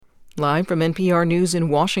Live from NPR News in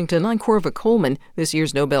Washington, I'm Corva Coleman. This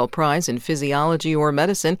year's Nobel Prize in Physiology or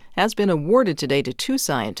Medicine has been awarded today to two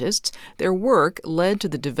scientists. Their work led to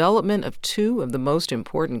the development of two of the most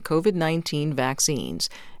important COVID-19 vaccines.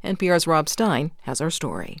 NPR's Rob Stein has our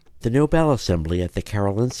story. The Nobel Assembly at the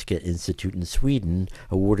Karolinska Institute in Sweden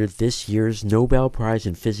awarded this year's Nobel Prize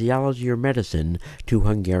in Physiology or Medicine to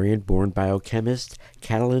Hungarian-born biochemist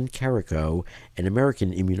Katalin Karikó and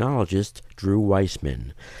American immunologist Drew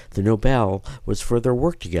Weissman. The Nobel was for their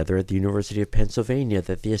work together at the University of Pennsylvania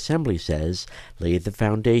that the Assembly says laid the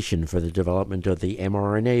foundation for the development of the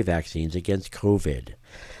mRNA vaccines against COVID.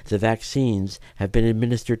 The vaccines have been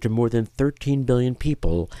administered to more than 13 billion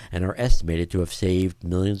people and are estimated to have saved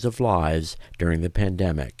millions of lives during the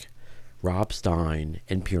pandemic. Rob Stein,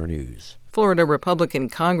 NPR News. Florida Republican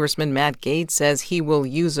Congressman Matt Gaetz says he will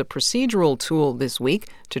use a procedural tool this week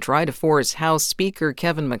to try to force House Speaker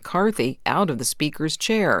Kevin McCarthy out of the Speaker's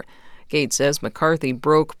chair. Gaetz says McCarthy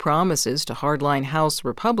broke promises to hardline House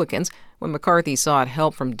Republicans when McCarthy sought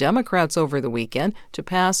help from Democrats over the weekend to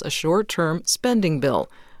pass a short-term spending bill.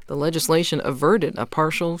 The legislation averted a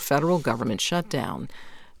partial federal government shutdown.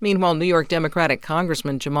 Meanwhile, New York Democratic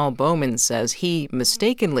Congressman Jamal Bowman says he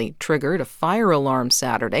mistakenly triggered a fire alarm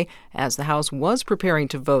Saturday as the House was preparing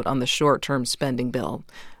to vote on the short-term spending bill.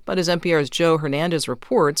 But as NPR's Joe Hernandez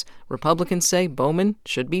reports, Republicans say Bowman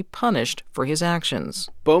should be punished for his actions.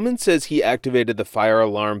 Bowman says he activated the fire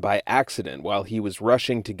alarm by accident while he was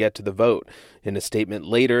rushing to get to the vote. In a statement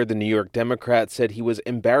later, the New York Democrat said he was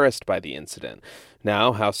embarrassed by the incident.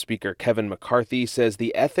 Now, House Speaker Kevin McCarthy says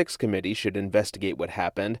the Ethics Committee should investigate what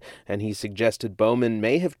happened, and he suggested Bowman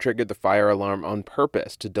may have triggered the fire alarm on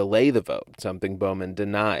purpose to delay the vote, something Bowman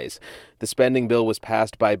denies. The spending bill was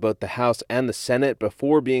passed by both the House and the Senate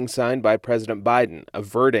before being signed by President Biden,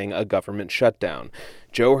 averting a government shutdown.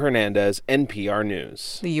 Joe Hernandez, NPR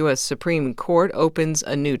News. The U.S. Supreme Court opens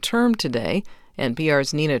a new term today.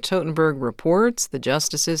 NPR's Nina Totenberg reports the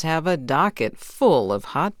justices have a docket full of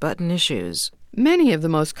hot-button issues. Many of the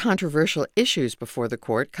most controversial issues before the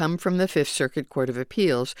court come from the Fifth Circuit Court of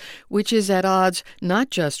Appeals, which is at odds not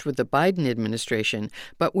just with the Biden administration,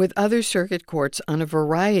 but with other circuit courts on a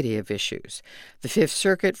variety of issues. The Fifth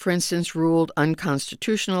Circuit, for instance, ruled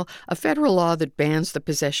unconstitutional a federal law that bans the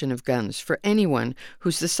possession of guns for anyone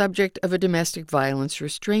who's the subject of a domestic violence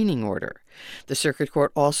restraining order. The Circuit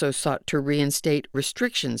Court also sought to reinstate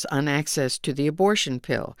restrictions on access to the abortion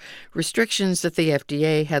pill, restrictions that the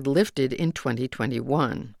FDA had lifted in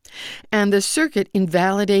 2021. And the circuit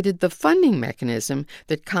invalidated the funding mechanism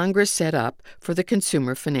that Congress set up for the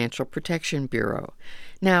Consumer Financial Protection Bureau.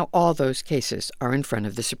 Now all those cases are in front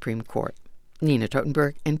of the Supreme Court. Nina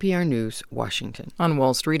Totenberg, NPR News, Washington. On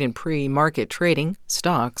Wall Street in pre-market trading,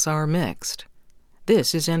 stocks are mixed.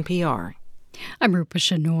 This is NPR. I'm Rupa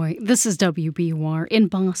Shenoy. This is WBUR in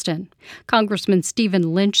Boston. Congressman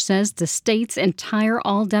Stephen Lynch says the state's entire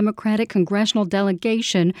all-Democratic congressional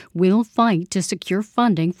delegation will fight to secure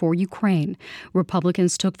funding for Ukraine.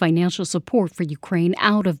 Republicans took financial support for Ukraine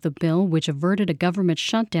out of the bill, which averted a government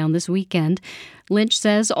shutdown this weekend. Lynch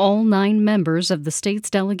says all 9 members of the state's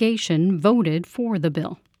delegation voted for the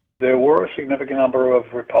bill. There were a significant number of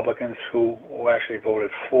Republicans who actually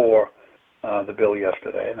voted for the bill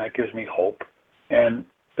yesterday, and that gives me hope. And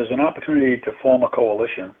there's an opportunity to form a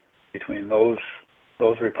coalition between those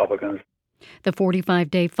Republicans. The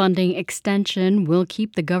 45-day funding extension will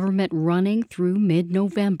keep the government running through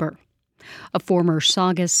mid-November. A former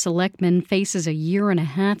Saugus selectman faces a year and a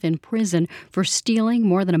half in prison for stealing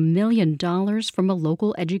more than $1 million from a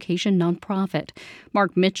local education nonprofit.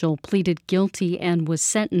 Mark Mitchell pleaded guilty and was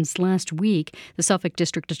sentenced last week. The Suffolk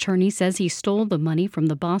District Attorney says he stole the money from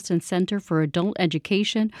the Boston Center for Adult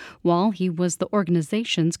Education while he was the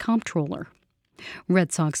organization's comptroller.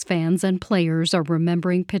 Red Sox fans and players are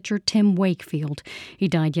remembering pitcher Tim Wakefield. He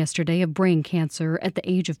died yesterday of brain cancer at the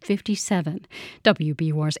age of 57.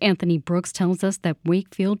 WBUR's Anthony Brooks tells us that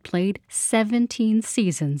Wakefield played 17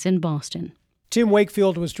 seasons in Boston. Tim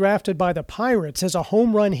Wakefield was drafted by the Pirates as a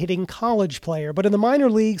home run hitting college player, but in the minor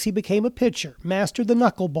leagues he became a pitcher, mastered the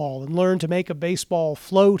knuckleball, and learned to make a baseball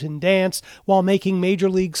float and dance while making major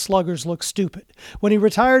league sluggers look stupid. When he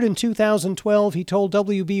retired in 2012, he told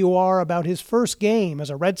WBUR about his first game as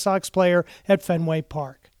a Red Sox player at Fenway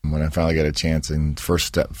Park. When I finally got a chance and first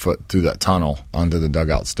step foot through that tunnel onto the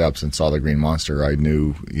dugout steps and saw the green monster, I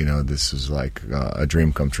knew, this was like a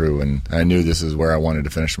dream come true, and I knew this is where I wanted to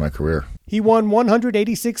finish my career. He won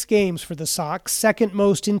 186 games for the Sox, second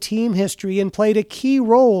most in team history, and played a key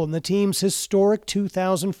role in the team's historic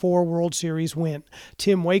 2004 World Series win.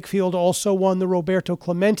 Tim Wakefield also won the Roberto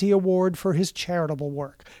Clemente Award for his charitable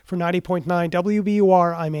work. For 90.9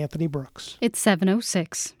 WBUR, I'm Anthony Brooks. It's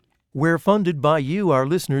 7:06. We're funded by you, our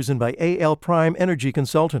listeners, and by A.L. Prime Energy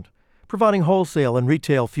Consultant, providing wholesale and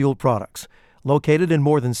retail fuel products. Located in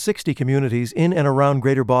more than 60 communities in and around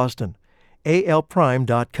Greater Boston.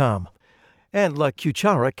 alprime.com. And La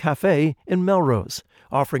Cuchara Cafe in Melrose,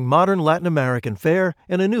 offering modern Latin American fare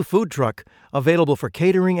and a new food truck available for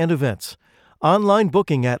catering and events. Online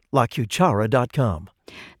booking at lacuchara.com.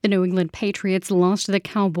 The New England Patriots lost to the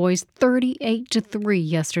Cowboys 38-3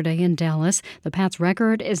 yesterday in Dallas. The Pats'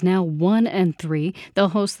 record is now 1-3. They'll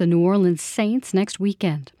host the New Orleans Saints next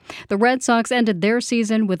weekend. The Red Sox ended their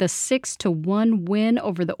season with a 6-1 win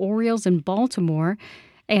over the Orioles in Baltimore.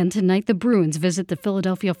 And tonight, the Bruins visit the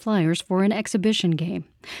Philadelphia Flyers for an exhibition game.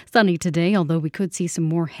 Sunny today, although we could see some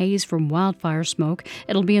more haze from wildfire smoke.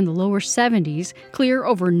 It'll be in the lower 70s, clear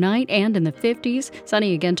overnight and in the 50s.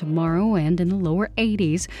 Sunny again tomorrow and in the lower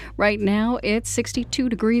 80s. Right now, it's 62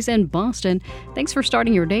 degrees in Boston. Thanks for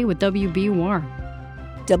starting your day with WBUR.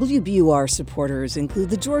 WBUR supporters include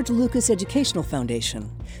the George Lucas Educational Foundation,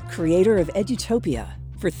 creator of Edutopia.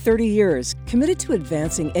 For 30 years, committed to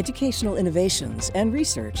advancing educational innovations and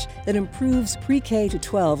research that improves pre-K to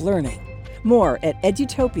 12 learning. More at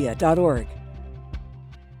edutopia.org.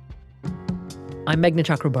 I'm Meghna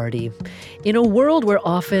Chakrabarty. In a world where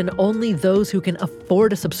often only those who can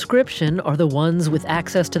afford a subscription are the ones with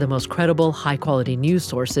access to the most credible, high-quality news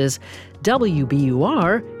sources,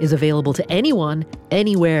 WBUR is available to anyone,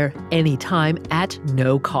 anywhere, anytime, at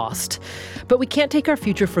no cost. But we can't take our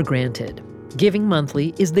future for granted. Giving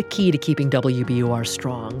monthly is the key to keeping WBUR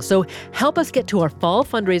strong. So help us get to our fall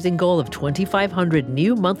fundraising goal of 2,500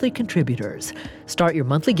 new monthly contributors. Start your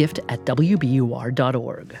monthly gift at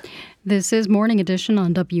WBUR.org. This is Morning Edition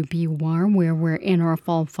on WBUR, where we're in our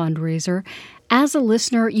fall fundraiser. As a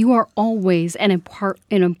listener, you are always an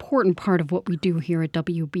important part of what we do here at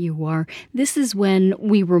WBUR. This is when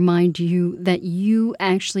we remind you that you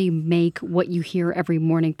actually make what you hear every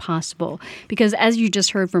morning possible. Because as you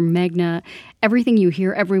just heard from Meghna, everything you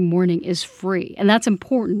hear every morning is free. And that's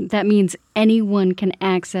important. That means anyone can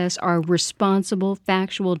access our responsible,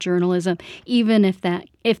 factual journalism, even if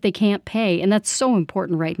they can't pay. And that's so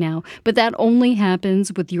important right now. But that only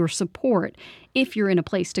happens with your support. If you're in a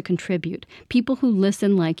place to contribute. People who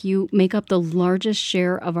listen like you make up the largest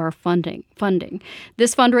share of our funding.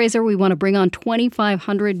 This fundraiser, we want to bring on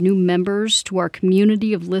 2,500 new members to our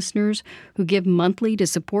community of listeners who give monthly to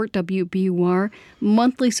support WBUR.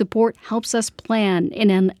 Monthly support helps us plan in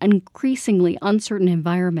an increasingly uncertain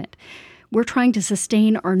environment. We're trying to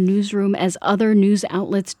sustain our newsroom as other news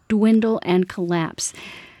outlets dwindle and collapse.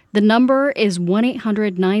 The number is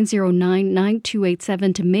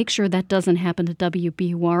 1-800-909-9287 to make sure that doesn't happen to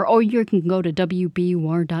WBUR, or you can go to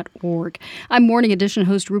WBUR.org. I'm Morning Edition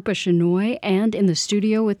host Rupa Shenoy, and in the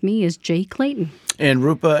studio with me is Jay Clayton. And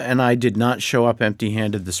Rupa and I did not show up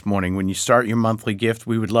empty-handed this morning. When you start your monthly gift,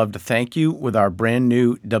 we would love to thank you with our brand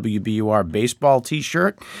new WBUR baseball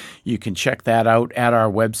t-shirt. You can check that out at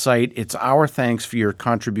our website. It's our thanks for your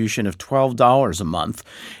contribution of $12 a month,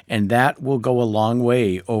 and that will go a long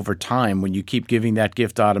way over time when you keep giving that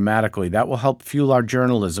gift automatically. That will help fuel our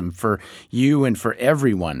journalism for you and for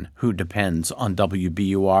everyone who depends on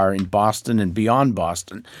WBUR in Boston and beyond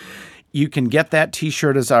Boston. You can get that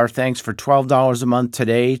t-shirt as our thanks for $12 a month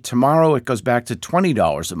today. Tomorrow it goes back to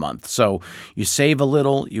 $20 a month. So you save a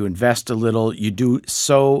little, you invest a little, you do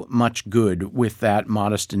so much good with that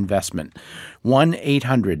modest investment.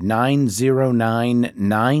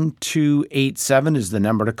 1-800-909-9287 is the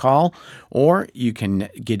number to call, or you can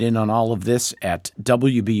get in on all of this at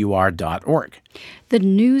WBUR.org. The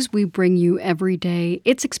news we bring you every day,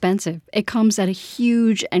 it's expensive. It comes at a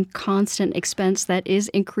huge and constant expense that is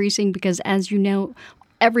increasing because, as you know,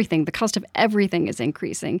 the cost of everything is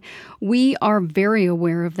increasing. We are very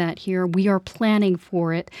aware of that here. We are planning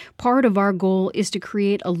for it. Part of our goal is to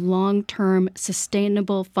create a long-term,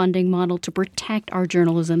 sustainable funding model to protect our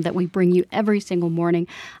journalism that we bring you every single morning.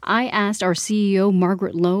 I asked our CEO,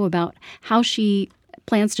 Margaret Lowe, about how she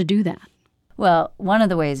plans to do that. Well, one of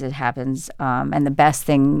the ways it happens, and the best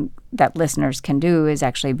thing that listeners can do, is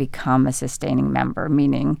actually become a sustaining member,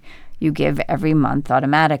 meaning you give every month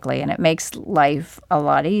automatically. And it makes life a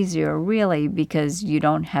lot easier, really, because you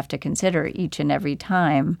don't have to consider each and every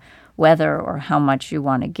time whether or how much you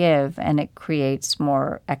want to give, and it creates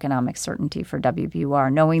more economic certainty for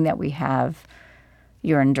WBUR, knowing that we have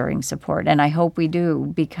your enduring support. And I hope we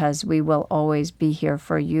do, because we will always be here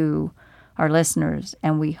for you, our listeners,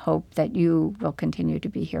 and we hope that you will continue to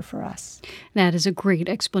be here for us. That is a great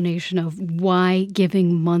explanation of why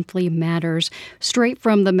giving monthly matters, straight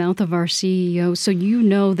from the mouth of our CEO. So you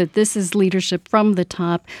know that this is leadership from the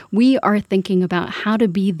top. We are thinking about how to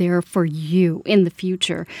be there for you in the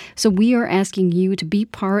future. So we are asking you to be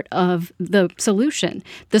part of the solution.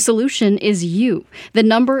 The solution is you. The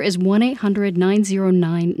number is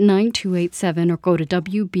 1-800-909-9287, or go to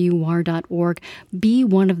WBUR.org. Be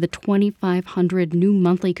one of the 2,500 new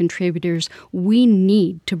monthly contributors we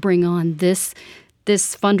need to bring on this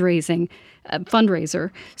fundraiser,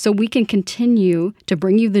 so we can continue to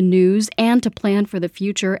bring you the news and to plan for the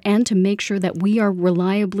future and to make sure that we are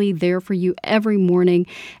reliably there for you every morning,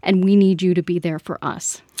 and we need you to be there for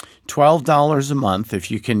us. $12 a month, if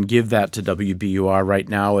you can give that to WBUR right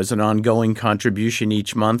now as an ongoing contribution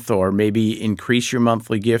each month, or maybe increase your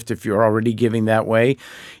monthly gift if you're already giving that way.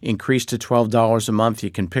 Increase to $12 a month.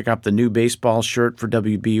 You can pick up the new baseball shirt for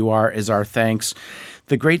WBUR as our thanks.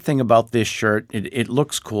 The great thing about this shirt, it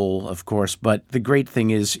looks cool, of course, but the great thing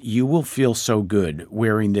is you will feel so good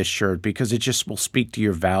wearing this shirt because it just will speak to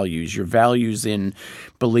your values in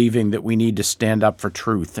believing that we need to stand up for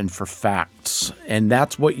truth and for facts. And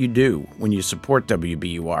that's what you do when you support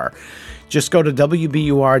WBUR. Just go to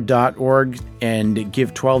WBUR.org and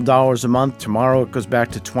give $12 a month. Tomorrow it goes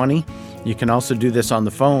back to $20. You can also do this on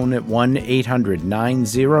the phone at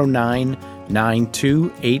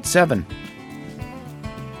 1-800-909-9287.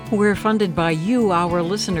 We're funded by you, our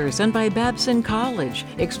listeners, and by Babson College.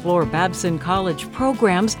 Explore Babson College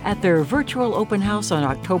programs at their virtual open house on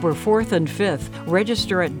October 4th and 5th.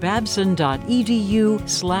 Register at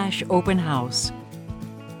babson.edu/open house.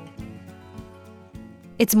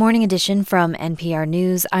 It's Morning Edition from NPR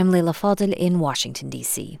News. I'm Leila Fadel in Washington,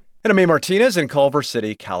 D.C. And I'm May Martinez in Culver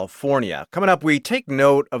City, California. Coming up, we take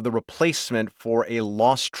note of the replacement for a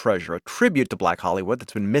lost treasure, a tribute to Black Hollywood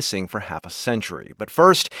that's been missing for half a century. But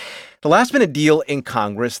first, the last-minute deal in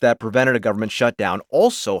Congress that prevented a government shutdown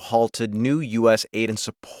also halted new U.S. aid in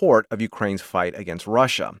support of Ukraine's fight against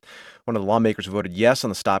Russia. One of the lawmakers who voted yes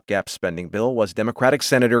on the stopgap spending bill was Democratic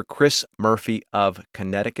Senator Chris Murphy of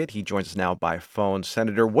Connecticut. He joins us now by phone.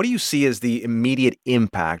 Senator, what do you see as the immediate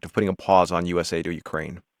impact of putting a pause on U.S. aid to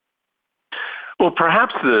Ukraine? Well,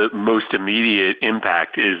 perhaps the most immediate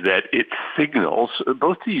impact is that it signals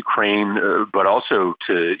both to Ukraine but also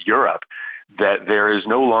to Europe that there is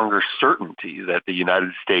no longer certainty that the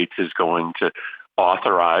United States is going to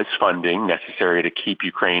authorize funding necessary to keep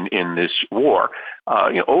Ukraine in this war.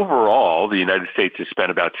 Overall, the United States has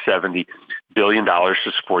spent about $70 billion to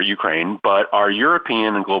support Ukraine, but our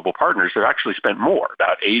European and global partners have actually spent more,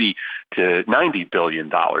 about $80 to $90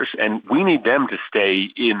 billion. And we need them to stay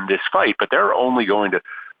in this fight, but they're only going to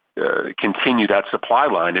continue that supply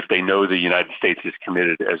line if they know the United States is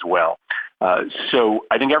committed as well. So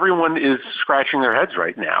I think everyone is scratching their heads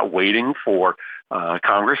right now, waiting for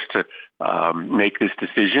Congress to make this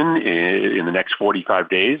decision in the next 45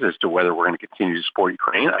 days as to whether we're going to continue to support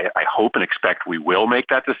Ukraine. I hope and expect we will make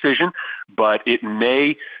that decision, but it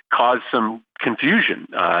may cause some confusion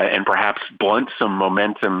and perhaps blunt some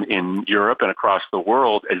momentum in Europe and across the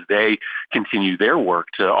world as they continue their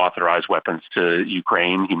work to authorize weapons to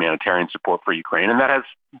Ukraine, humanitarian support for Ukraine, and that has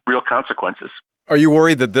real consequences. Are you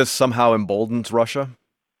worried that this somehow emboldens Russia?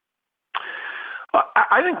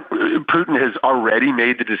 I think Putin has already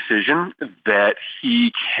made the decision that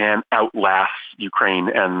he can outlast Ukraine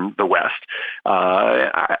and the West.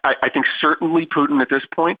 I think certainly Putin at this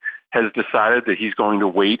point has decided that he's going to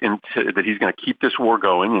wait that he's going to keep this war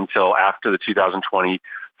going until after the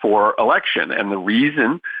 2024 election. And the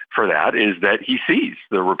reason for that is that he sees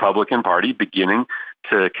the Republican Party beginning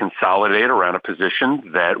to consolidate around a position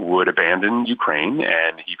that would abandon Ukraine.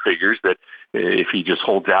 And he figures that if he just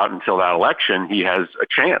holds out until that election, he has a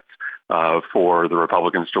chance for the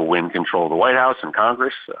Republicans to win control of the White House and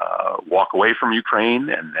Congress, walk away from Ukraine,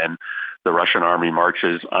 and then the Russian army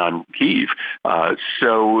marches on Kyiv.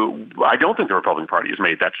 So I don't think the Republican Party has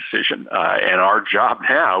made that decision. And our job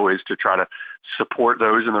now is to try to support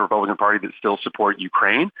those in the Republican Party that still support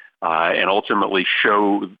Ukraine and ultimately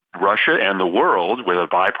show Russia and the world with a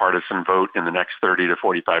bipartisan vote in the next 30 to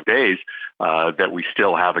 45 days that we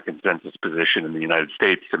still have a consensus position in the United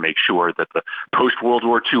States to make sure that the post-World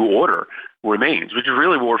War II order remains, which is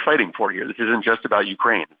really what we're fighting for here. This isn't just about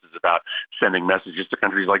Ukraine. This is is about sending messages to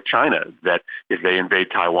countries like China that if they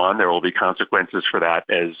invade Taiwan, there will be consequences for that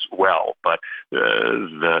as well. But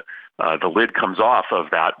the lid comes off of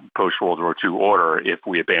that post-World War II order if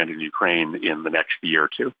we abandon Ukraine in the next year or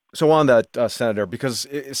two. So on that, Senator, because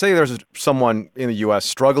say there's someone in the U.S.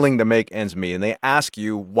 struggling to make ends meet, and they ask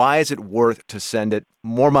you, why is it worth to send it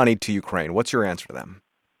more money to Ukraine? What's your answer to them?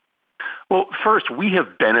 Well, first, we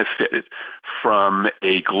have benefited from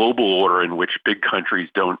a global order in which big countries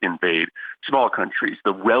don't invade small countries.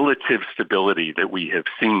 The relative stability that we have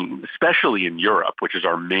seen, especially in Europe, which is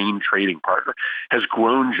our main trading partner, has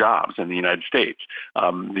grown jobs in the United States.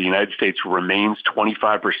 The United States remains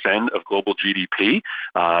 25% of global GDP,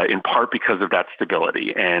 in part because of that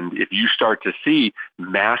stability. And if you start to see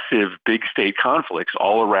massive big state conflicts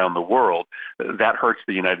all around the world, that hurts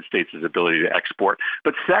the United States' ability to export.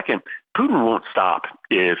 But second, Putin won't stop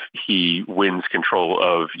if he wins control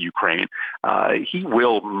of Ukraine. He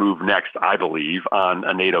will move next, I believe, on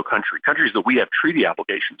a NATO country, countries that we have treaty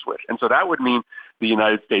obligations with. And so that would mean the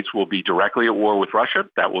United States will be directly at war with Russia.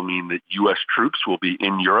 That will mean that U.S. troops will be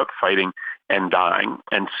in Europe fighting and dying.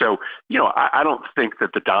 And so, I don't think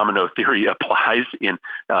that the domino theory applies in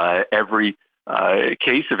every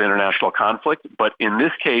case of international conflict. But in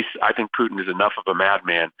this case, I think Putin is enough of a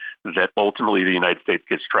madman that ultimately the United States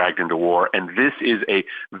gets dragged into war. And this is a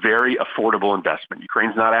very affordable investment.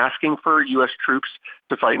 Ukraine's not asking for U.S. troops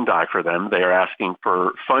to fight and die for them. They are asking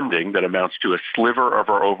for funding that amounts to a sliver of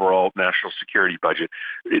our overall national security budget.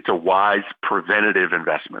 It's a wise preventative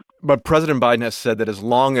investment. But President Biden has said that as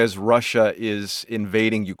long as Russia is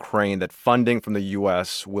invading Ukraine, that funding from the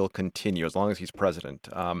U.S. will continue as long as he's president.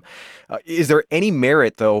 Is there any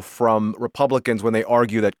merit, though, from Republicans when they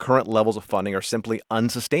argue that current levels of funding are simply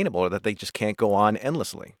unsustainable or that they just can't go on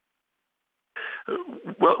endlessly?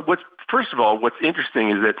 Well, first of all, what's interesting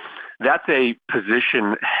is that that's a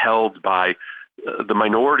position held by the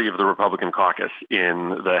minority of the Republican caucus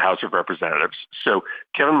in the House of Representatives. So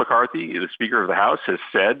Kevin McCarthy, the Speaker of the House, has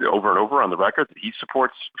said over and over on the record that he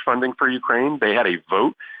supports funding for Ukraine. They had a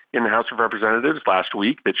vote in the House of Representatives last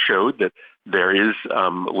week that showed that there is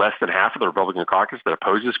less than half of the Republican caucus that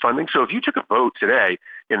opposes funding. So if you took a vote today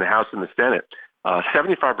in the House and the Senate,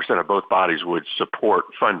 75% of both bodies would support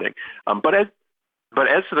funding. But as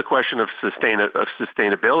to the question of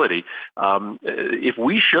sustainability, if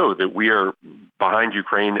we show that we are behind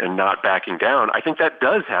Ukraine and not backing down, I think that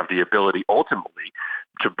does have the ability ultimately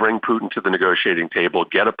to bring Putin to the negotiating table,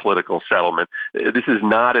 get a political settlement. This is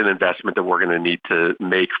not an investment that we're going to need to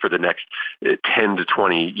make for the next 10 to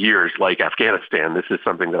 20 years like Afghanistan. This is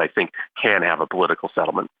something that I think can have a political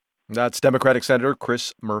settlement. That's Democratic Senator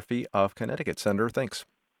Chris Murphy of Connecticut. Senator, thanks.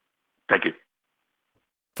 Thank you.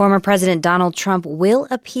 Former President Donald Trump will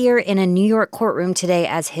appear in a New York courtroom today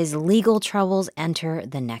as his legal troubles enter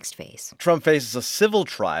the next phase. Trump faces a civil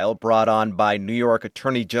trial brought on by New York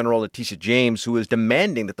Attorney General Letitia James, who is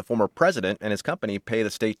demanding that the former president and his company pay the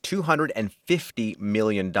state $250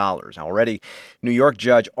 million. Already, New York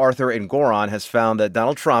Judge Arthur Engoron has found that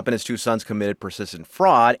Donald Trump and his two sons committed persistent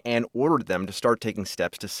fraud and ordered them to start taking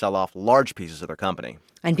steps to sell off large pieces of their company.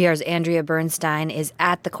 NPR's Andrea Bernstein is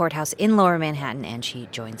at the courthouse in Lower Manhattan, and she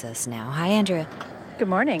joins us now. Hi, Andrea. Good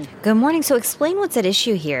morning. Good morning. So explain what's at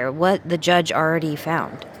issue here, what the judge already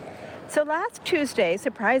found. So last Tuesday,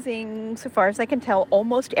 surprising so far as I can tell,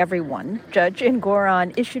 almost everyone, Judge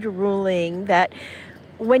Engoron issued a ruling that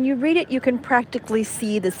when you read it, you can practically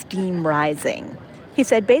see the steam rising. He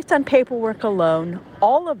said, based on paperwork alone,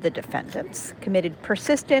 all of the defendants committed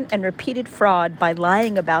persistent and repeated fraud by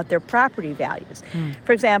lying about their property values.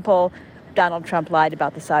 For example, Donald Trump lied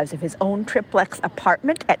about the size of his own triplex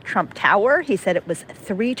apartment at Trump Tower. He said it was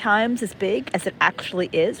 3 times as big as it actually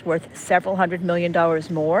is, worth several $100 million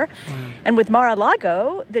more. And with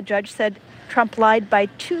Mar-a-Lago, the judge said Trump lied by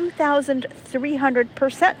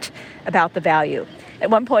 2,300% about the value. At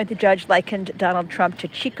one point, the judge likened Donald Trump to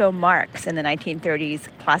Chico Marx in the 1930s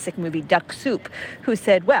classic movie Duck Soup, who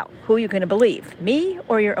said, well, who are you going to believe, me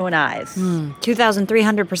or your own eyes?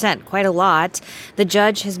 2,300%, quite a lot. The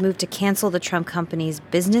judge has moved to cancel the Trump company's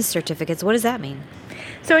business certificates. What does that mean?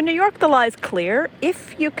 So in New York, the law is clear.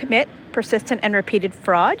 If you commit persistent and repeated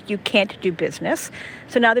fraud, you can't do business.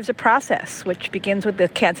 So now there's a process which begins with the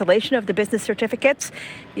cancellation of the business certificates.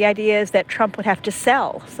 The idea is that Trump would have to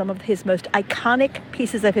sell some of his most iconic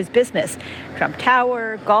pieces of his business: Trump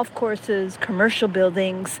Tower, golf courses, commercial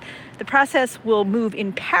buildings. The process will move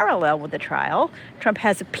in parallel with the trial. Trump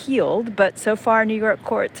has appealed, but so far New York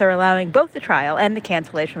courts are allowing both the trial and the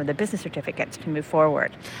cancellation of the business certificates to move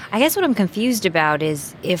forward. I guess what I'm confused about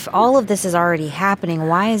is if all of this is already happening,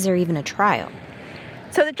 why is there even a trial?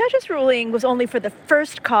 So the judge's ruling was only for the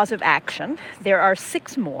first cause of action. There are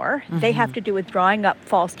 6 more. Mm-hmm. They have to do with drawing up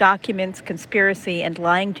false documents, conspiracy, and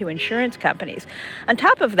lying to insurance companies. On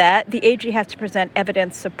top of that, the AG has to present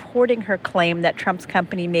evidence supporting her claim that Trump's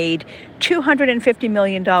company made $250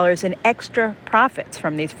 million in extra profits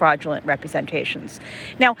from these fraudulent representations.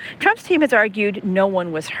 Now, Trump's team has argued no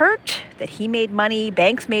one was hurt, that he made money,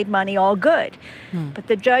 banks made money, all good. But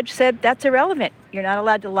the judge said that's irrelevant. You're not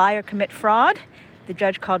allowed to lie or commit fraud. The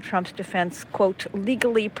judge called Trump's defense, quote,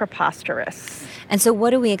 legally preposterous. And so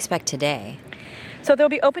what do we expect today? So there'll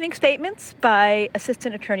be opening statements by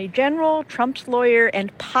Assistant Attorney General, Trump's lawyer,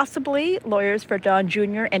 and possibly lawyers for Don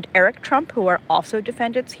Jr. and Eric Trump, who are also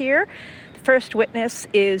defendants here. The first witness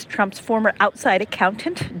is Trump's former outside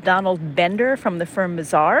accountant, Donald Bender, from the firm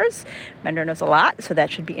Mazars. Bender knows a lot, so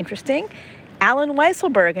that should be interesting. Alan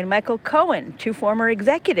Weisselberg and Michael Cohen, 2 former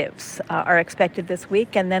executives, are expected this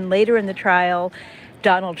week. And then later in the trial,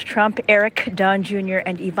 Donald Trump, Eric, Don Jr.,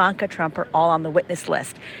 and Ivanka Trump are all on the witness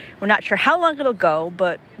list. We're not sure how long it'll go,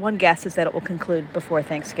 but one guess is that it will conclude before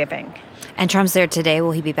Thanksgiving. And Trump's there today.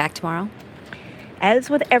 Will he be back tomorrow?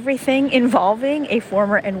 As with everything involving a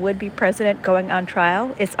former and would-be president going on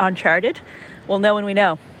trial, it's uncharted. We'll know when we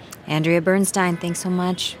know. Andrea Bernstein, thanks so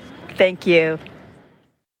much. Thank you.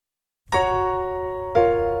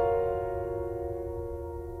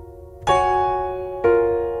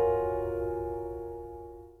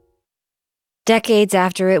 Decades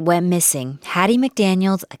after it went missing, Hattie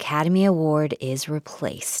McDaniel's Academy Award is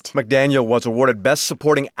replaced. McDaniel was awarded Best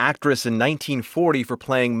Supporting Actress in 1940 for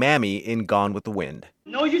playing Mammy in Gone with the Wind.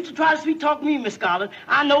 No use to try to sweet-talk me, Miss Scarlett.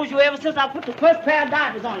 I knows you ever since I put the first pair of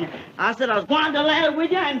diapers on you. I said I was going to land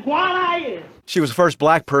with you, and going I is. She was the first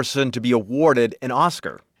black person to be awarded an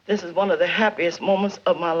Oscar. This is one of the happiest moments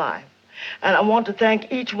of my life. And I want to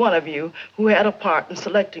thank each one of you who had a part in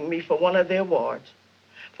selecting me for one of the awards.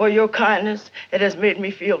 For your kindness, it has made me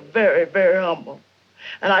feel very, very humble.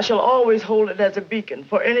 And I shall always hold it as a beacon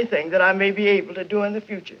for anything that I may be able to do in the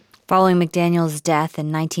future. Following McDaniel's death in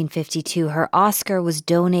 1952, her Oscar was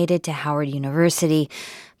donated to Howard University.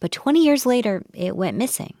 But 20 years later, it went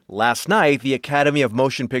missing. Last night, the Academy of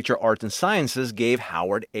Motion Picture Arts and Sciences gave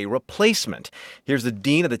Howard a replacement. Here's the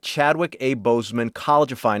Dean of the Chadwick A. Boseman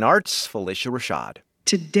College of Fine Arts, Felicia Rashad.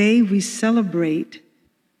 Today, we celebrate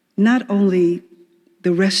not only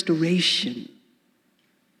the restoration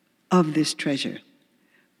of this treasure,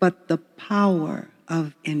 but the power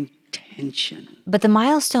of intention. But the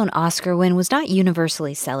milestone Oscar win was not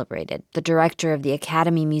universally celebrated. The director of the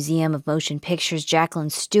Academy Museum of Motion Pictures, Jacqueline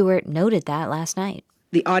Stewart, noted that last night.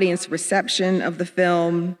 The audience reception of the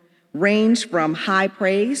film ranged from high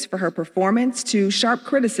praise for her performance to sharp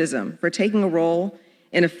criticism for taking a role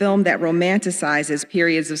in a film that romanticizes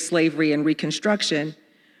periods of slavery and Reconstruction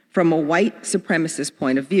from a white supremacist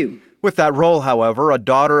point of view. With that role, however, a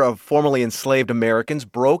daughter of formerly enslaved Americans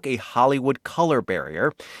broke a Hollywood color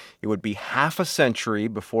barrier. It would be half a century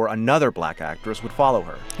before another black actress would follow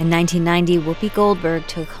her. In 1990, Whoopi Goldberg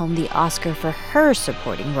took home the Oscar for her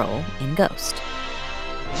supporting role in Ghost.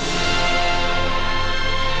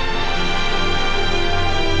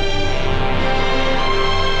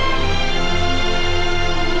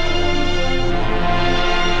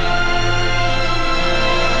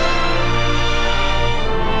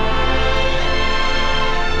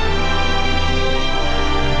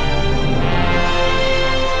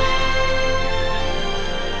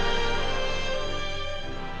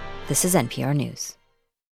 This is NPR News.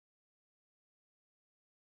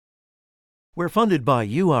 We're funded by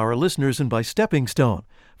you, our listeners, and by Stepping Stone.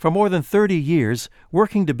 For more than 30 years,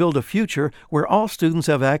 working to build a future where all students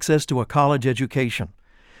have access to a college education.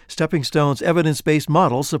 Stepping Stone's evidence-based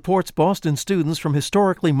model supports Boston students from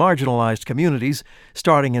historically marginalized communities,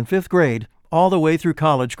 starting in 5th grade, all the way through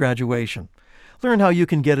college graduation. Learn how you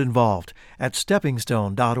can get involved at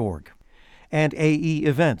steppingstone.org. And AE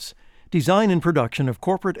Events, design and production of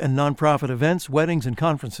corporate and nonprofit events, weddings, and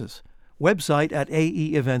conferences. Website at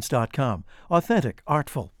aeevents.com. Authentic,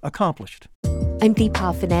 artful, accomplished. I'm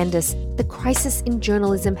Deepa Fernandes. The crisis in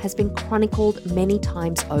journalism has been chronicled many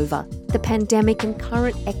times over. The pandemic and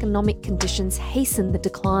current economic conditions hasten the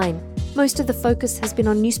decline. Most of the focus has been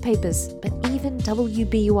on newspapers, but even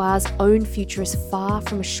WBUR's own future is far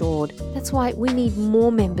from assured. That's why we need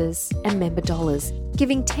more members and member dollars.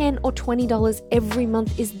 Giving $10 or $20 every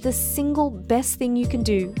month is the single best thing you can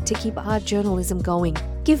do to keep our journalism going.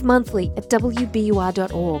 Give monthly at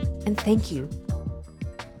WBUR.org, and thank you.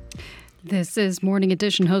 This is Morning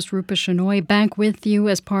Edition host Rupa Shenoy back with you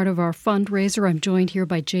as part of our fundraiser. I'm joined here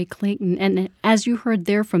by Jay Clayton. And as you heard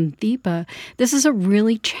there from Deepa, this is a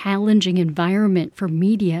really challenging environment for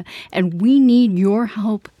media, and we need your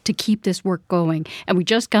help to keep this work going. And we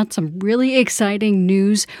just got some really exciting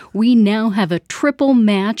news. We now have a triple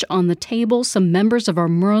match on the table. Some members of our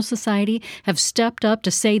Murrow Society have stepped up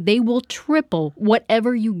to say they will triple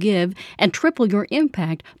whatever you give and triple your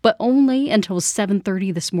impact, but only until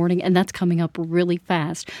 7:30 this morning, and that's coming up really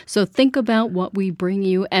fast. So think about what we bring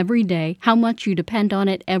you every day, how much you depend on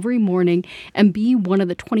it every morning, and be one of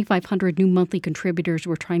the 2,500 new monthly contributors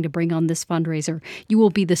we're trying to bring on this fundraiser. You will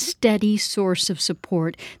be the steady source of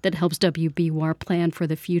support that helps WBUR plan for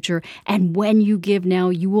the future. And when you give now,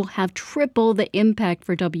 you will have triple the impact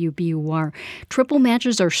for WBUR. Triple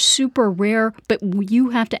matches are super rare, but you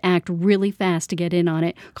have to act really fast to get in on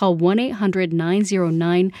it. Call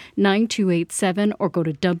 1-800-909-9287 or go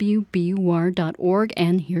to WBUR.org.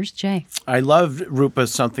 And here's Jay. I loved, Rupa,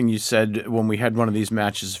 something you said when we had one of these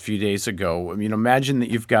matches a few days ago. I mean, imagine that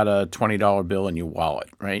you've got a $20 bill in your wallet,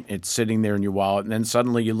 right? It's sitting there in your wallet, and then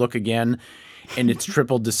suddenly you look again, and it's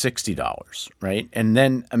tripled to $60, right? And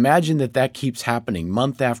then imagine that keeps happening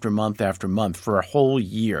month after month after month for a whole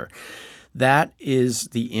year. That is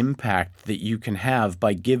the impact that you can have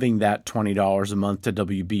by giving that $20 a month to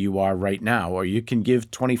WBUR right now, or you can give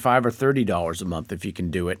 $25 or $30 a month if you can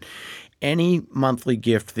do it. Any monthly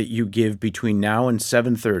gift that you give between now and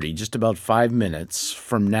 7:30, just about 5 minutes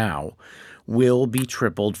from now, will be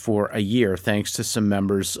tripled for a year thanks to some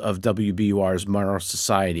members of WBUR's Murrow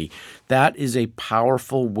Society. That is a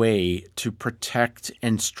powerful way to protect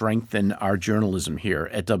and strengthen our journalism here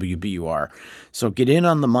at WBUR. So get in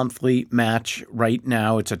on the monthly match right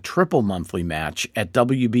now. It's a triple monthly match at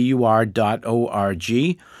WBUR.org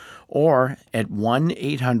or at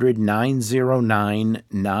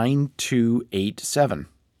 1-800-909-9287.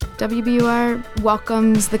 WBUR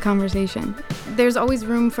welcomes the conversation. There's always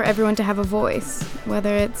room for everyone to have a voice,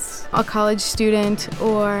 whether it's a college student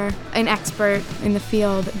or an expert in the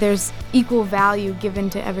field. There's equal value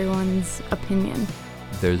given to everyone's opinion.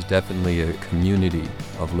 There's definitely a community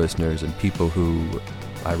of listeners and people who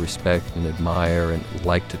I respect and admire and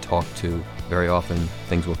like to talk to. Very often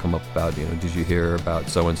things will come up about, did you hear about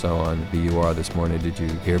so-and-so on BUR this morning? Did you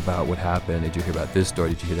hear about what happened? Did you hear about this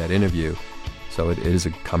story? Did you hear that interview? So it is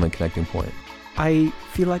a common connecting point. I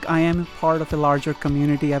feel like I am part of a larger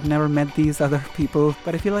community. I've never met these other people,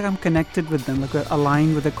 but I feel like I'm connected with them, like we're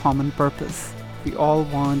aligned with a common purpose. We all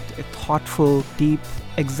want a thoughtful, deep,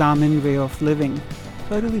 examined way of living.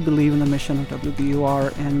 So I really believe in the mission of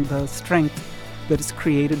WBUR and the strength that is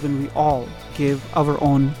created when we all give our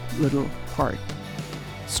own little part.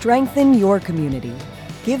 Strengthen your community.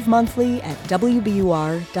 Give monthly at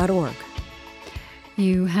WBUR.org.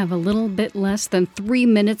 You have a little bit less than 3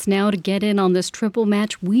 minutes now to get in on this triple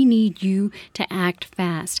match. We need you to act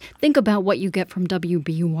fast. Think about what you get from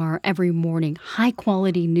WBUR every morning.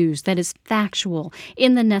 High-quality news that is factual,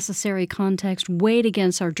 in the necessary context, weighed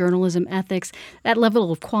against our journalism ethics. That level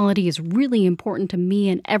of quality is really important to me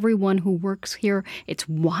and everyone who works here. It's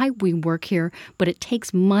why we work here, but it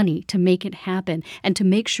takes money to make it happen and to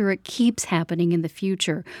make sure it keeps happening in the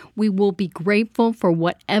future. We will be grateful for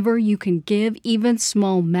whatever you can give, even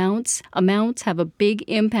small amounts have a big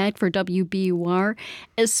impact for WBUR,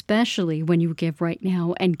 especially when you give right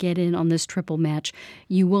now and get in on this triple match.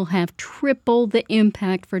 You will have triple the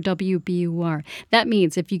impact for WBUR. That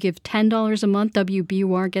means if you give $10 a month,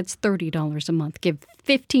 WBUR gets $30 a month. Give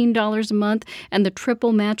 $15 a month, and the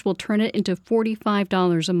triple match will turn it into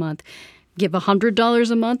 $45 a month. Give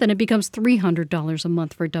 $100 a month, and it becomes $300 a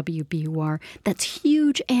month for WBUR. That's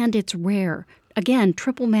huge, and it's rare. Again,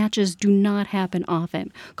 triple matches do not happen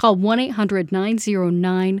often. Call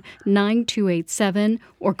 1-800-909-9287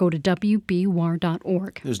 or go to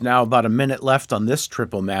WBUR.org. There's now about a minute left on this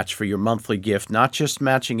triple match for your monthly gift, not just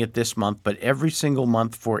matching it this month, but every single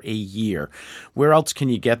month for a year. Where else can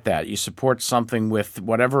you get that? You support something with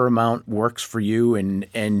whatever amount works for you,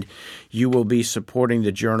 and you will be supporting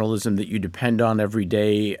the journalism that you depend on every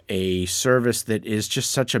day, a service that is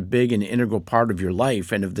just such a big and integral part of your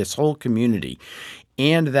life and of this whole community.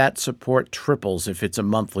 And that support triples if it's a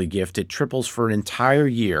monthly gift. It triples for an entire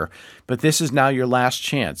year. But this is now your last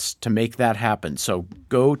chance to make that happen. So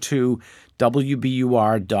go to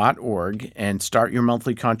WBUR.org and start your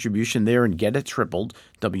monthly contribution there and get it tripled,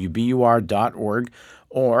 WBUR.org,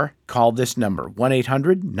 or call this number,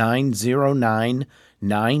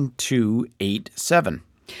 1-800-909-9287.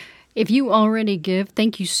 If you already give,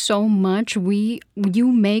 thank you so much.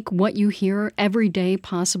 You make what you hear every day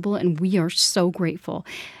possible, and we are so grateful.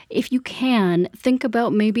 If you can, think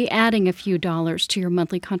about maybe adding a few dollars to your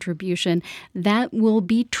monthly contribution. That will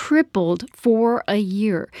be tripled for a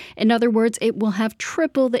year. In other words, it will have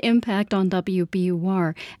triple the impact on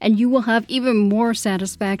WBUR, and you will have even more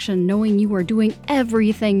satisfaction knowing you are doing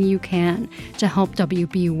everything you can to help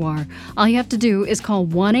WBUR. All you have to do is call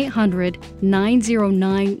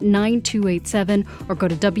 1-800-909-9287 or go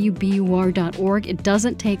to WBUR.org. It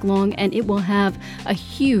doesn't take long, and it will have a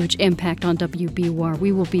huge impact on WBUR.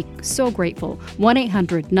 We will be so grateful.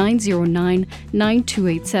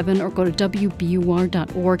 1-800-909-9287 or go to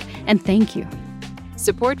WBUR.org, and thank you.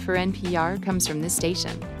 Support for NPR comes from this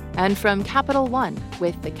station and from Capital One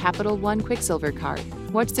with the Capital One Quicksilver Card.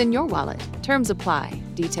 What's in your wallet? Terms apply.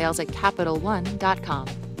 Details at CapitalOne.com.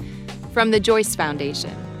 From the Joyce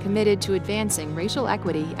Foundation, committed to advancing racial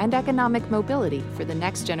equity and economic mobility for the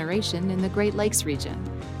next generation in the Great Lakes region.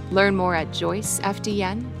 Learn more at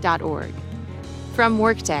joycefdn.org. From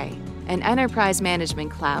Workday, an enterprise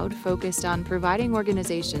management cloud focused on providing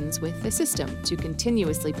organizations with a system to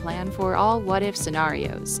continuously plan for all what-if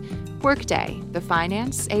scenarios. Workday, the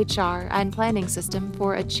finance, HR, and planning system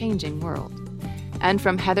for a changing world. And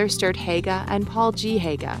from Heather Sturt Haga and Paul G.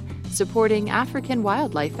 Haga, supporting African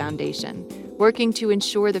Wildlife Foundation, working to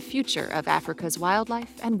ensure the future of Africa's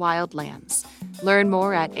wildlife and wildlands. Learn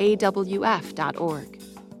more at awf.org.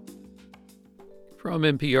 From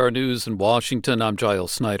NPR News in Washington, I'm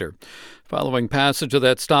Giles Snyder. Following passage of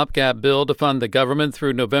that stopgap bill to fund the government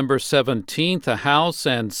through November 17th, the House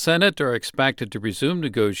and Senate are expected to resume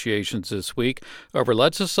negotiations this week over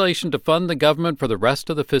legislation to fund the government for the rest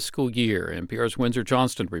of the fiscal year. NPR's Windsor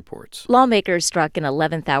Johnston reports. Lawmakers struck an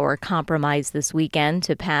 11th-hour compromise this weekend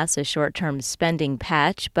to pass a short-term spending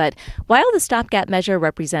patch. But while the stopgap measure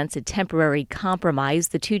represents a temporary compromise,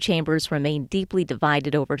 the two chambers remain deeply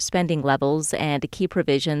divided over spending levels and key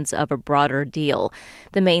provisions of a broader deal.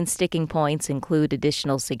 The main sticking points include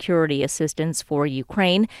additional security assistance for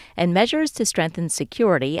Ukraine and measures to strengthen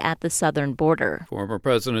security at the southern border. Former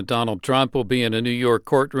President Donald Trump will be in a New York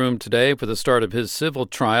courtroom today for the start of his civil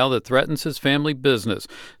trial that threatens his family business.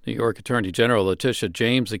 New York Attorney General Letitia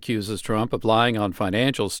James accuses Trump of lying on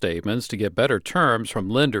financial statements to get better terms from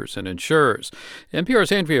lenders and insurers.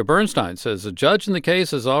 NPR's Andrea Bernstein says a judge in the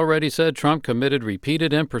case has already said Trump committed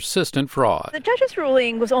repeated and persistent fraud. The judge's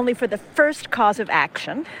ruling was only for the first cause of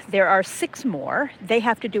action. There are 6 more. They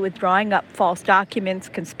have to do with drawing up false documents,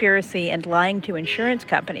 conspiracy, and lying to insurance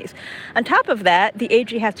companies. On top of that, the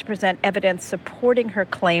AG has to present evidence supporting her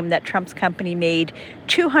claim that Trump's company made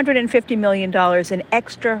 $250 million in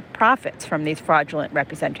extra profits from these fraudulent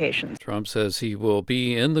representations. Trump says he will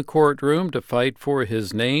be in the courtroom to fight for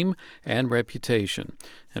his name and reputation.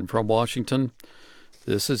 And from Washington,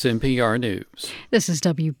 this is NPR News. This is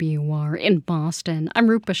WBUR in Boston. I'm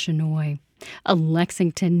Rupa Shenoy. A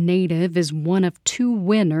Lexington native is one of 2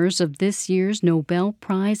 winners of this year's Nobel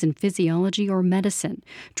Prize in Physiology or Medicine.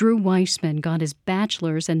 Drew Weissman got his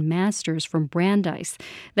bachelor's and master's from Brandeis.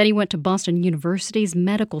 Then he went to Boston University's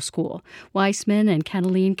medical school. Weissman and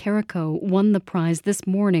Cataline Carrico won the prize this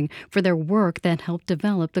morning for their work that helped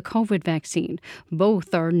develop the COVID vaccine.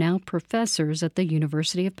 Both are now professors at the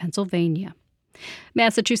University of Pennsylvania.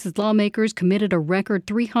 Massachusetts lawmakers committed a record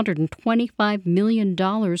 $325 million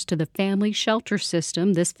to the family shelter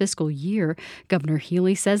system this fiscal year. Governor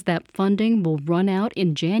Healey says that funding will run out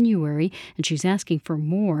in January, and she's asking for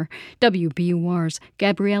more. WBUR's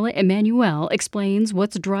Gabriella Emanuel explains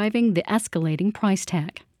what's driving the escalating price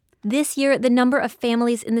tag. This year, the number of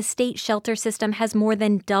families in the state shelter system has more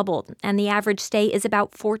than doubled, and the average stay is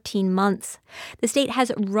about 14 months. The state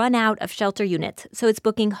has run out of shelter units, so it's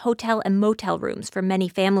booking hotel and motel rooms for many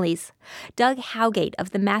families. Doug Howgate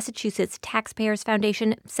of the Massachusetts Taxpayers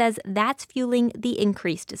Foundation says that's fueling the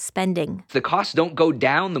increased spending. The costs don't go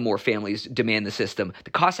down the more families demand the system.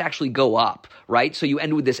 The costs actually go up, right? So you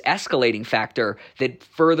end with this escalating factor that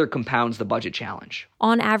further compounds the budget challenge.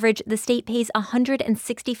 On average, the state pays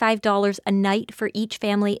 $165 a night for each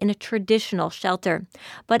family in a traditional shelter.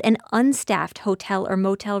 But an unstaffed hotel or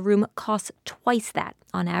motel room costs twice that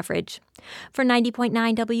on average. For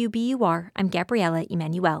 90.9 WBUR, I'm Gabriella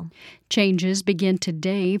Emanuel. Changes begin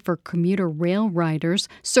today for commuter rail riders.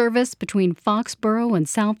 Service between Foxborough and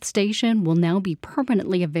South Station will now be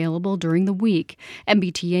permanently available during the week.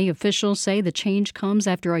 MBTA officials say the change comes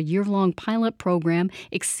after a year-long pilot program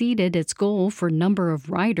exceeded its goal for number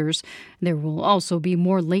of riders. There will also be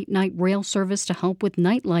more late-night rail service to help with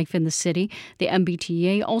nightlife in the city. The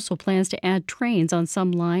MBTA also plans to add trains on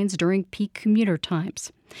some lines during peak commuter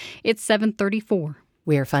times. It's 7:34.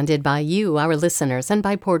 We're funded by you, our listeners, and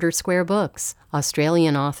by Porter Square Books.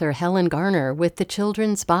 Australian author Helen Garner with The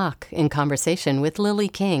Children's Bach in conversation with Lily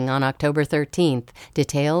King on October 13th.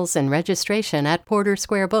 Details and registration at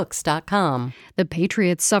portersquarebooks.com. The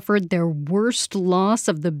Patriots suffered their worst loss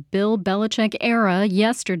of the Bill Belichick era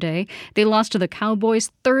yesterday. They lost to the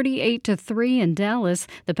Cowboys 38-3 in Dallas.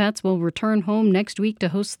 The Pats will return home next week to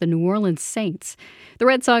host the New Orleans Saints. The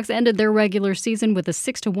Red Sox ended their regular season with a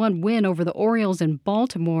 6-1 win over the Orioles in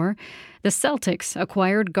Baltimore. The Celtics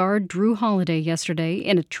acquired guard Drew Holiday yesterday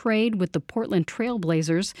in a trade with the Portland Trail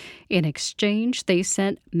Blazers. In exchange, they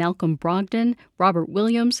sent Malcolm Brogdon, Robert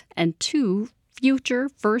Williams, and 2 future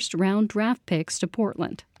first-round draft picks to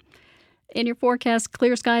Portland. In your forecast,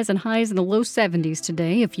 clear skies and highs in the low 70s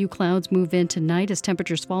today. A few clouds move in tonight as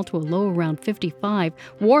temperatures fall to a low around 55.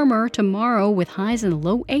 Warmer tomorrow with highs in the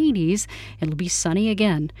low 80s. It'll be sunny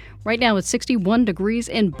again. Right now it's 61 degrees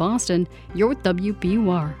in Boston. You're with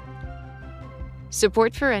WBUR.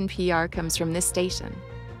 Support for NPR comes from this station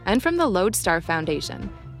and from the Lodestar Foundation,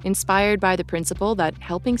 inspired by the principle that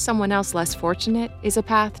helping someone else less fortunate is a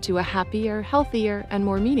path to a happier, healthier, and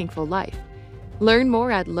more meaningful life. Learn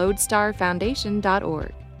more at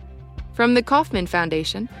lodestarfoundation.org. From the Kauffman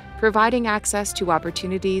Foundation, providing access to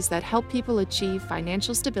opportunities that help people achieve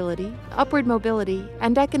financial stability, upward mobility,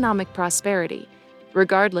 and economic prosperity,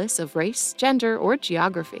 regardless of race, gender, or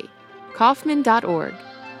geography. Kauffman.org.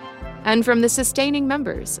 And from the sustaining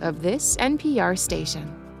members of this NPR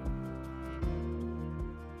station.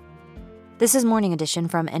 This is Morning Edition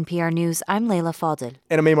from NPR News. I'm Leila Fadel.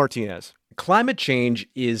 And I'm May Martinez. Climate change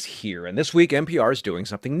is here, and this week NPR is doing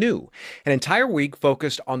something new. An entire week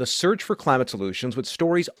focused on the search for climate solutions with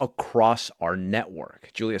stories across our network.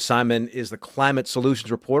 Julia Simon is the climate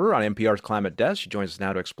solutions reporter on NPR's Climate Desk. She joins us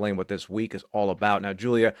now to explain what this week is all about. Now,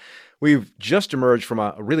 Julia, we've just emerged from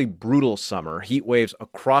a really brutal summer, heat waves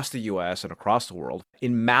across the U.S. and across the world.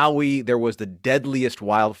 In Maui, there was the deadliest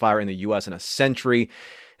wildfire in the U.S. in a century,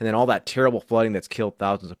 and then all that terrible flooding that's killed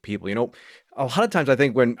thousands of people. You know, a lot of times I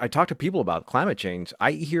think when I talk to people about climate change,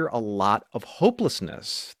 I hear a lot of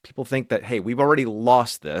hopelessness. People think that, hey, we've already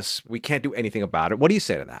lost this. We can't do anything about it. What do you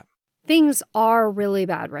say to that? Things are really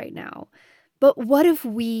bad right now. But what if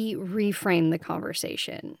we reframe the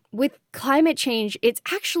conversation? With climate change, it's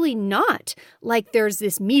actually not like there's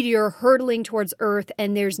this meteor hurtling towards Earth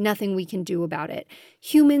and there's nothing we can do about it.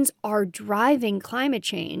 Humans are driving climate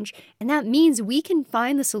change, and that means we can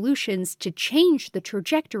find the solutions to change the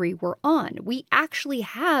trajectory we're on. We actually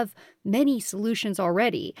have many solutions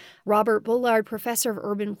already. Robert Bullard, professor of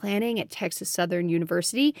urban planning at Texas Southern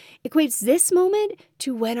University, equates this moment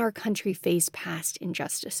to when our country faced past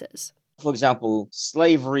injustices. For example,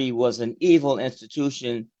 slavery was an evil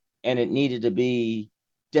institution and it needed to be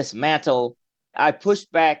dismantled. I push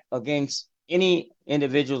back against any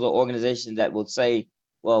individual or organization that will say,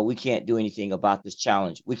 well, we can't do anything about this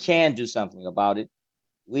challenge. We can do something about it.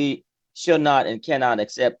 We should not and cannot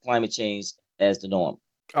accept climate change as the norm.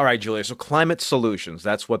 All right, Julia. So climate solutions,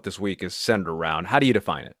 that's what this week is centered around. How do you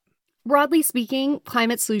define it? Broadly speaking,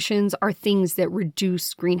 climate solutions are things that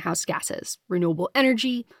reduce greenhouse gases, renewable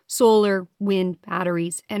energy, solar, wind,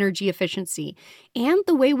 batteries, energy efficiency. And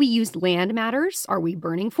the way we use land matters. Are we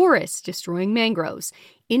burning forests, destroying mangroves?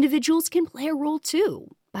 Individuals can play a role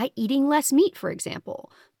too, by eating less meat, for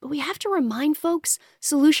example. But we have to remind folks,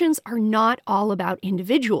 solutions are not all about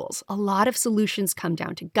individuals. A lot of solutions come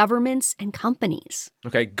down to governments and companies.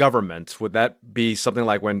 Okay, government. Would that be something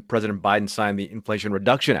like when President Biden signed the Inflation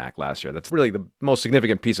Reduction Act last year? That's really the most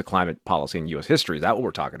significant piece of climate policy in U.S. history. Is that what we're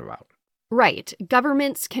talking about? Right.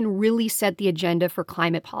 Governments can really set the agenda for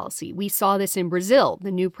climate policy. We saw this in Brazil. The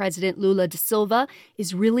new president, Lula da Silva,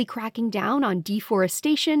 is really cracking down on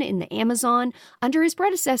deforestation in the Amazon. Under his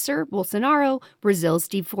predecessor, Bolsonaro, Brazil's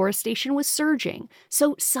deforestation was surging.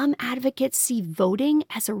 So some advocates see voting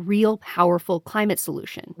as a real powerful climate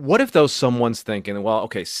solution. What if, though, someone's thinking, well,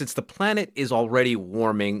 okay, since the planet is already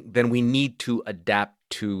warming, then we need to adapt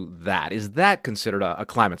to that. Is that considered a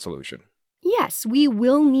climate solution? Yes, we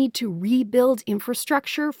will need to rebuild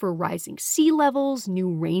infrastructure for rising sea levels, new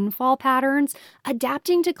rainfall patterns.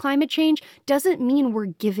 Adapting to climate change doesn't mean we're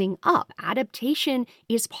giving up. Adaptation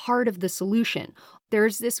is part of the solution.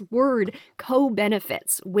 There's this word,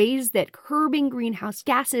 co-benefits, ways that curbing greenhouse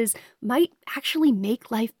gases might actually make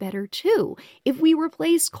life better too. If we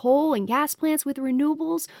replace coal and gas plants with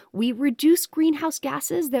renewables, we reduce greenhouse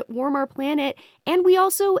gases that warm our planet, and we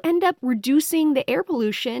also end up reducing the air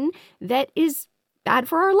pollution that is bad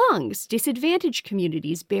for our lungs. Disadvantaged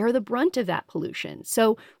communities bear the brunt of that pollution.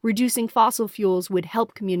 So reducing fossil fuels would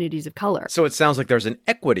help communities of color. So it sounds like there's an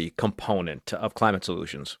equity component of climate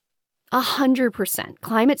solutions. 100%.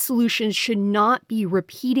 Climate solutions should not be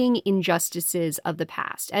repeating injustices of the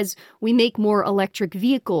past. As we make more electric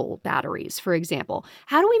vehicle batteries, for example,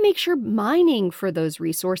 how do we make sure mining for those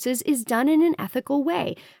resources is done in an ethical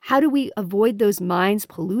way? How do we avoid those mines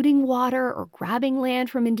polluting water or grabbing land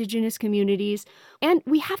from indigenous communities? And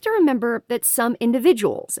we have to remember that some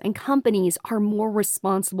individuals and companies are more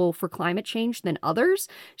responsible for climate change than others.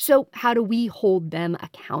 So how do we hold them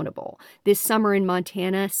accountable? This summer in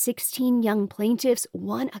Montana, 16 young plaintiffs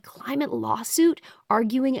won a climate lawsuit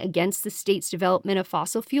arguing against the state's development of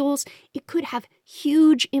fossil fuels. It could have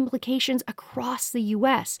huge implications across the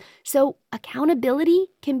U.S. So accountability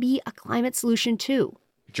can be a climate solution too.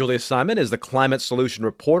 Julia Simon is the climate solution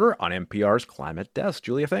reporter on NPR's Climate Desk.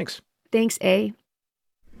 Julia, thanks. Thanks, A.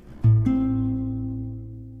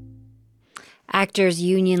 Actors'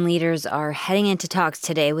 union leaders are heading into talks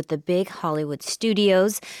today with the big Hollywood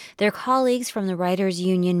studios. Their colleagues from the Writers'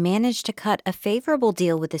 Union managed to cut a favorable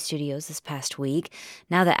deal with the studios this past week.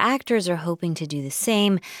 Now the actors are hoping to do the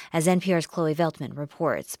same, as NPR's Chloe Veltman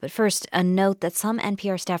reports. But first, a note that some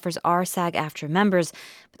NPR staffers are SAG-AFTRA members,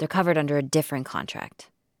 but they're covered under a different contract.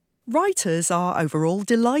 Writers are overall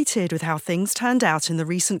delighted with how things turned out in the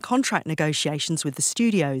recent contract negotiations with the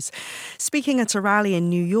studios. Speaking at a rally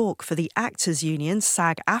in New York for the Actors Union,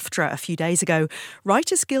 SAG-AFTRA, a few days ago,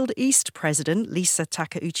 Writers Guild East president Lisa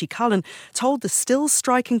Takeuchi-Cullen told the still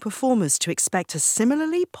striking performers to expect a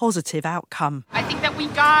similarly positive outcome. I think that we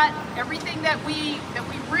got everything that we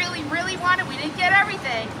really, really wanted. We didn't get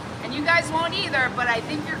everything, and you guys won't either, but I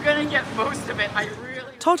think you're going to get most of it.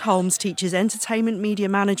 Todd Holmes teaches entertainment media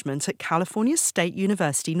management at California State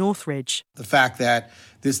University, Northridge. The fact that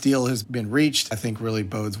this deal has been reached, I think, really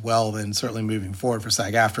bodes well then certainly moving forward for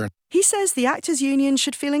SAG-AFTRA. He says the Actors Union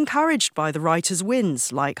should feel encouraged by the writers'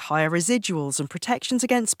 wins, like higher residuals and protections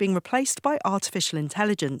against being replaced by artificial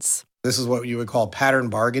intelligence. This is what you would call pattern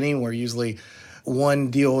bargaining, where usually one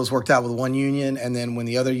deal is worked out with one union, and then when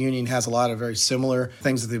the other union has a lot of very similar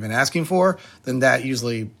things that they've been asking for, then that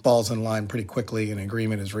usually falls in line pretty quickly and an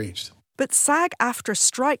agreement is reached. But SAG-AFTRA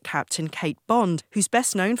strike captain Kate Bond, who's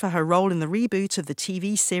best known for her role in the reboot of the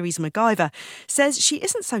TV series MacGyver, says she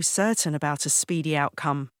isn't so certain about a speedy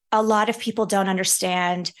outcome. A lot of people don't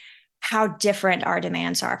understand how different our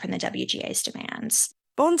demands are from the WGA's demands.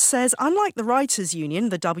 Bond says, unlike the Writers' Union,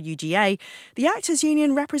 the WGA, the Actors'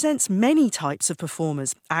 Union represents many types of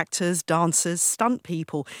performers, actors, dancers, stunt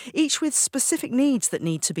people, each with specific needs that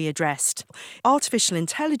need to be addressed. Artificial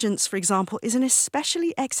intelligence, for example, is an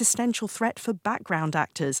especially existential threat for background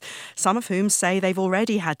actors, some of whom say they've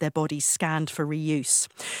already had their bodies scanned for reuse.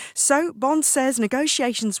 So, Bond says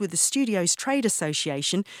negotiations with the Studios Trade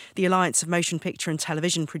Association, the Alliance of Motion Picture and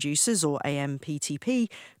Television Producers, or AMPTP,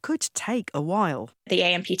 could take a while. The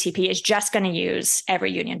AMPTP is just going to use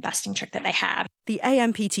every union busting trick that they have. The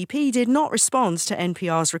AMPTP did not respond to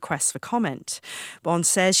NPR's request for comment. Bond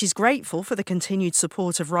says she's grateful for the continued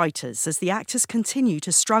support of writers as the actors continue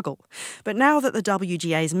to struggle. But now that the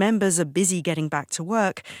WGA's members are busy getting back to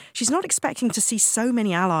work, she's not expecting to see so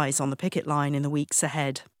many allies on the picket line in the weeks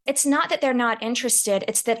ahead. It's not that they're not interested,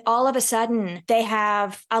 it's that all of a sudden they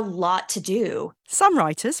have a lot to do. Some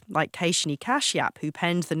writers, like Kashani Kashyap, who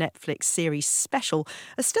penned the Netflix series Special,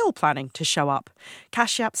 are still planning to show up.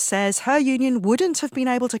 Kashyap says her union wouldn't have been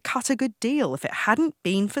able to cut a good deal if it hadn't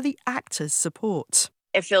been for the actors' support.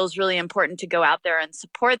 It feels really important to go out there and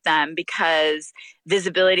support them because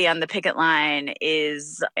visibility on the picket line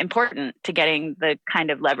is important to getting the kind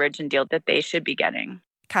of leverage and deal that they should be getting.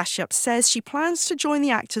 Kashyap says she plans to join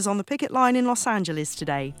the actors on the picket line in Los Angeles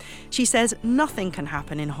today. She says nothing can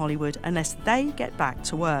happen in Hollywood unless they get back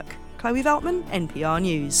to work. Chloe Veltman, NPR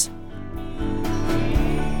News.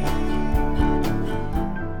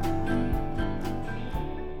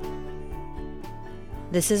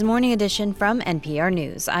 This is Morning Edition from NPR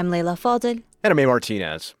News. I'm Leila Fadel. And I'm A.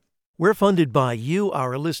 Martinez. We're funded by you,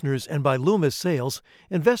 our listeners, and by Loomis Sales,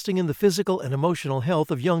 investing in the physical and emotional health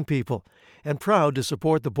of young people, and proud to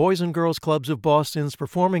support the Boys and Girls Clubs of Boston's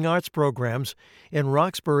performing arts programs in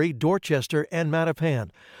Roxbury, Dorchester, and Mattapan,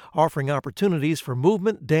 offering opportunities for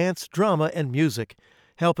movement, dance, drama, and music,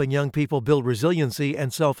 helping young people build resiliency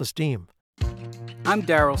and self-esteem. I'm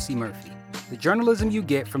Darryl C. Murphy. The journalism you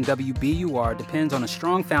get from WBUR depends on a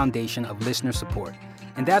strong foundation of listener support,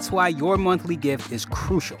 and that's why your monthly gift is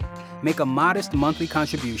crucial. Make a modest monthly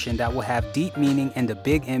contribution that will have deep meaning and a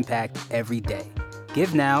big impact every day.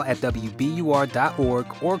 Give now at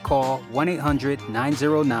WBUR.org or call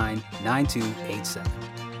 1-800-909-9287.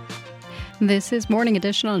 This is Morning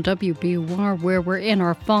Edition on WBUR, where we're in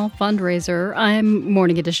our fall fundraiser. I'm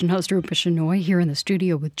Morning Edition host Rupa Shenoy here in the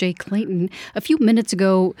studio with Jay Clayton. A few minutes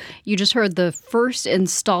ago, you just heard the first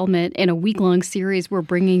installment in a week-long series we're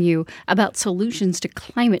bringing you about solutions to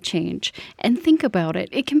climate change. And think about it.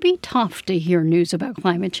 It can be tough to hear news about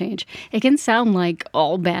climate change. It can sound like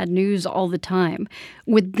all bad news all the time.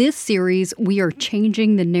 With this series, we are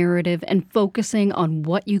changing the narrative and focusing on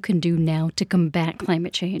what you can do now to combat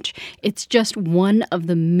climate change. It's just one of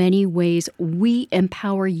the many ways we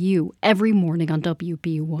empower you every morning on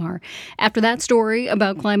WBUR. After that story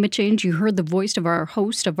about climate change, you heard the voice of our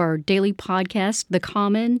host of our daily podcast, The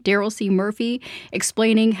Common, Daryl C. Murphy,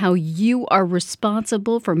 explaining how you are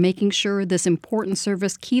responsible for making sure this important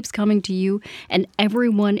service keeps coming to you and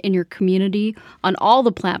everyone in your community on all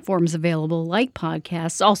the platforms available like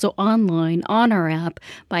podcasts, also online on our app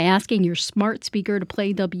by asking your smart speaker to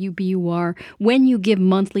play WBUR. When you give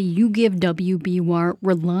monthly, you give WBUR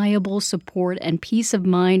reliable support and peace of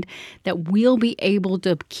mind that we'll be able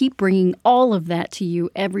to keep bringing all of that to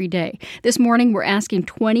you every day. This morning, we're asking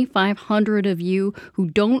 2,500 of you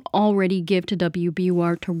who don't already give to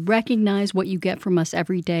WBUR to recognize what you get from us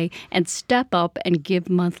every day and step up and give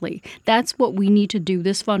monthly. That's what we need to do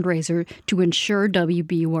this fundraiser to ensure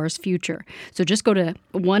WBUR's future. So just go to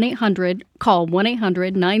 1-800, call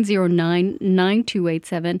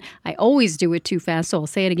 1-800-909-9287. I always do it too fast, so I'll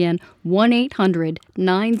say it again,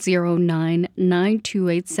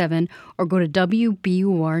 1-800-909-9287, or go to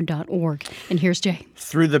WBUR.org. And here's Jay.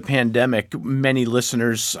 Through the pandemic, many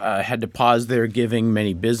listeners had to pause their giving.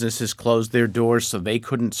 Many businesses closed their doors, so they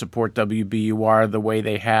couldn't support WBUR the way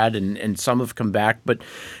they had, and some have come back, but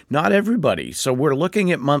not everybody. So we're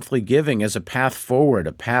looking at monthly giving as a path forward,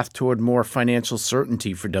 a path toward more financial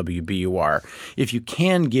certainty for WBUR. If you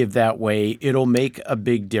can give that way, it'll make a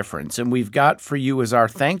big difference. And we've got for you as our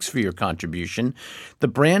thanks for your contribution, the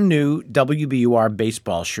brand new WBUR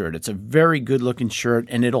baseball shirt. It's a very good-looking shirt,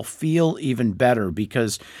 and it'll feel even better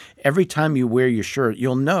because every time you wear your shirt,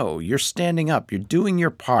 you'll know you're standing up. You're doing your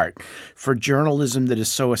part for journalism that is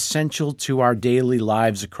so essential to our daily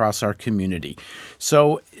lives across our community.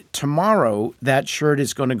 So tomorrow, that shirt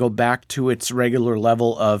is going to go back to its regular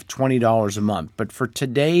level of $20 a month. But for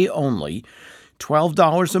today only,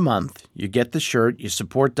 $12 a month, you get the shirt, you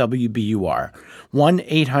support WBUR.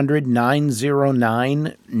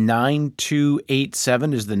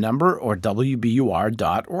 1-800-909-9287 is the number, or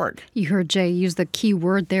WBUR.org. You heard Jay use the key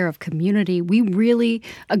word there of community.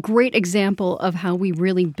 A great example of how we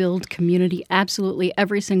really build community absolutely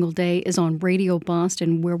every single day is on Radio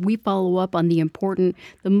Boston, where we follow up on the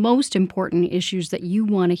most important issues that you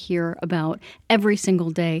want to hear about every single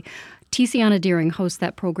day. Tiziana Deering hosts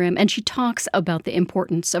that program, and she talks about the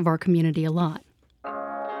importance of our community a lot.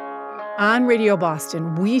 On Radio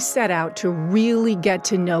Boston, we set out to really get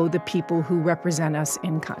to know the people who represent us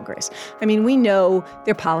in Congress. I mean, we know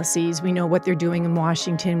their policies, we know what they're doing in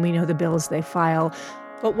Washington, we know the bills they file.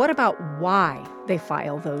 But what about why they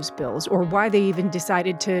file those bills, or why they even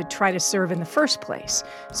decided to try to serve in the first place?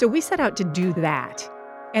 So we set out to do that,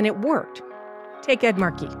 and it worked. Take Ed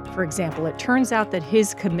Markey, for example. It turns out that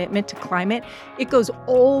his commitment to climate, it goes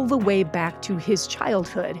all the way back to his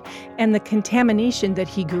childhood and the contamination that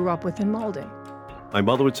he grew up with in Malden. My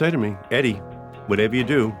mother would say to me, Eddie, whatever you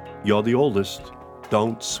do, you're the oldest.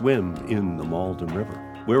 Don't swim in the Malden River.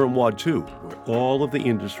 We're in Ward 2, where all of the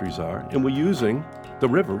industries are, and we're using the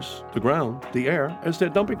rivers, the ground, the air as their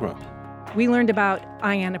dumping ground. We learned about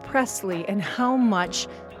Ayanna Pressley and how much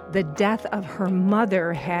the death of her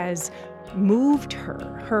mother has moved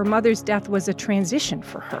her. Her mother's death was a transition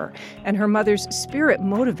for her, and her mother's spirit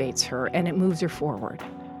motivates her, and it moves her forward.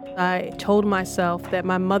 I told myself that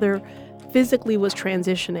my mother physically was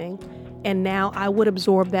transitioning, and now I would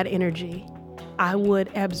absorb that energy. I would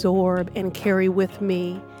absorb and carry with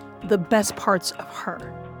me the best parts of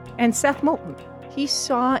her. And Seth Moulton, he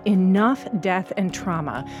saw enough death and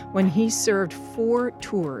trauma when he served 4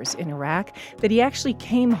 tours in Iraq that he actually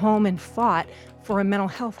came home and fought for a mental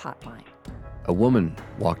health hotline. A woman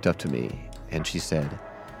walked up to me and she said,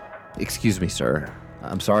 "Excuse me, sir.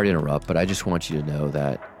 I'm sorry to interrupt, but I just want you to know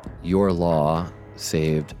that your law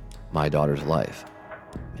saved my daughter's life."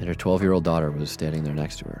 And her 12-year-old daughter was standing there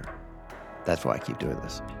next to her. That's why I keep doing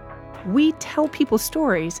this. We tell people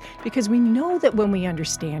stories because we know that when we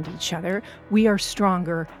understand each other, we are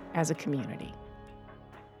stronger as a community.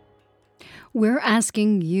 We're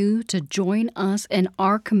asking you to join us in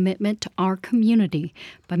our commitment to our community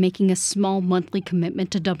by making a small monthly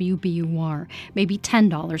commitment to WBUR, maybe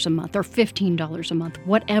 $10 a month or $15 a month,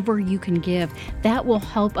 whatever you can give. That will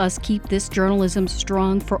help us keep this journalism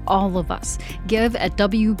strong for all of us. Give at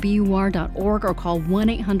WBUR.org or call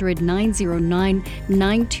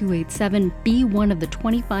 1-800-909-9287. Be one of the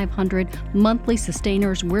 2,500 monthly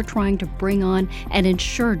sustainers we're trying to bring on and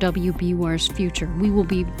ensure WBUR's future. We will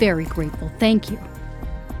be very grateful. Thank you.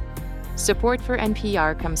 Support for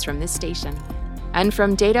NPR comes from this station and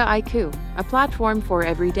from Data IQ, a platform for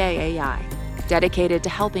everyday AI, dedicated to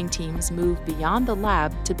helping teams move beyond the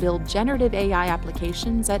lab to build generative AI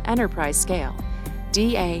applications at enterprise scale.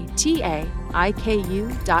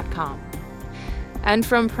 DATAIKU.com. And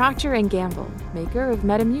from Procter & Gamble, maker of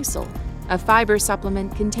Metamucil, a fiber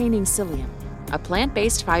supplement containing psyllium, a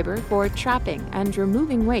plant-based fiber for trapping and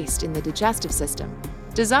removing waste in the digestive system,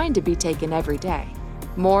 designed to be taken every day.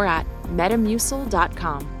 More at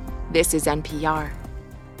metamucil.com. This is NPR.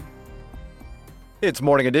 It's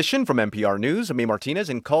Morning Edition from NPR News. I'm Martinez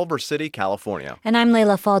in Culver City, California. And I'm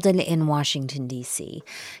Leila Fadel in Washington, D.C.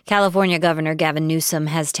 California Governor Gavin Newsom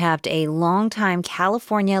has tapped a longtime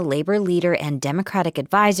California labor leader and Democratic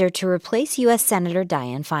advisor to replace U.S. Senator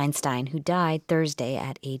Dianne Feinstein, who died Thursday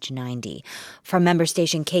at age 90. From member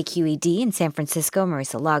station KQED in San Francisco,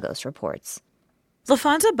 Marisa Lagos reports.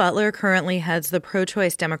 LaFonza Butler currently heads the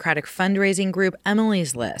pro-choice Democratic fundraising group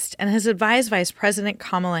Emily's List and has advised Vice President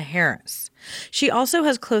Kamala Harris. She also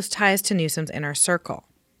has close ties to Newsom's inner circle.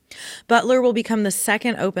 Butler will become the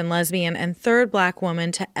second open lesbian and third Black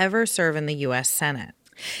woman to ever serve in the U.S. Senate.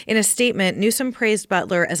 In a statement, Newsom praised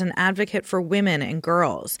Butler as an advocate for women and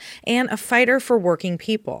girls and a fighter for working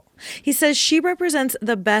people. He says she represents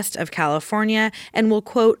the best of California and will,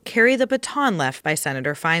 quote, carry the baton left by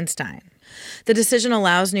Senator Feinstein. The decision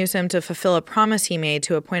allows Newsom to fulfill a promise he made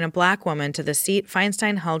to appoint a Black woman to the seat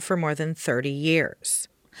Feinstein held for more than 30 years.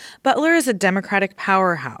 Butler is a Democratic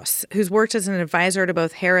powerhouse who's worked as an advisor to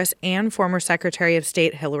both Harris and former Secretary of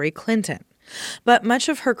State Hillary Clinton. But much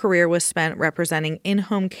of her career was spent representing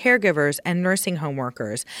in-home caregivers and nursing home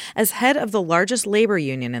workers as head of the largest labor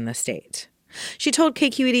union in the state. She told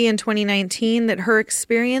KQED in 2019 that her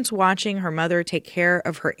experience watching her mother take care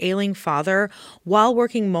of her ailing father while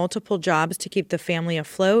working multiple jobs to keep the family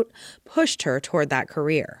afloat pushed her toward that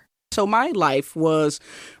career. So my life was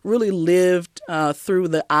really lived through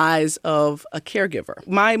the eyes of a caregiver.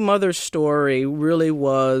 My mother's story really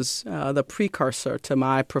was the precursor to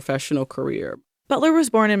my professional career. Butler was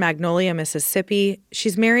born in Magnolia, Mississippi.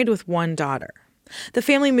 She's married with one daughter. The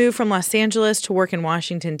family moved from Los Angeles to work in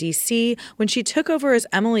Washington, D.C. when she took over as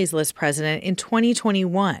Emily's List president in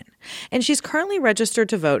 2021, and she's currently registered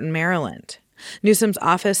to vote in Maryland. Newsom's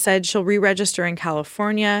office said she'll re-register in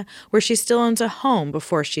California, where she still owns a home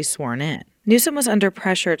before she's sworn in. Newsom was under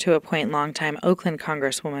pressure to appoint longtime Oakland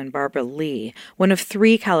Congresswoman Barbara Lee, one of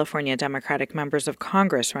 3 California Democratic members of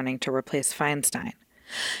Congress running to replace Feinstein.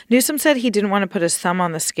 Newsom said he didn't want to put his thumb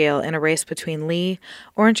on the scale in a race between Lee,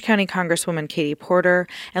 Orange County Congresswoman Katie Porter,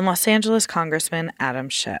 and Los Angeles Congressman Adam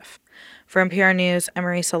Schiff. For NPR News, I'm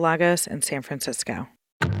Marisa Lagos in San Francisco.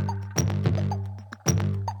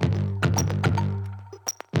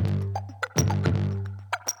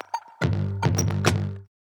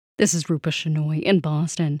 This is Rupa Shenoy in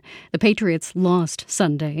Boston. The Patriots lost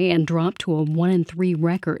Sunday and dropped to a 1-3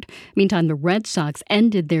 record. Meantime, the Red Sox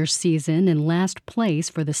ended their season in last place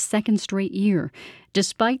for the second straight year.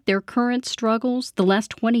 Despite their current struggles, the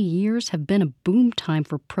last 20 years have been a boom time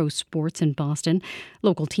for pro sports in Boston.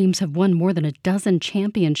 Local teams have won more than a dozen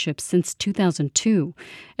championships since 2002.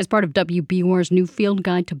 As part of WBUR's new field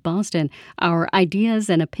guide to Boston, our Ideas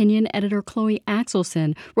and Opinion editor Chloe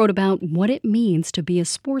Axelson wrote about what it means to be a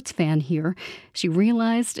sports fan here. She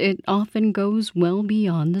realized it often goes well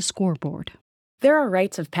beyond the scoreboard. There are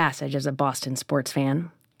rites of passage as a Boston sports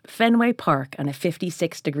fan. Fenway Park on a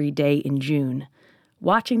 56-degree day in June.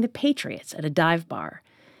 Watching the Patriots at a dive bar,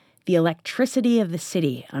 the electricity of the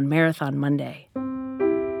city on Marathon Monday.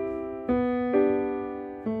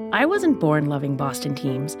 I wasn't born loving Boston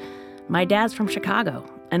teams. My dad's from Chicago,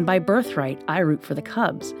 and by birthright, I root for the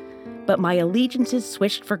Cubs. But my allegiances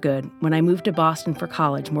switched for good when I moved to Boston for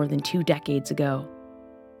college more than 2 decades ago.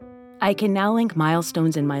 I can now link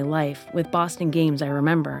milestones in my life with Boston games I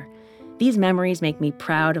remember. These memories make me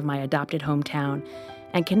proud of my adopted hometown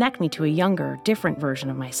and connect me to a younger, different version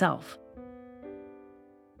of myself.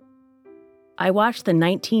 I watched the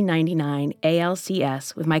 1999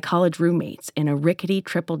 ALCS with my college roommates in a rickety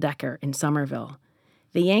triple-decker in Somerville.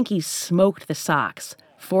 The Yankees smoked the Sox,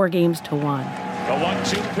 4-1. The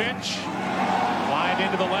 1-2 pitch, lined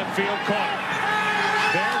into the left field corner.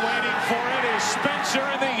 Spencer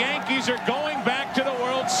and the Yankees are going back to the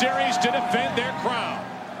World Series to defend their crown.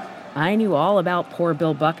 I knew all about poor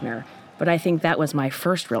Bill Buckner, but I think that was my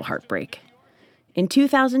first real heartbreak. In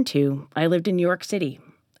 2002, I lived in New York City.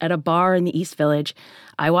 At a bar in the East Village,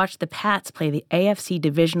 I watched the Pats play the AFC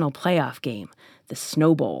Divisional Playoff game, the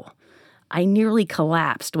Snow Bowl. I nearly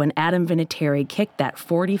collapsed when Adam Vinatieri kicked that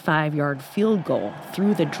 45-yard field goal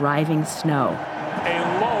through the driving snow.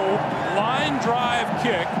 A low line drive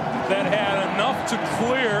kick that had enough to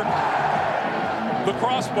clear the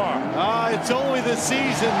crossbar. It's only the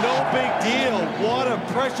season, no big deal. What a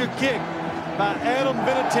pressure kick by Adam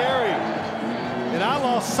Vinatieri. And I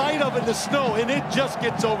lost sight of it in the snow, and it just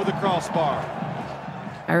gets over the crossbar.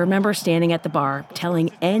 I remember standing at the bar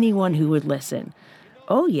telling anyone who would listen,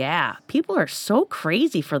 "Oh yeah, people are so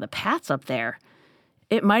crazy for the Pats up there."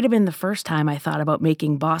 It might have been the first time I thought about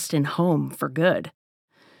making Boston home for good.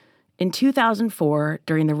 In 2004,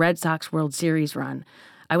 during the Red Sox World Series run,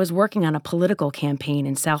 I was working on a political campaign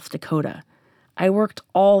in South Dakota. I worked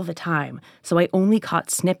all the time, so I only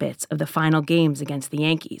caught snippets of the final games against the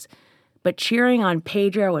Yankees. But cheering on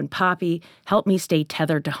Pedro and Papi helped me stay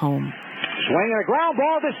tethered to home. Swinging a ground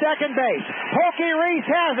ball to second base. Pokey Reese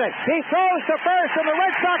has it. He throws to first, and the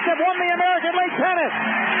Red Sox have won the American League pennant.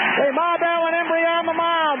 The Mabel and Embry on the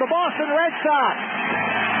mound. The Boston Red Sox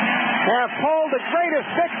have pulled the greatest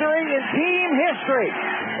victory in team history.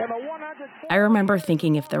 I remember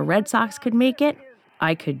thinking if the Red Sox could make it,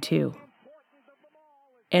 I could too.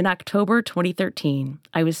 In October 2013,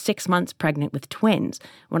 I was 6 months pregnant with twins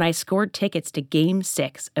when I scored tickets to Game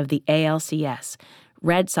 6 of the ALCS,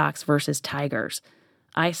 Red Sox versus Tigers.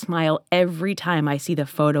 I smile every time I see the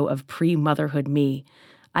photo of pre-motherhood me.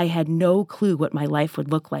 I had no clue what my life would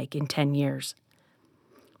look like in 10 years.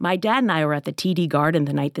 My dad and I were at the TD Garden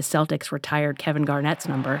the night the Celtics retired Kevin Garnett's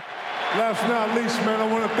number. Last but not least, man, I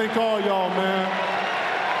want to thank all y'all, man.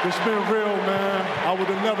 It's been real, man. I would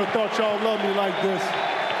have never thought y'all loved me like this.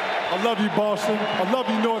 I love you, Boston. I love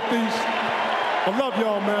you, Northeast. I love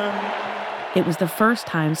y'all, man. It was the first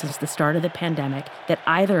time since the start of the pandemic that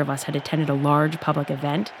either of us had attended a large public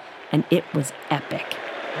event, and it was epic.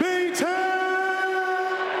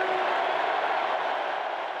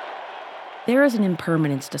 There is an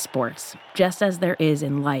impermanence to sports, just as there is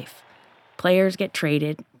in life. Players get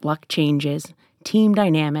traded, luck changes, team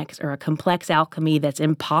dynamics are a complex alchemy that's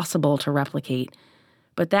impossible to replicate.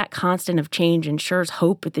 But that constant of change ensures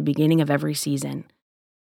hope at the beginning of every season.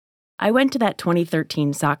 I went to that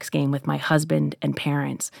 2013 Sox game with my husband and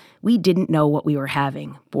parents. We didn't know what we were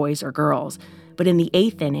having, boys or girls. But in the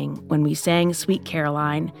 8th inning, when we sang Sweet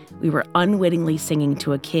Caroline, we were unwittingly singing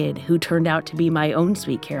to a kid who turned out to be my own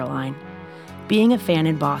Sweet Caroline. Being a fan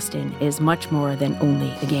in Boston is much more than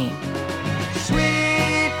only a game.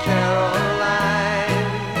 Sweet Caroline,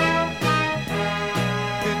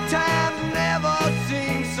 the times never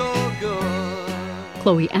seem so good.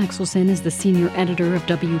 Chloe Axelson is the senior editor of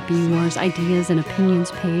WBUR's Ideas and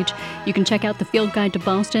Opinions page. You can check out the Field Guide to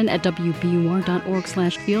Boston at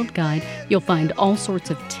wbur.org/Field Guide. You'll find all sorts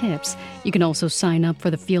of tips. You can also sign up for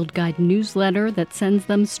the Field Guide newsletter that sends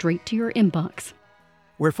them straight to your inbox.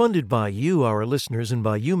 We're funded by you, our listeners, and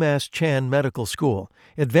by UMass Chan Medical School,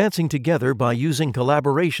 advancing together by using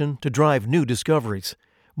collaboration to drive new discoveries.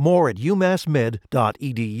 More at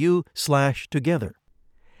umassmed.edu/together.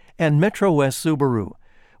 And Metro West Subaru,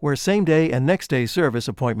 where same-day and next-day service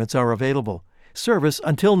appointments are available. Service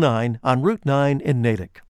until 9 on Route 9 in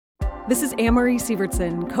Natick. This is Anne-Marie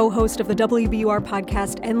Sievertson, co-host of the WBUR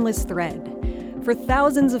podcast Endless Thread. For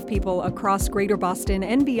thousands of people across Greater Boston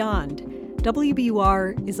and beyond,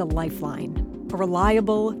 WBUR is a lifeline, a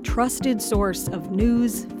reliable, trusted source of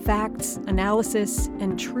news, facts, analysis,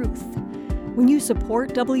 and truth. When you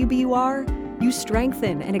support WBUR, you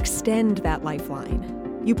strengthen and extend that lifeline.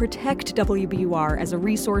 You protect WBUR as a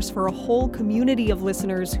resource for a whole community of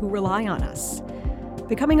listeners who rely on us.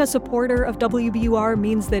 Becoming a supporter of WBUR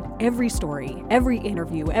means that every story, every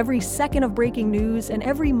interview, every second of breaking news, and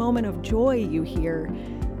every moment of joy you hear,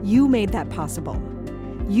 you made that possible.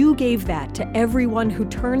 You gave that to everyone who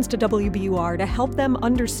turns to WBUR to help them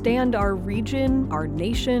understand our region, our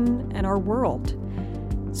nation, and our world.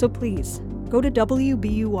 So please, go to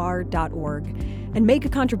WBUR.org and make a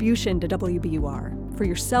contribution to WBUR for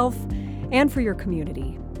yourself and for your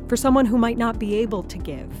community, for someone who might not be able to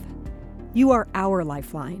give. You are our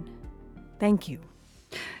lifeline. Thank you.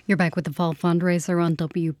 You're back with the Fall Fundraiser on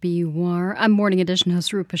WBUR. I'm Morning Edition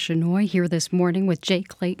host Rupa Shenoy here this morning with Jay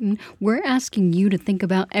Clayton. We're asking you to think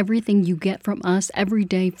about everything you get from us every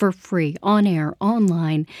day for free, on air,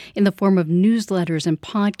 online, in the form of newsletters and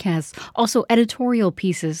podcasts, also editorial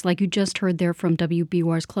pieces like you just heard there from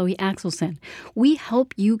WBUR's Chloe Axelson. We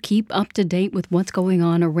help you keep up to date with what's going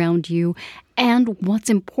on around you and what's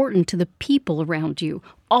important to the people around you.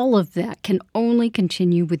 All of that can only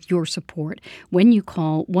continue with your support when you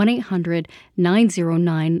call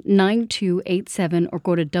 1-800-909-9287 or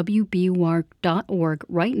go to WBUR.org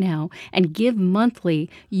right now and give monthly.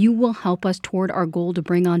 You will help us toward our goal to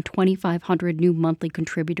bring on 2,500 new monthly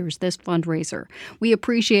contributors this fundraiser. We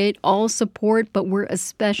appreciate all support, but we're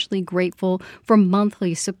especially grateful for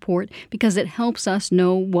monthly support because it helps us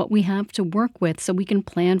know what we have to work with so we can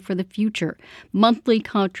plan for the future. Monthly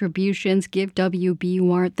contributions give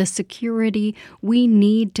WBUR the security we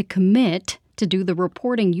need to commit to do the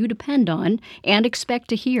reporting you depend on and expect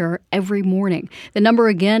to hear every morning. The number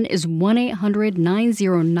again is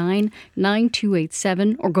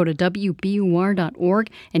 1-800-909-9287 or go to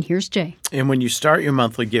WBUR.org. And here's Jay. And when you start your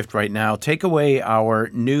monthly gift right now, take away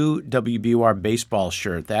our new WBUR baseball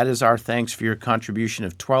shirt. That is our thanks for your contribution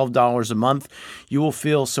of $12 a month. You will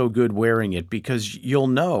feel so good wearing it because you'll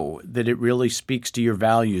know that it really speaks to your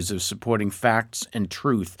values of supporting facts and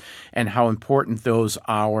truth and how important those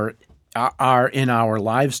are in our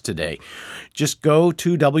lives today. Just go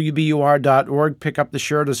to WBUR.org, pick up the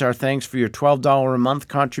shirt as our thanks for your $12 a month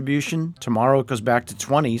contribution. Tomorrow it goes back to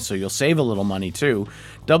 $20, so you'll save a little money too.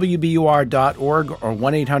 WBUR.org or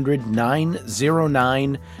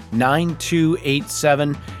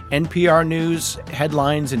 1-800-909-9287. NPR News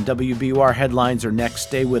headlines and WBUR headlines are next.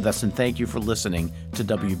 Stay with us, and thank you for listening to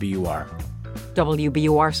WBUR.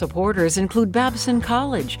 WBUR supporters include Babson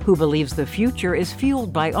College, who believes the future is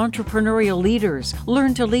fueled by entrepreneurial leaders.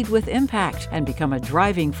 Learn to lead with impact and become a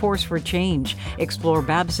driving force for change. Explore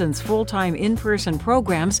Babson's full-time in-person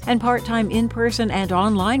programs and part-time in-person and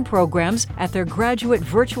online programs at their graduate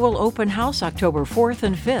virtual open house October 4th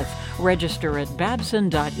and 5th. Register at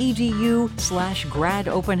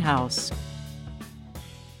babson.edu/gradopenhouse.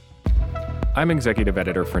 I'm Executive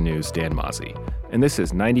Editor for News Dan Mazzi, and this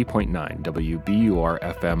is 90.9 WBUR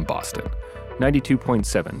FM Boston,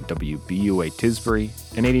 92.7 WBUA Tisbury,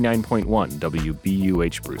 and 89.1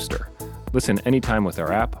 WBUH Brewster. Listen anytime with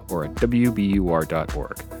our app or at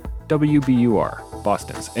WBUR.org. WBUR,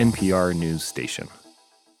 Boston's NPR news station.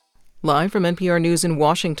 Live from NPR News in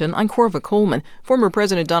Washington, I'm Corva Coleman. Former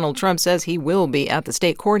President Donald Trump says he will be at the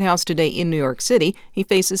state courthouse today in New York City. He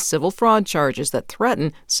faces civil fraud charges that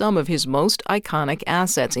threaten some of his most iconic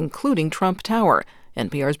assets, including Trump Tower.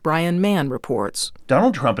 NPR's Brian Mann reports.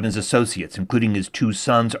 Donald Trump and his associates, including his two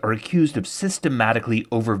sons, are accused of systematically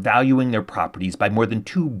overvaluing their properties by more than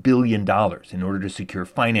 $2 billion in order to secure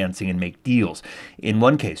financing and make deals. In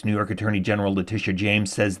one case, New York Attorney General Letitia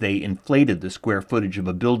James says they inflated the square footage of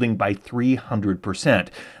a building by 300%.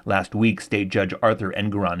 Last week, State Judge Arthur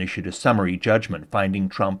Engoron issued a summary judgment finding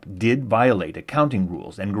Trump did violate accounting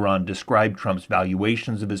rules. Engoron described Trump's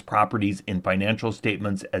valuations of his properties in financial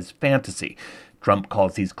statements as fantasy. Trump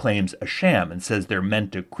calls these claims a sham and says they're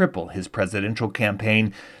meant to cripple his presidential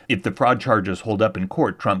campaign. If the fraud charges hold up in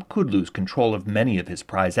court, Trump could lose control of many of his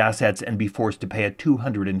prized assets and be forced to pay a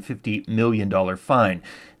 $250 million fine.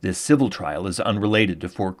 This civil trial is unrelated to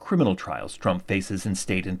 4 criminal trials Trump faces in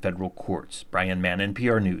state and federal courts. Brian Mann,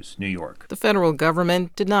 NPR News, New York. The federal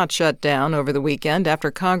government did not shut down over the weekend after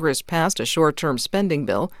Congress passed a short-term spending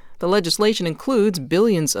bill. The legislation includes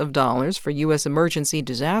billions of dollars for U.S. emergency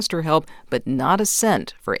disaster help, but not a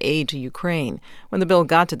cent for aid to Ukraine. When the bill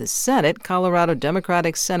got to the Senate, Colorado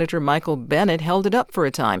Democratic Senator Michael Bennet held it up for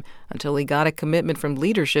a time until he got a commitment from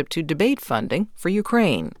leadership to debate funding for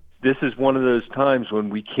Ukraine. This is one of those times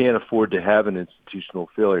when we can't afford to have an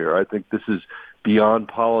institutional failure. I think this is beyond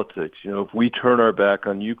politics. You know, if we turn our back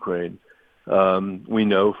on Ukraine, we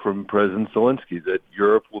know from President Zelensky that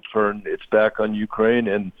Europe will turn its back on Ukraine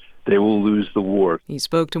and they will lose the war. He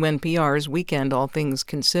spoke to NPR's Weekend All Things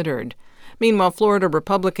Considered. Meanwhile, Florida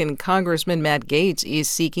Republican Congressman Matt Gaetz is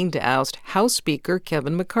seeking to oust House Speaker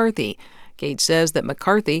Kevin McCarthy. Gaetz says that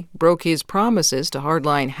McCarthy broke his promises to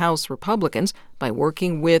hardline House Republicans by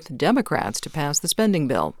working with Democrats to pass the spending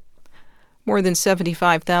bill. More than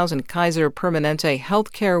 75,000 Kaiser Permanente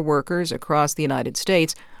healthcare workers across the United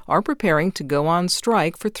States are preparing to go on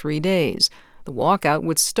strike for 3 days. The walkout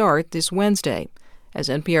would start this Wednesday. As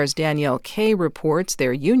NPR's Danielle Kay reports,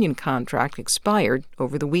 their union contract expired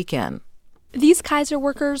over the weekend. These Kaiser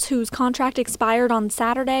workers whose contract expired on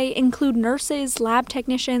Saturday include nurses, lab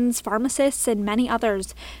technicians, pharmacists, and many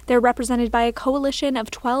others. They're represented by a coalition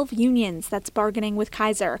of 12 unions that's bargaining with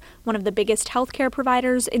Kaiser, one of the biggest healthcare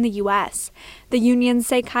providers in the U.S. The unions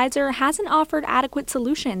say Kaiser hasn't offered adequate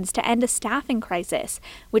solutions to end a staffing crisis,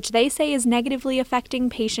 which they say is negatively affecting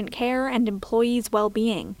patient care and employees'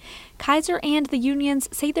 well-being. Kaiser and the unions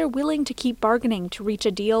say they're willing to keep bargaining to reach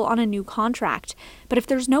a deal on a new contract. But if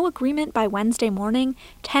there's no agreement by Wednesday morning,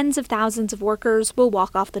 tens of thousands of workers will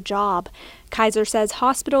walk off the job. Kaiser says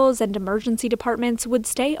hospitals and emergency departments would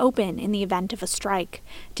stay open in the event of a strike.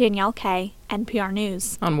 Danielle Kay, NPR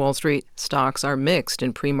News. On Wall Street, stocks are mixed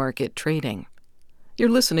in pre-market trading. You're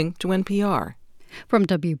listening to NPR. From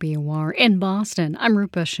WBUR in Boston, I'm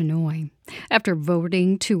Rupa Shenoy. After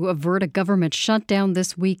voting to avert a government shutdown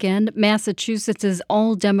this weekend, Massachusetts'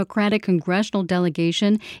 all-Democratic congressional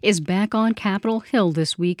delegation is back on Capitol Hill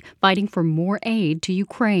this week fighting for more aid to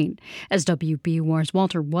Ukraine. As WBUR's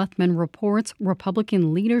Walter Wuthmann reports,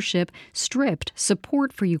 Republican leadership stripped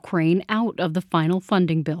support for Ukraine out of the final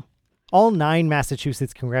funding bill. All 9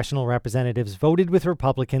 Massachusetts congressional representatives voted with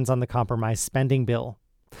Republicans on the compromise spending bill.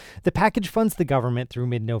 The package funds the government through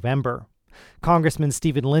mid-November. Congressman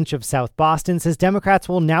Stephen Lynch of South Boston says Democrats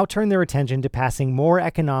will now turn their attention to passing more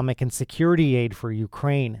economic and security aid for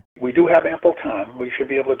Ukraine. We do have ample time. We should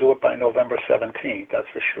be able to do it by November 17th, that's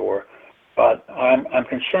for sure. But I'm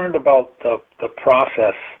concerned about the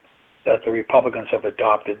process that the Republicans have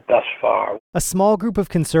adopted thus far. A small group of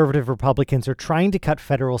conservative Republicans are trying to cut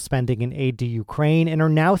federal spending and aid to Ukraine and are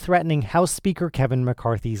now threatening House Speaker Kevin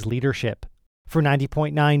McCarthy's leadership. For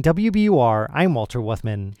 90.9 WBUR, I'm Walter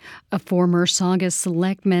Wuthmann. A former Saugus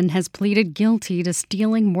selectman has pleaded guilty to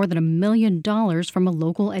stealing more than $1 million from a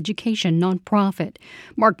local education nonprofit.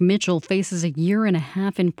 Mark Mitchell faces 1.5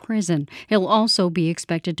 years in prison. He'll also be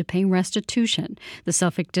expected to pay restitution. The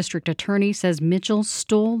Suffolk District Attorney says Mitchell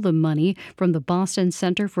stole the money from the Boston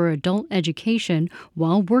Center for Adult Education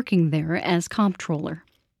while working there as comptroller.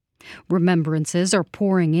 Remembrances are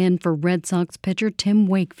pouring in for Red Sox pitcher Tim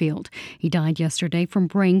Wakefield. He died yesterday from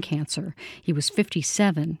brain cancer. He was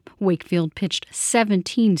 57. Wakefield pitched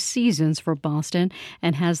 17 seasons for Boston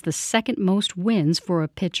and has the second most wins for a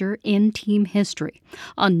pitcher in team history.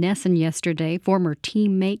 On Nesson yesterday, former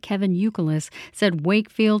teammate Kevin Youkilis said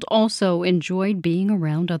Wakefield also enjoyed being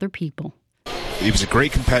around other people. He was a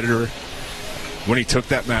great competitor. When he took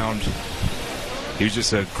that mound, he was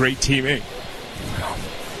just a great teammate.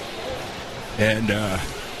 And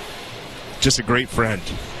just a great friend.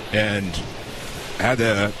 And I had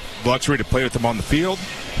the luxury to play with him on the field,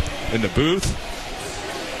 in the booth,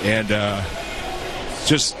 and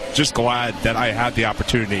just glad that I had the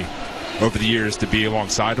opportunity over the years to be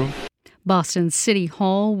alongside him. Boston City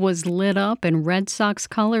Hall was lit up in Red Sox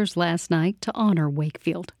colors last night to honor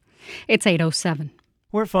Wakefield. It's 8:07.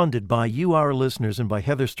 We're funded by you, our listeners, and by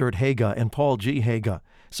Heather Sturt Haga and Paul G. Haga,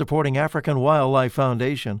 supporting African Wildlife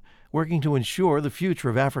Foundation, working to ensure the future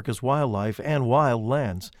of Africa's wildlife and wild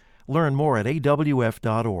lands. Learn more at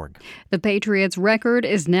awf.org. The Patriots' record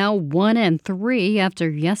is now 1-3 after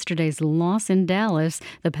yesterday's loss in Dallas.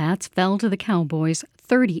 The Pats fell to the Cowboys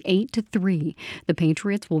 38-3. The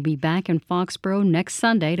Patriots will be back in Foxborough next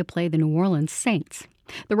Sunday to play the New Orleans Saints.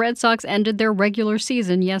 The Red Sox ended their regular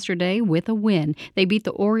season yesterday with a win. They beat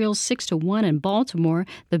the Orioles 6-1 in Baltimore.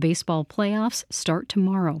 The baseball playoffs start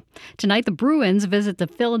tomorrow. Tonight, the Bruins visit the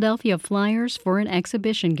Philadelphia Flyers for an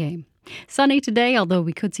exhibition game. Sunny today, although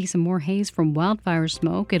we could see some more haze from wildfire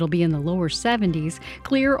smoke. It'll be in the lower 70s.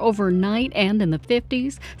 Clear overnight and in the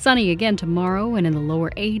 50s. Sunny again tomorrow and in the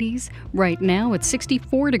lower 80s. Right now, it's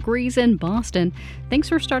 64 degrees in Boston. Thanks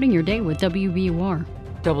for starting your day with WBUR.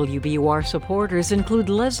 WBUR supporters include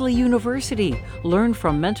Leslie University. Learn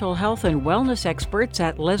from mental health and wellness experts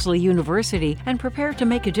at Leslie University and prepare to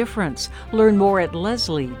make a difference. Learn more at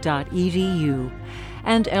leslie.edu.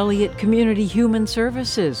 And Elliott Community Human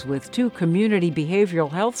Services, with 2 community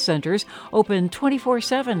behavioral health centers open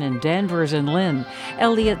 24/7 in Danvers and Lynn.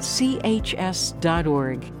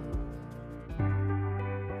 ElliottCHS.org.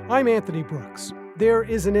 I'm Anthony Brooks. There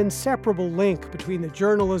is an inseparable link between the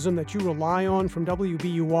journalism that you rely on from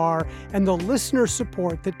WBUR and the listener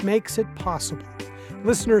support that makes it possible.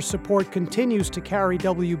 Listener support continues to carry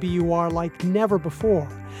WBUR like never before.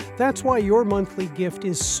 That's why your monthly gift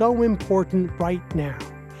is so important right now.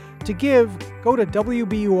 To give, go to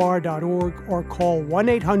WBUR.org or call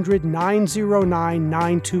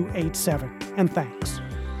 1-800-909-9287. And thanks.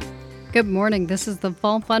 Good morning. This is the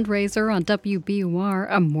Fall Fundraiser on WBUR.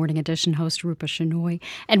 I'm Morning Edition host Rupa Shenoy,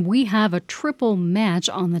 and we have a triple match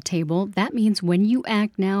on the table. That means when you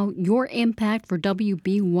act now, your impact for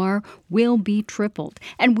WBUR will be tripled.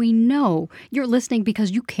 And we know you're listening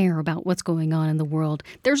because you care about what's going on in the world.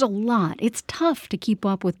 There's a lot. It's tough to keep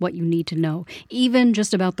up with what you need to know, even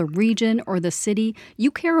just about the region or the city.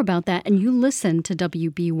 You care about that, and you listen to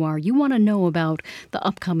WBUR. You want to know about the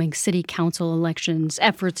upcoming city council elections,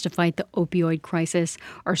 efforts to fight the opioid crisis,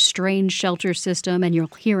 our strange shelter system, and you'll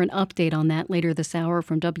hear an update on that later this hour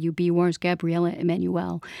from WBUR's Gabriela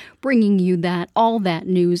Emanuel. Bringing you all that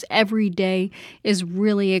news every day is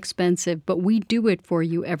really expensive, but we do it for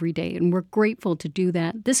you every day, and we're grateful to do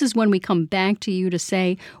that. This is when we come back to you to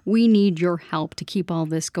say, we need your help to keep all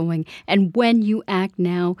this going. And when you act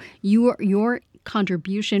now, your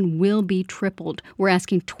contribution will be tripled. We're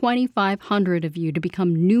asking 2,500 of you to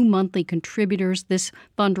become new monthly contributors this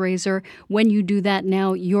fundraiser. When you do that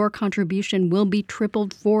now, your contribution will be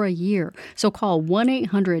tripled for a year. So call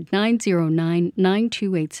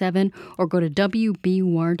 1-800-909-9287 or go to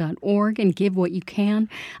WBUR.org and give what you can.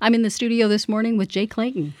 I'm in the studio this morning with Jay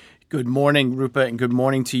Clayton. Good morning, Rupa, and good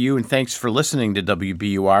morning to you, and thanks for listening to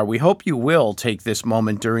WBUR. We hope you will take this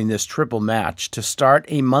moment during this triple match to start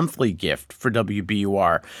a monthly gift for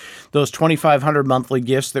WBUR. Those 2,500 monthly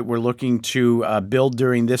gifts that we're looking to build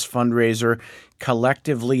during this fundraiser,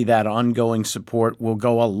 collectively that ongoing support will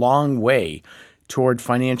go a long way toward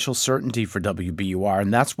financial certainty for WBUR,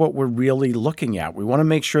 and that's what we're really looking at. We want to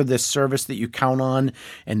make sure this service that you count on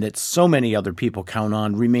and that so many other people count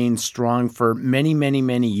on remains strong for many, many,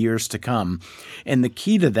 many years to come. And the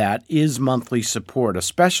key to that is monthly support,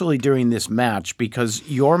 especially during this match, because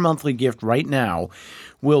your monthly gift right now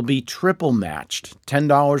will be triple matched.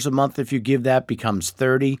 $10 a month if you give that becomes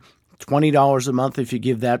 $30. $20 a month if you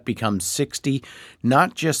give that becomes $60,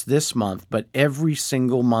 not just this month, but every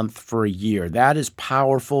single month for a year. That is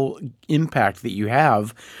powerful impact that you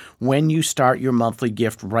have when you start your monthly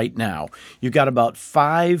gift right now. You've got about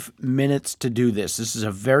 5 minutes to do this. This is a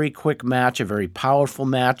very quick match, a very powerful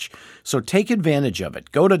match, so take advantage of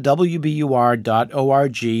it. Go to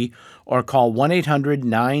WBUR.org or call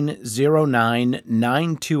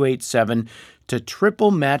 1-800-909-9287 to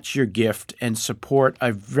triple match your gift and support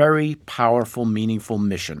a very powerful, meaningful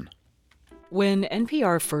mission. When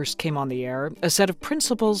NPR first came on the air, a set of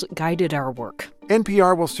principles guided our work.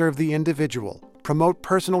 NPR will serve the individual, promote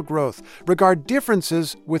personal growth, regard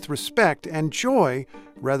differences with respect and joy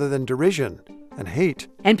rather than derision and hate.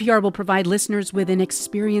 NPR will provide listeners with an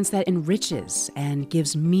experience that enriches and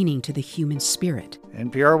gives meaning to the human spirit.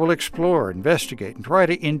 NPR will explore, investigate, and try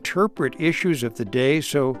to interpret issues of the day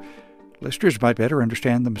so listeners might better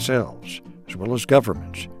understand themselves, as well as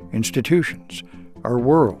governments, institutions, our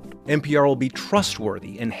world. NPR will be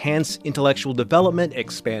trustworthy, enhance intellectual development,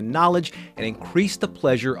 expand knowledge, and increase the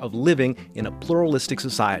pleasure of living in a pluralistic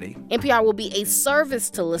society. NPR will be a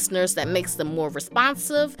service to listeners that makes them more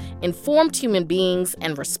responsive, informed human beings,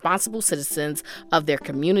 and responsible citizens of their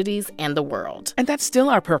communities and the world. And that's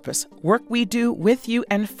still our purpose. Work we do with you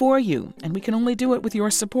and for you. And we can only do it with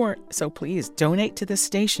your support. So please donate to this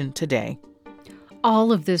station today.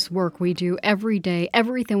 All of this work we do every day,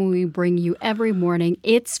 everything we bring you every morning,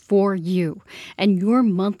 it's for you. And your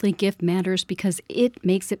monthly gift matters because it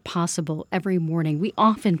makes it possible every morning. We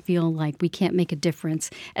often feel like we can't make a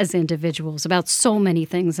difference as individuals about so many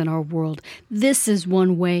things in our world. This is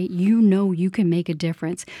one way you know you can make a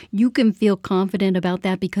difference. You can feel confident about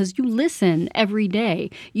that because you listen every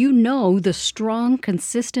day. You know the strong,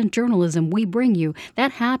 consistent journalism we bring you.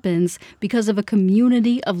 That happens because of a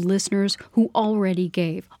community of listeners who already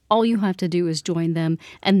gave. All you have to do is join them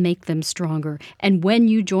and make them stronger. And when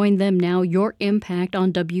you join them now, your impact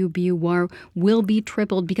on WBUR will be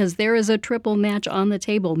tripled because there is a triple match on the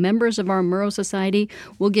table. Members of our Murrow Society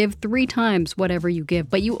will give 3 times whatever you give,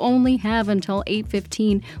 but you only have until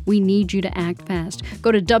 8:15. We need you to act fast.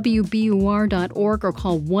 Go to WBUR.org or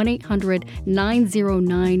call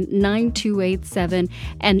 1-800-909-9287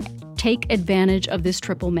 and take advantage of this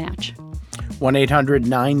triple match.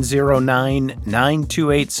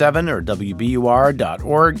 1-800-909-9287 or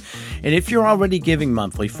WBUR.org. And if you're already giving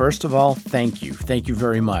monthly, first of all, thank you. Thank you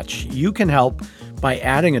very much. You can help by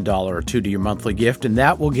adding $1 or $2 to your monthly gift, and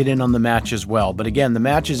that will get in on the match as well. But again, the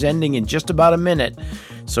match is ending in just about a minute,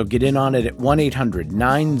 so get in on it at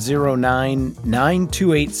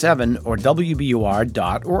 1-800-909-9287 or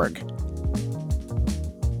WBUR.org.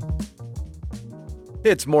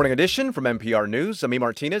 It's Morning Edition from NPR News. I'm E.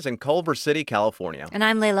 Martinez in Culver City, California. And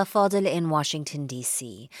I'm Leila Fadel in Washington,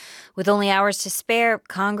 D.C. With only hours to spare,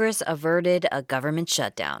 Congress averted a government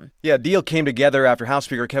shutdown. Yeah, a deal came together after House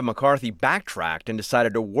Speaker Kevin McCarthy backtracked and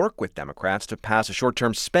decided to work with Democrats to pass a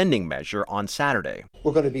short-term spending measure on Saturday.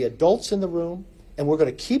 We're going to be adults in the room, and we're going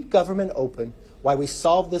to keep government open while we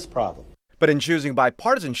solve this problem. But in choosing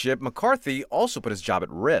bipartisanship, McCarthy also put his job at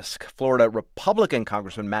risk. Florida Republican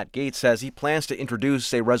Congressman Matt Gaetz says he plans to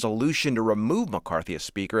introduce a resolution to remove McCarthy as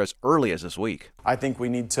Speaker as early as this week. I think we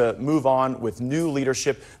need to move on with new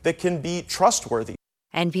leadership that can be trustworthy.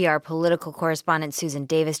 NPR political correspondent Susan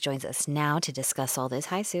Davis joins us now to discuss all this.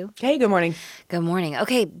 Hi, Sue. Hey, good morning. Good morning.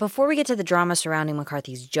 Okay, before we get to the drama surrounding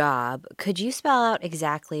McCarthy's job, could you spell out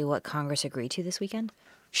exactly what Congress agreed to this weekend?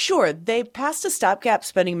 Sure. They passed a stopgap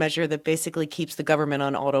spending measure that basically keeps the government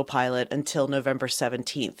on autopilot until November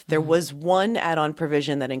 17th. There was one add-on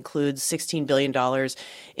provision that includes $16 billion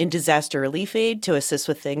in disaster relief aid to assist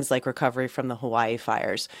with things like recovery from the Hawaii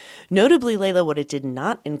fires. Notably, Leila, what it did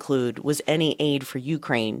not include was any aid for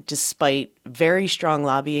Ukraine, despite very strong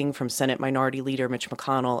lobbying from Senate Minority Leader Mitch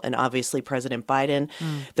McConnell and obviously President Biden.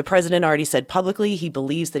 The president already said publicly he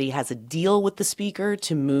believes that he has a deal with the speaker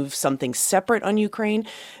to move something separate on Ukraine.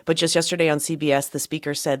 But just yesterday on CBS, the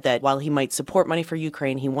speaker said that while he might support money for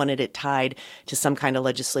Ukraine, he wanted it tied to some kind of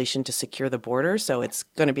legislation to secure the border. So it's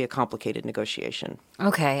going to be a complicated negotiation.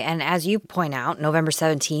 Okay. And as you point out, November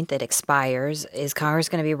 17th, it expires. Is Congress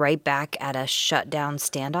going to be right back at a shutdown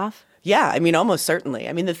standoff? Yeah, I mean, almost certainly.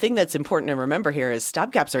 I mean, the thing that's important to remember here is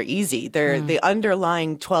stopgaps are easy. They're the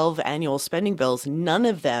underlying 12 annual spending bills. None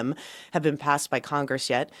of them have been passed by Congress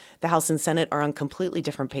yet. The House and Senate are on completely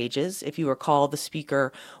different pages. If you recall, the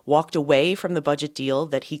Speaker walked away from the budget deal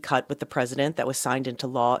that he cut with the president that was signed into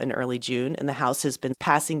law in early June. And the House has been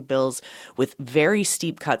passing bills with very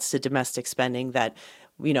steep cuts to domestic spending that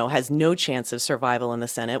has no chance of survival in the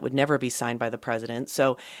Senate, would never be signed by the president.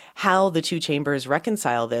 So how the two chambers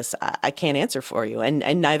reconcile this, I can't answer for you.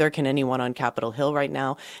 And neither can anyone on Capitol Hill right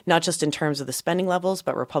now, not just in terms of the spending levels,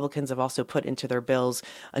 but Republicans have also put into their bills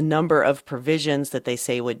a number of provisions that they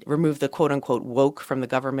say would remove the quote unquote woke from the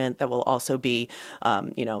government that will also be,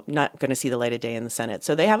 not going to see the light of day in the Senate.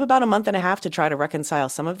 So they have about a month and a half to try to reconcile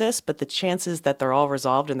some of this, but the chances that they're all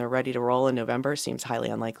resolved and they're ready to roll in November seems highly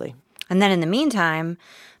unlikely. And then in the meantime,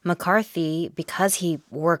 McCarthy, because he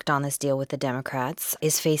worked on this deal with the Democrats,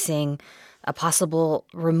 is facing a possible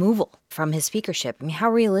removal from his speakership. I mean,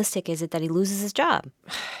 how realistic is it that he loses his job?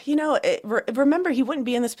 Remember, he wouldn't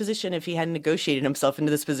be in this position if he hadn't negotiated himself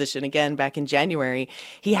into this position again back in January.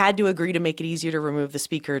 He had to agree to make it easier to remove the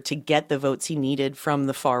speaker to get the votes he needed from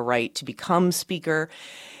the far right to become speaker.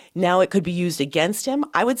 Now it could be used against him.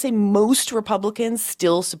 I would say most Republicans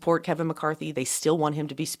still support Kevin McCarthy. They still want him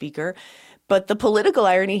to be speaker. But the political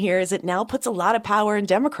irony here is it now puts a lot of power in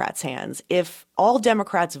Democrats' hands. If all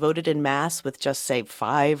Democrats voted en masse with just, say,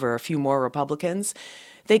 5 or a few more Republicans,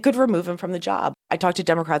 they could remove him from the job. I talked to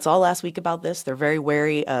Democrats all last week about this. They're very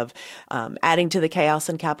wary of adding to the chaos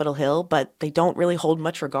on Capitol Hill, but they don't really hold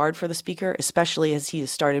much regard for the speaker, especially as he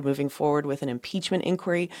has started moving forward with an impeachment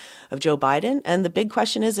inquiry of Joe Biden. And the big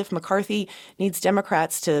question is, if McCarthy needs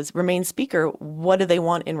Democrats to remain speaker, what do they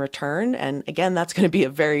want in return? And again, that's going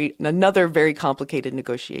to be another very complicated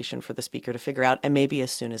negotiation for the speaker to figure out, and maybe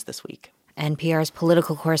as soon as this week. NPR's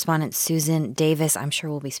political correspondent Susan Davis, I'm sure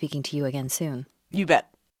we'll be speaking to you again soon. You bet.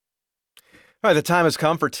 All right, the time has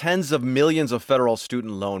come for tens of millions of federal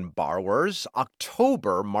student loan borrowers.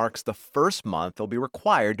 October marks the first month they'll be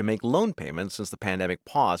required to make loan payments since the pandemic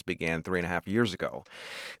pause began 3.5 years ago.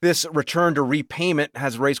 This return to repayment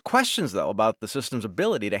has raised questions, though, about the system's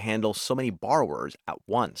ability to handle so many borrowers at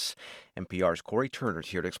once. NPR's Corey Turner is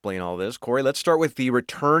here to explain all this. Corey, let's start with the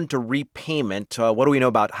return to repayment. What do we know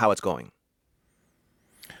about how it's going?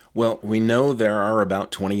 Well, we know there are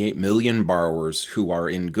about 28 million borrowers who are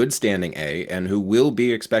in good standing A and who will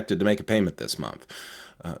be expected to make a payment this month.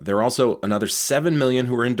 There are also another 7 million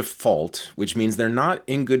who are in default, which means they're not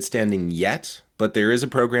in good standing yet, but there is a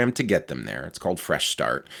program to get them there. It's called Fresh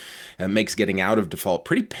Start. It makes getting out of default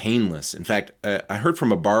pretty painless. In fact, I heard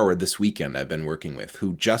from a borrower this weekend I've been working with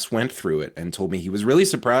who just went through it and told me he was really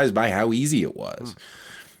surprised by how easy it was.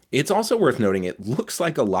 It's also worth noting it looks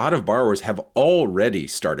like a lot of borrowers have already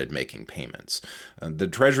started making payments. The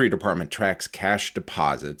Treasury Department tracks cash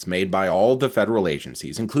deposits made by all the federal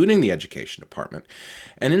agencies, including the Education Department.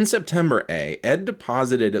 And in September, Ed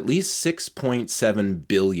deposited at least $6.7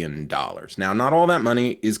 billion. Now, not all that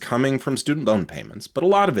money is coming from student loan payments, but a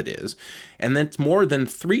lot of it is. And that's more than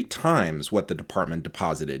 3 times what the department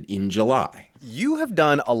deposited in July. You have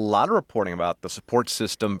done a lot of reporting about the support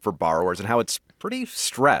system for borrowers and how it's pretty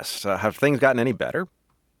stressed. Have things gotten any better?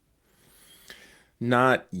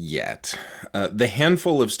 Not yet. The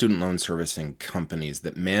handful of student loan servicing companies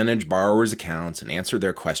that manage borrowers' accounts and answer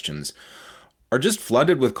their questions are just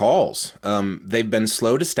flooded with calls. They've been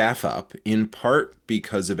slow to staff up, in part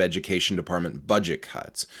because of Education Department budget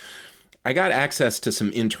cuts. I got access to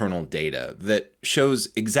some internal data that shows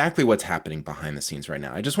exactly what's happening behind the scenes right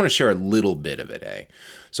now. I just want to share a little bit of it,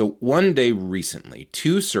 So one day recently,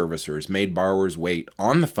 2 servicers made borrowers wait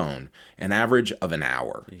on the phone an average of an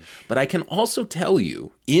hour. But I can also tell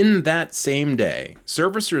you, in that same day,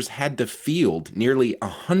 servicers had to field nearly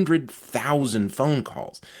 100,000 phone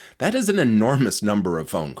calls. That is an enormous number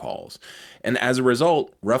of phone calls. And as a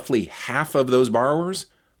result, roughly half of those borrowers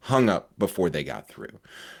hung up before they got through.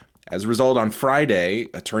 As a result, on Friday,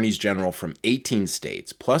 attorneys general from 18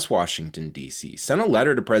 states, plus Washington, D.C., sent a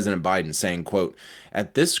letter to President Biden saying, quote,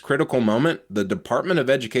 "At this critical moment, the Department of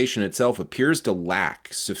Education itself appears to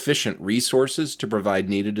lack sufficient resources to provide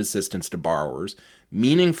needed assistance to borrowers,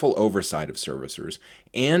 meaningful oversight of servicers,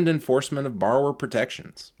 and enforcement of borrower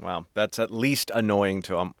protections." Wow, that's at least annoying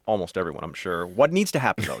to almost everyone, I'm sure. What needs to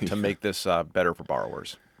happen, though, to make this better for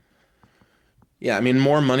borrowers? Yeah, I mean,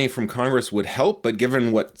 more money from Congress would help, but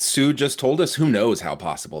given what Sue just told us, who knows how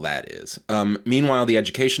possible that is. Meanwhile, the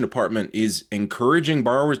Education Department is encouraging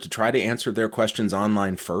borrowers to try to answer their questions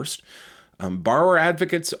online first. Borrower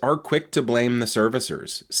advocates are quick to blame the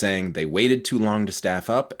servicers, saying they waited too long to staff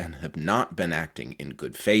up and have not been acting in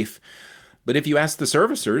good faith. But if you ask the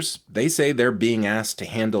servicers, they say they're being asked to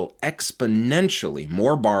handle exponentially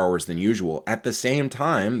more borrowers than usual at the same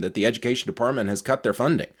time that the Education Department has cut their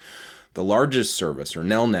funding. The largest servicer,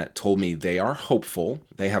 Nelnet, told me they are hopeful.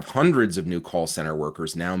 They have hundreds of new call center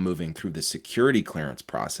workers now moving through the security clearance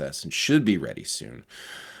process and should be ready soon.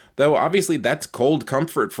 Though obviously that's cold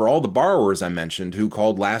comfort for all the borrowers I mentioned who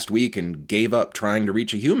called last week and gave up trying to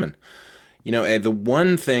reach a human. You know, the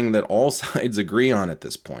one thing that all sides agree on at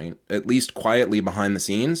this point, at least quietly behind the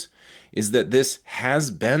scenes, is that this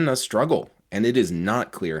has been a struggle, and it is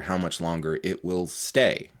not clear how much longer it will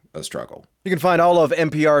stay a struggle. You can find all of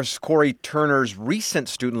NPR's Corey Turner's recent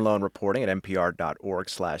student loan reporting at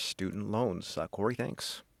npr.org/student loans. Corey,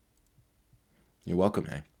 thanks. You're welcome,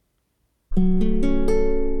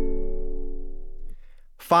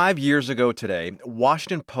 5 years ago today,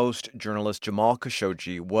 Washington Post journalist Jamal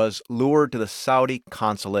Khashoggi was lured to the Saudi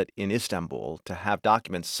consulate in Istanbul to have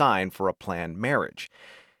documents signed for a planned marriage.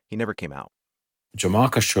 He never came out. Jamal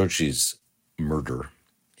Khashoggi's murder,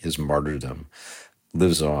 his martyrdom,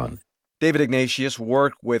 lives on. David Ignatius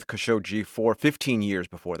worked with Khashoggi for 15 years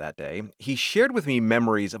before that day. He shared with me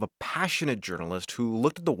memories of a passionate journalist who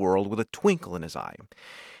looked at the world with a twinkle in his eye.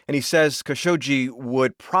 And he says Khashoggi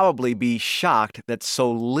would probably be shocked that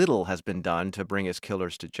so little has been done to bring his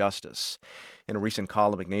killers to justice. In a recent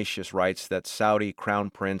column, Ignatius writes that Saudi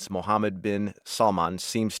Crown Prince Mohammed bin Salman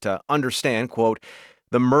seems to understand, quote,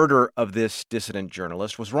 "The murder of this dissident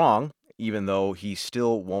journalist was wrong, even though he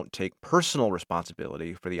still won't take personal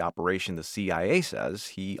responsibility for the operation the CIA says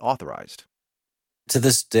he authorized." To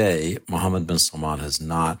this day, Mohammed bin Salman has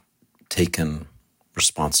not taken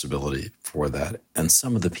responsibility for that. And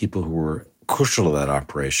some of the people who were crucial to that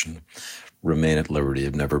operation remain at liberty,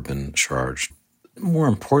 have never been charged. More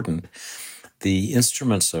important, the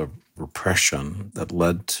instruments of repression that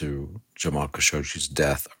led to Jamal Khashoggi's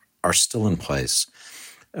death are still in place.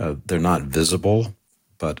 They're not visible,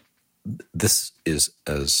 but this is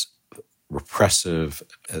as repressive,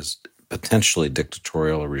 as potentially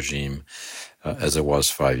dictatorial a regime as it was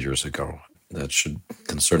 5 years ago. That should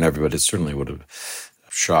concern everybody. It certainly would have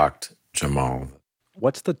shocked Jamal.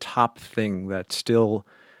 What's the top thing that still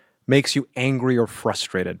makes you angry or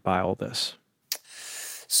frustrated by all this?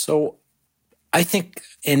 So I think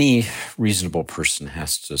any reasonable person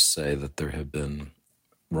has to say that there have been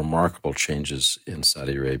remarkable changes in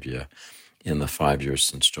Saudi Arabia in the 5 years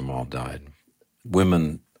since Jamal died.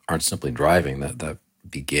 Women aren't simply driving. That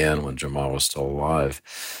began when Jamal was still alive.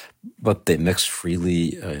 But they mix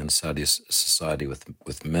freely in Saudi society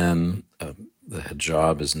with men. The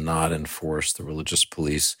hijab is not enforced. The religious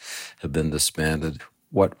police have been disbanded.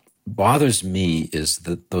 What bothers me is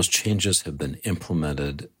that those changes have been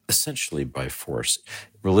implemented essentially by force.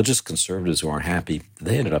 Religious conservatives who aren't happy,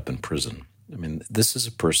 they ended up in prison. I mean, this is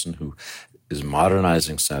a person who is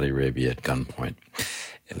modernizing Saudi Arabia at gunpoint.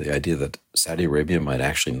 And the idea that Saudi Arabia might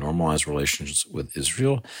actually normalize relations with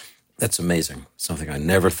Israel, that's amazing. Something I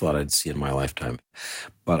never thought I'd see in my lifetime.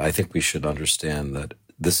 But I think we should understand that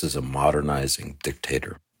this is a modernizing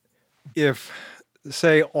dictator. If,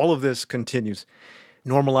 say, all of this continues,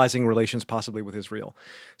 normalizing relations possibly with Israel,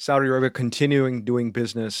 Saudi Arabia continuing doing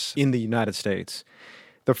business in the United States,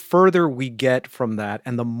 the further we get from that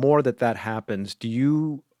and the more that happens, do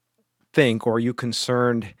you think, or are you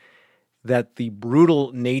concerned that the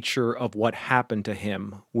brutal nature of what happened to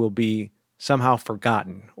him will be somehow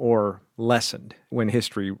forgotten or lessened when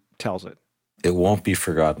history tells it? It won't be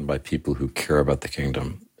forgotten by people who care about the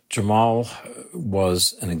kingdom. Jamal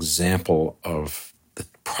was an example of the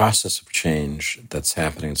process of change that's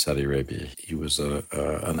happening in Saudi Arabia. He was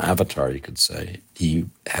an avatar, you could say. He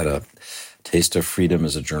had a taste of freedom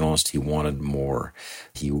as a journalist. He wanted more.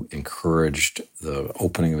 He encouraged the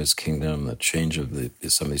opening of his kingdom, the change of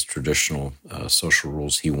some of these traditional social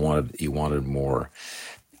rules. He wanted more.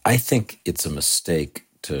 I think it's a mistake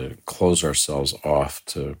to close ourselves off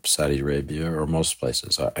to Saudi Arabia or most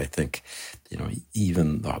places. I think,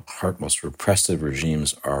 even the most repressive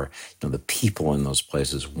regimes are, the people in those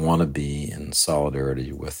places want to be in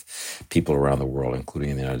solidarity with people around the world,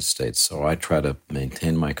 including in the United States. So I try to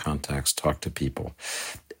maintain my contacts, talk to people,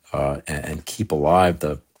 and keep alive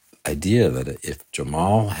the idea that if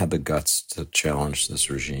Jamal had the guts to challenge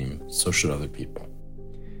this regime, so should other people.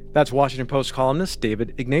 That's Washington Post columnist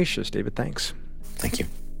David Ignatius. David, thanks. Thank you.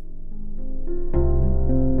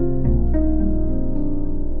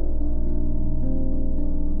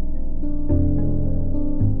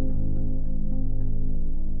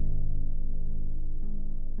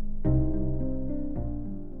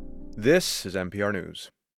 This is NPR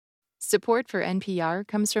News. Support for NPR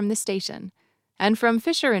comes from the station and from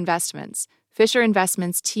Fisher Investments. Fisher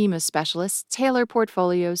Investments' team of specialists tailor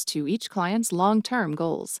portfolios to each client's long-term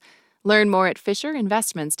goals. Learn more at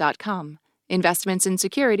FisherInvestments.com. Investments in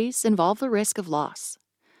securities involve the risk of loss.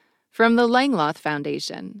 From the Langloth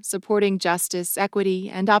Foundation, supporting justice, equity,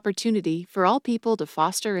 and opportunity for all people to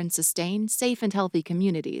foster and sustain safe and healthy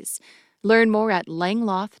communities. Learn more at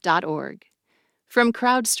langloth.org. From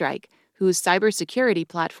CrowdStrike, whose cybersecurity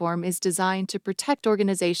platform is designed to protect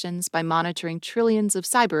organizations by monitoring trillions of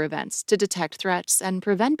cyber events to detect threats and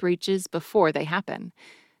prevent breaches before they happen.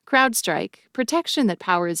 CrowdStrike, protection that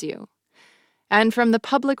powers you. And from the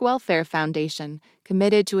Public Welfare Foundation,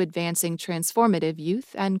 committed to advancing transformative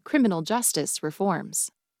youth and criminal justice reforms.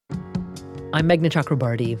 I'm Meghna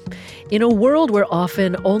Chakrabarty. In a world where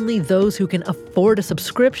often only those who can afford a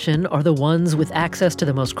subscription are the ones with access to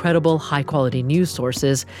the most credible, high-quality news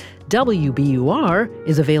sources, WBUR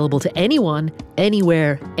is available to anyone,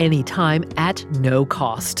 anywhere, anytime, at no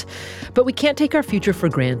cost. But we can't take our future for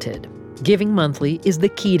granted. Giving monthly is the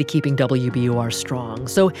key to keeping WBUR strong.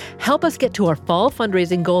 So help us get to our fall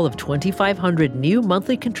fundraising goal of 2,500 new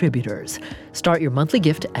monthly contributors. Start your monthly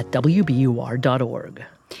gift at WBUR.org.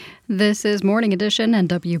 This is Morning Edition and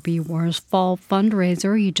WBUR's fall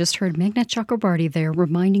fundraiser. You just heard Meghna Chakrabarty there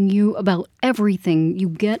reminding you about everything you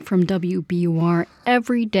get from WBUR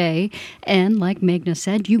every day. And like Meghna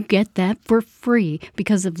said, you get that for free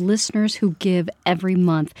because of listeners who give every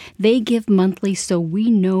month. They give monthly so we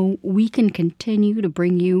know we can continue to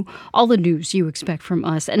bring you all the news you expect from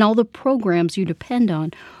us and all the programs you depend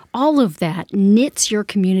on. All of that knits your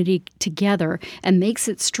community together and makes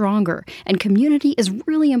it stronger. And community is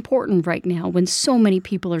really important right now when so many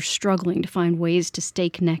people are struggling to find ways to stay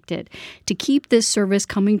connected. To keep this service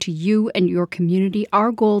coming to you and your community,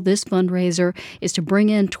 our goal this fundraiser is to bring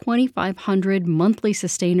in 2,500 monthly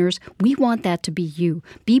sustainers. We want that to be you.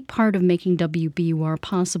 Be part of making WBUR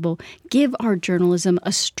possible. Give our journalism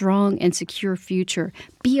a strong and secure future.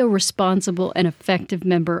 Be a responsible and effective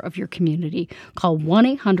member of your community. Call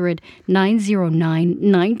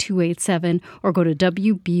 1-800-909-9287 or go to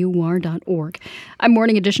WBUR.org. I'm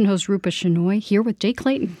Morning Edition host Rupa Shenoy here with Jay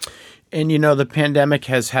Clayton. And the pandemic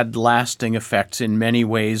has had lasting effects in many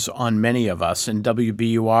ways on many of us, and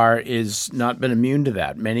WBUR is not been immune to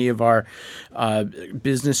that. Many of our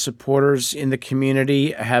business supporters in the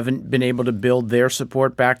community haven't been able to build their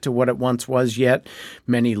support back to what it once was yet.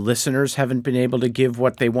 Many listeners haven't been able to give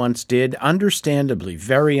what they once did, understandably,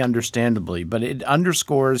 very understandably, but it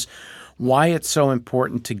underscores why it's so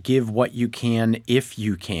important to give what you can if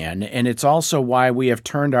you can. And it's also why we have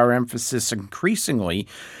turned our emphasis increasingly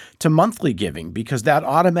to monthly giving, because that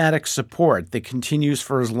automatic support that continues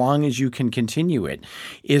for as long as you can continue it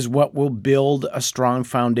is what will build a strong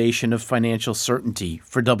foundation of financial certainty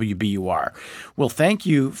for WBUR. We'll thank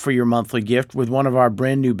you for your monthly gift with one of our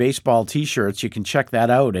brand new baseball t-shirts. You can check that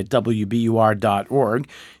out at WBUR.org.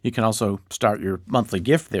 You can also start your monthly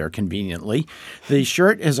gift there conveniently. The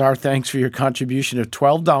shirt is our thanks for your contribution of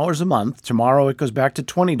 $12 a month. Tomorrow it goes back to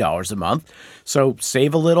 $20 a month. So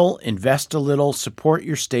save a little, invest a little, support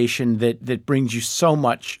your station that brings you so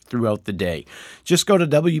much throughout the day. Just go to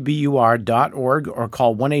WBUR.org or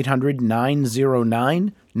call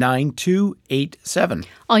 1-800-909-9287.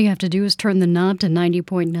 All you have to do is turn the knob to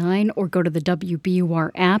 90.9 or go to the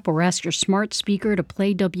WBUR app or ask your smart speaker to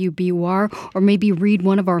play WBUR or maybe read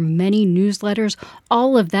one of our many newsletters.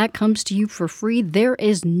 All of that comes to you for free. There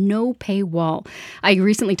is no paywall. I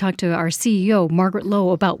recently talked to our CEO, Margaret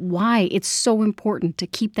Lowe, about why it's so important to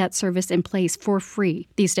keep that service in place for free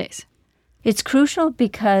these days. It's crucial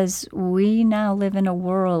because we now live in a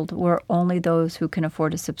world where only those who can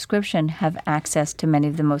afford a subscription have access to many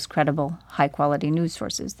of the most credible, high-quality news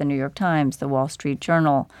sources. The New York Times, the Wall Street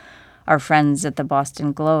Journal, our friends at the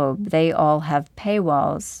Boston Globe, they all have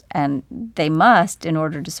paywalls, and they must in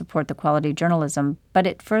order to support the quality journalism, but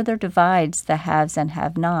it further divides the haves and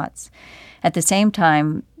have-nots. At the same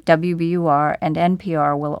time, WBUR and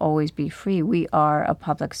NPR will always be free. We are a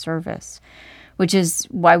public service, which is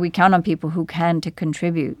why we count on people who can to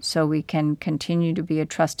contribute so we can continue to be a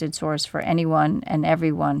trusted source for anyone and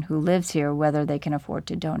everyone who lives here, whether they can afford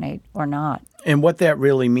to donate or not. And what that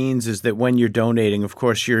really means is that when you're donating, of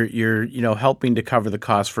course, you're helping to cover the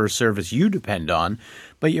cost for a service you depend on,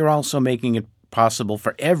 but you're also making it possible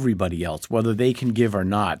for everybody else, whether they can give or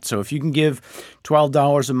not. So if you can give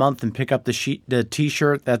 $12 a month and pick up the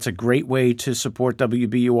T-shirt, that's a great way to support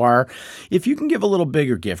WBUR. If you can give a little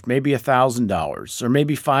bigger gift, maybe $1,000 or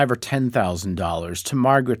maybe $5,000 or $10,000, to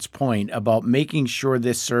Margaret's point about making sure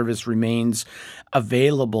this service remains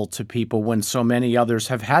available to people when so many others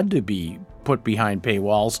have had to be put behind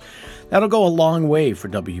paywalls, that'll go a long way for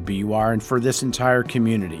WBUR and for this entire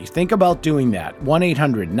community. Think about doing that.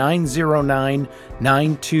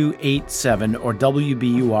 1-800-909-9287 or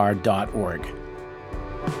WBUR.org.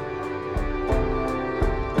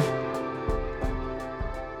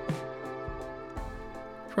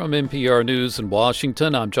 From NPR News in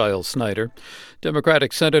Washington, I'm Giles Snyder.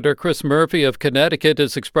 Democratic Senator Chris Murphy of Connecticut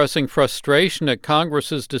is expressing frustration at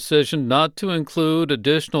Congress's decision not to include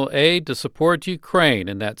additional aid to support Ukraine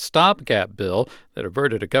in that stopgap bill that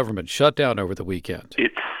averted a government shutdown over the weekend.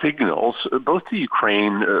 It signals both to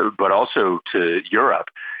Ukraine but also to Europe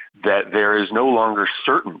that there is no longer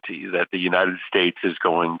certainty that the United States is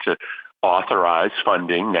going to authorize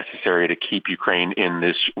funding necessary to keep Ukraine in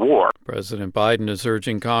this war. President Biden is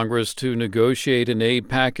urging Congress to negotiate an aid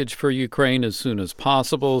package for Ukraine as soon as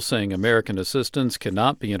possible, saying American assistance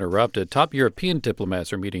cannot be interrupted. Top European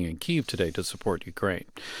diplomats are meeting in Kyiv today to support Ukraine.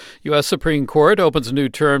 U.S. Supreme Court opens a new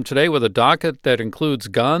term today with a docket that includes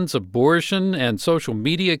guns, abortion, and social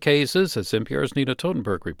media cases, as NPR's Nina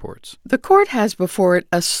Totenberg reports. The court has before it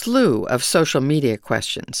a slew of social media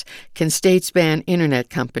questions. Can states ban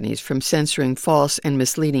internet companies from censoring false and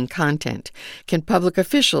misleading content? Can public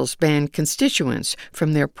officials ban constituents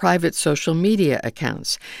from their private social media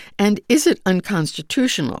accounts? And is it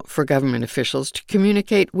unconstitutional for government officials to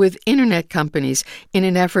communicate with internet companies in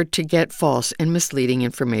an effort to get false and misleading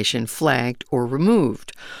information flagged or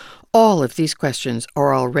removed? All of these questions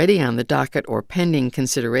are already on the docket or pending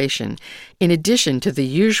consideration, in addition to the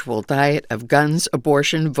usual diet of guns,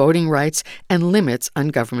 abortion, voting rights, and limits on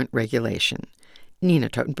government regulation. Nina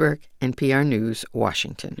Totenberg, NPR News,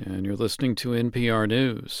 Washington. And you're listening to NPR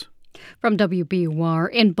News. From WBUR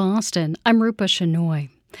in Boston, I'm Rupa Shenoy.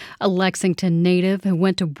 A Lexington native who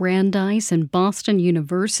went to Brandeis and Boston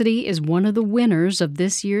University is one of the winners of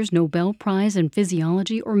this year's Nobel Prize in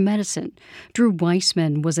Physiology or Medicine. Drew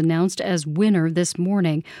Weissman was announced as winner this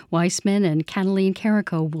morning. Weissman and Cataline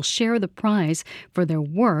Carrico will share the prize for their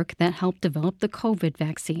work that helped develop the COVID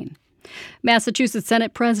vaccine. Massachusetts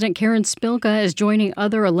Senate President Karen Spilka is joining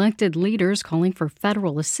other elected leaders calling for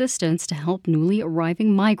federal assistance to help newly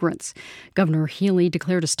arriving migrants. Governor Healy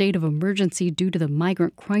declared a state of emergency due to the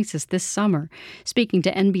migrant crisis this summer. Speaking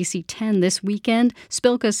to NBC 10 this weekend,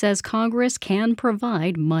 Spilka says Congress can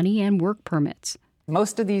provide money and work permits.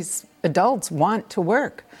 Most of these adults want to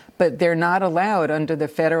work, but they're not allowed under the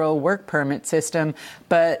federal work permit system.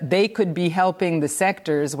 But they could be helping the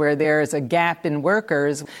sectors where there is a gap in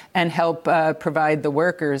workers and help provide the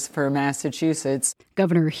workers for Massachusetts.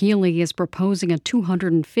 Governor Healey is proposing a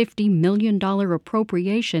 $250 million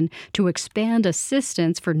appropriation to expand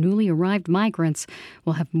assistance for newly arrived migrants.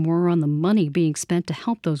 We'll have more on the money being spent to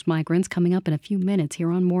help those migrants coming up in a few minutes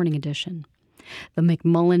here on Morning Edition. The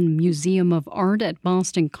McMullen Museum of Art at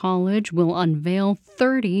Boston College will unveil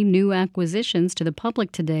 30 new acquisitions to the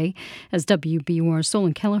public today. As WBUR's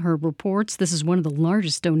Solon Kelleher reports, this is one of the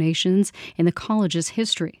largest donations in the college's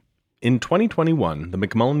history. In 2021, the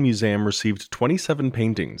McMullen Museum received 27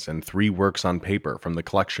 paintings and 3 works on paper from the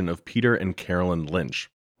collection of Peter and Carolyn Lynch.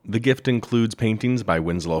 The gift includes paintings by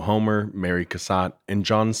Winslow Homer, Mary Cassatt, and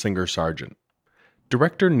John Singer Sargent.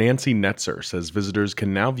 Director Nancy Netzer says visitors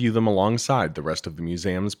can now view them alongside the rest of the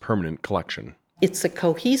museum's permanent collection. It's a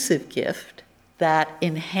cohesive gift that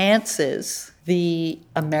enhances the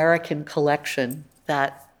American collection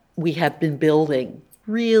that we have been building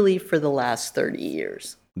really for the last 30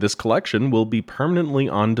 years. This collection will be permanently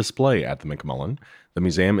on display at the McMullen. The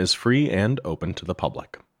museum is free and open to the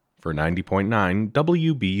public. For 90.9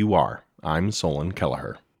 WBUR, I'm Solon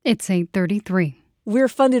Kelleher. It's 8:33. We're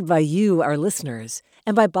funded by you, our listeners,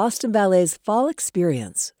 and by Boston Ballet's Fall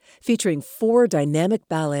Experience, featuring 4 dynamic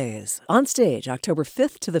ballets on stage October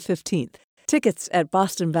 5th to the 15th. Tickets at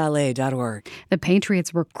bostonballet.org. The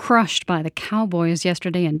Patriots were crushed by the Cowboys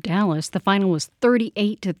yesterday in Dallas. The final was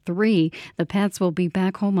 38-3. The Pats will be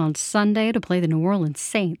back home on Sunday to play the New Orleans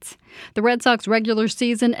Saints. The Red Sox regular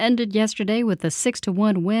season ended yesterday with a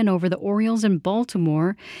 6-1 win over the Orioles in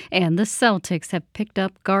Baltimore, and the Celtics have picked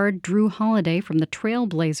up guard Drew Holiday from the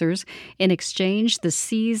Trailblazers. In exchange, the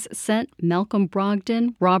C's sent Malcolm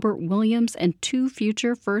Brogdon, Robert Williams, and 2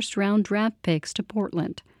 future first-round draft picks to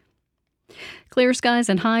Portland. Clear skies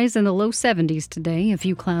and highs in the low 70s today. A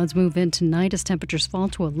few clouds move in tonight as temperatures fall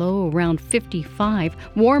to a low around 55.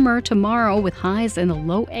 Warmer tomorrow with highs in the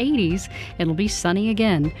low 80s. It'll be sunny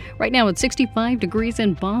again. Right now it's 65 degrees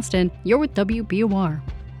in Boston. You're with WBUR.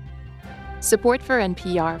 Support for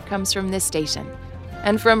NPR comes from this station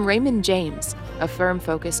and from Raymond James, a firm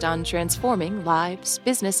focused on transforming lives,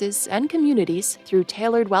 businesses, and communities through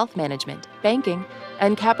tailored wealth management, banking,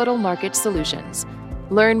 and capital market solutions.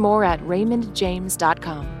 Learn more at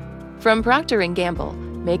raymondjames.com. From Procter & Gamble,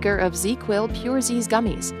 maker of ZzzQuil Pure Z's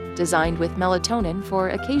gummies, designed with melatonin for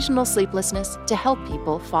occasional sleeplessness to help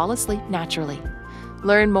people fall asleep naturally.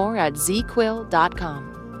 Learn more at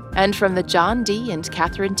ZzzQuil.com. And from the John D. and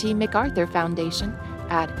Catherine T. MacArthur Foundation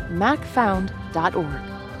at macfound.org.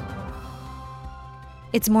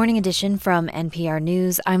 It's Morning Edition from NPR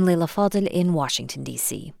News. I'm Leila Fadel in Washington,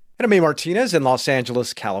 D.C. And I'm May Martinez in Los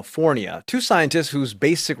Angeles, California. 2 scientists whose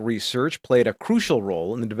basic research played a crucial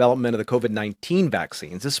role in the development of the COVID-19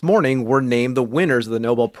 vaccines this morning were named the winners of the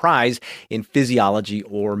Nobel Prize in Physiology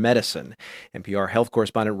or Medicine. NPR health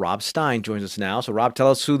correspondent Rob Stein joins us now. So, Rob,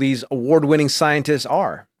 tell us who these award-winning scientists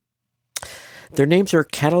are. Their names are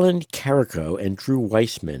Katalin Karikó and Drew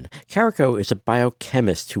Weissman. Karikó is a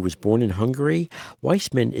biochemist who was born in Hungary.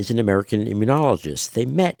 Weissman is an American immunologist. They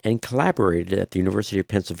met and collaborated at the University of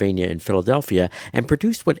Pennsylvania in Philadelphia and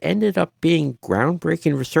produced what ended up being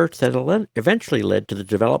groundbreaking research that eventually led to the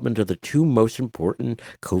development of the 2 most important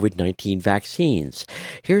COVID-19 vaccines.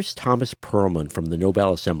 Here's Thomas Perlman from the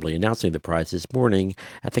Nobel Assembly announcing the prize this morning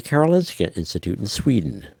at the Karolinska Institute in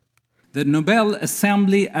Sweden. The Nobel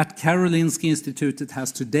Assembly at Karolinska Institutet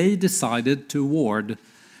has today decided to award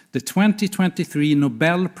the 2023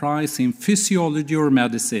 Nobel Prize in Physiology or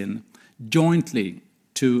Medicine jointly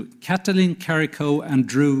to Katalin Karikó and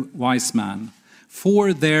Drew Weissman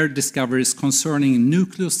for their discoveries concerning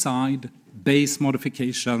nucleoside base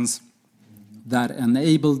modifications that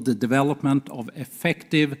enabled the development of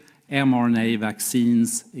effective mRNA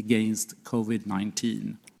vaccines against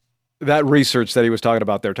COVID-19. That research that he was talking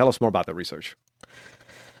about there, tell us more about the research.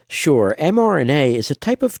 Sure. mRNA is a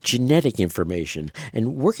type of genetic information,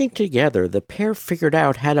 and working together, the pair figured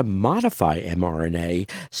out how to modify mRNA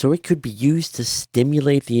so it could be used to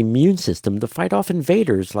stimulate the immune system to fight off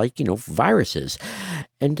invaders like, viruses.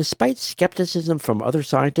 And despite skepticism from other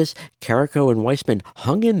scientists, Karikó and Weissman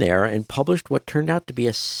hung in there and published what turned out to be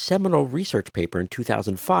a seminal research paper in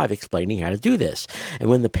 2005 explaining how to do this.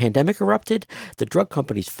 And when the pandemic erupted, the drug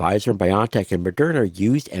companies Pfizer and BioNTech and Moderna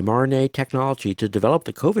used mRNA technology to develop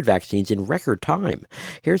the COVID vaccines in record time.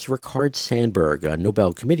 Here's Ricard Sandberg, a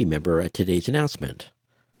Nobel Committee member, at today's announcement.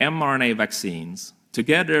 mRNA vaccines,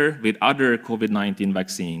 together with other COVID-19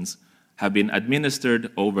 vaccines, have been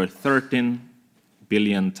administered over 13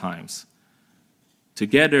 billion times.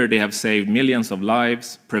 Together, they have saved millions of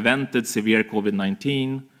lives, prevented severe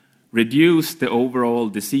COVID-19, reduced the overall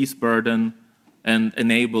disease burden, and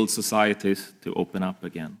enabled societies to open up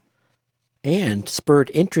again. And spurred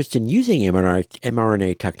interest in using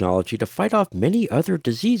mRNA technology to fight off many other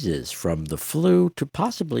diseases, from the flu to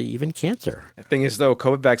possibly even cancer. The thing is, though,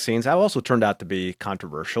 COVID vaccines have also turned out to be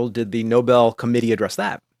controversial. Did the Nobel Committee address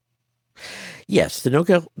that? Yes, the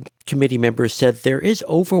Nobel Committee members said there is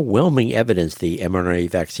overwhelming evidence the mRNA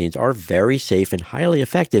vaccines are very safe and highly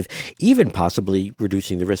effective, even possibly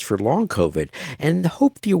reducing the risk for long COVID, and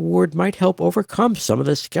hope the award might help overcome some of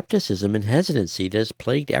the skepticism and hesitancy that has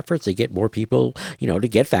plagued efforts to get more people, to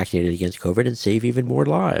get vaccinated against COVID and save even more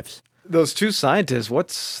lives. Those two scientists,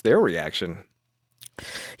 what's their reaction?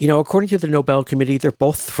 According to the Nobel Committee, they're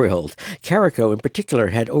both thrilled. Kariko, in particular,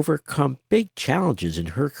 had overcome big challenges in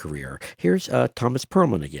her career. Here's Thomas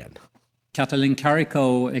Perlman again. Katalin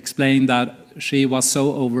Kariko explained that she was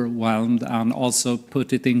so overwhelmed, and also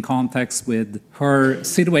put it in context with her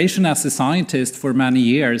situation as a scientist for many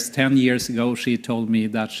years. 10 years ago, she told me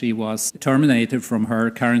that she was terminated from her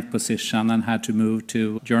current position and had to move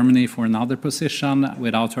to Germany for another position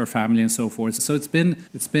without her family and so forth. So it's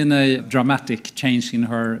been a dramatic change in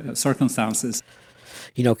her circumstances.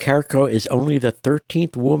 Kariko is only the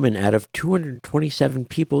 13th woman out of 227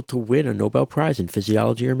 people to win a Nobel Prize in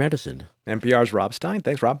physiology or medicine. NPR's Rob Stein.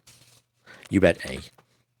 Thanks, Rob. You bet, A.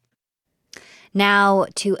 Now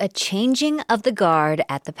to a changing of the guard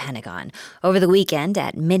at the Pentagon. Over the weekend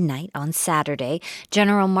at midnight on Saturday,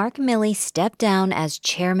 General Mark Milley stepped down as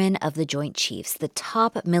chairman of the Joint Chiefs, the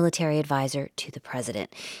top military advisor to the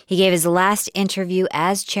president. He gave his last interview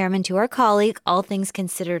as chairman to our colleague, All Things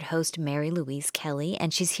Considered host Mary Louise Kelly,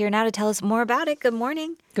 and she's here now to tell us more about it. Good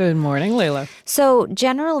morning. Good morning, Layla. So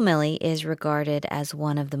General Milley is regarded as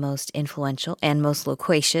one of the most influential and most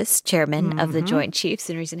loquacious chairmen of the Joint Chiefs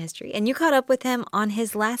in recent history, and you caught up with him on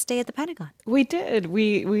his last day at the Pentagon. We did.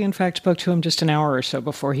 We in fact spoke to him just an hour or so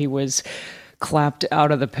before he was clapped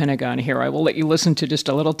out of the Pentagon here. I will let you listen to just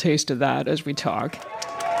a little taste of that as we talk.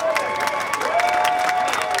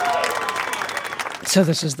 So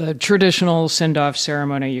this is the traditional send-off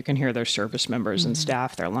ceremony. You can hear their service members and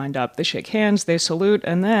staff. They're lined up. They shake hands. They salute.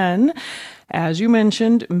 And then, as you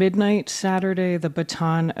mentioned, midnight Saturday, the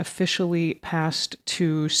baton officially passed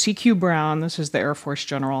to C.Q. Brown. This is the Air Force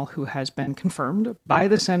general who has been confirmed by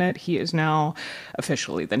the Senate. He is now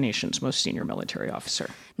officially the nation's most senior military officer.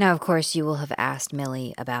 Now, of course, you will have asked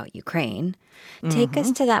Milley about Ukraine. Take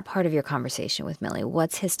us to that part of your conversation with Milley.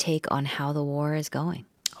 What's his take on how the war is going?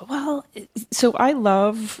 Well, so I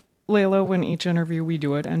love, Layla, when each interview we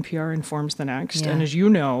do at NPR informs the next. Yeah. And as you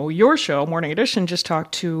know, your show, Morning Edition, just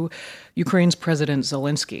talked to Ukraine's President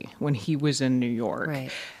Zelensky when he was in New York. Right.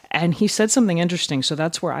 And he said something interesting. So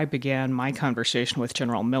that's where I began my conversation with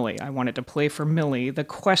General Milley. I wanted to play for Milley the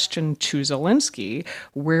question to Zelensky,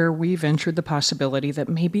 where we ventured the possibility that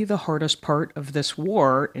maybe the hardest part of this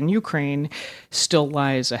war in Ukraine still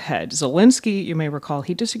lies ahead. Zelensky, you may recall,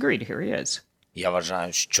 he disagreed. Here he is. I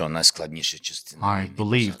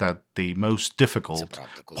believe that the most difficult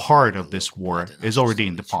part of this war is already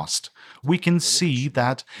in the past. We can see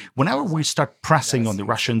that whenever we start pressing on the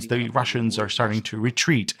Russians are starting to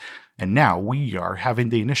retreat. And now we are having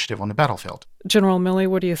the initiative on the battlefield. General Milley,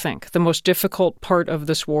 what do you think? The most difficult part of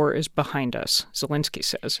this war is behind us, Zelensky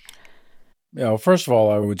says. Yeah, well, first of all,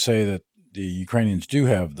 I would say that the Ukrainians do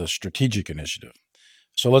have the strategic initiative.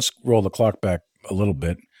 So let's roll the clock back a little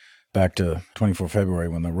bit. Back to 24 February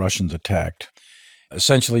when the Russians attacked.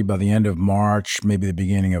 Essentially, by the end of March, maybe the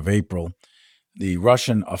beginning of April, the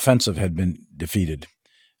Russian offensive had been defeated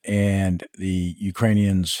and the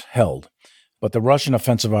Ukrainians held. But the Russian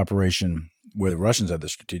offensive operation, where the Russians had the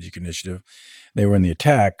strategic initiative, they were in the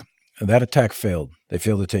attack. That attack failed. They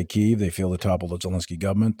failed to take Kyiv. They failed to topple the Zelensky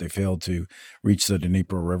government. They failed to reach the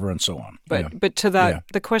Dnieper River and so on. But to that,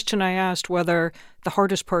 the question I asked, whether the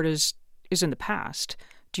hardest part is in the past.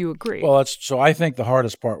 Do you agree? Well, I think the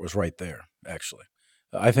hardest part was right there, actually.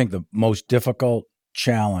 I think the most difficult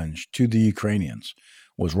challenge to the Ukrainians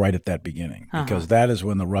was right at that beginning, because that is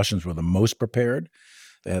when the Russians were the most prepared.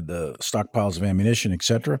 They had the stockpiles of ammunition, et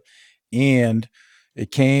cetera. And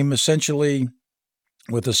it came essentially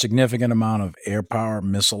with a significant amount of air power,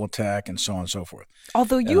 missile attack, and so on and so forth.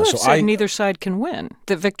 Although you have said neither side can win,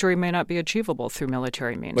 that victory may not be achievable through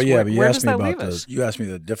military means. But you asked me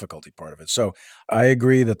the difficulty part of it. So I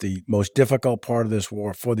agree that the most difficult part of this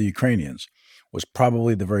war for the Ukrainians was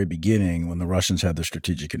probably the very beginning when the Russians had the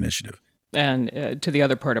strategic initiative. And to the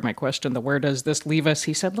other part of my question, where does this leave us?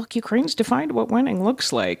 He said, look, Ukraine's defined what winning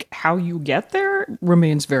looks like. How you get there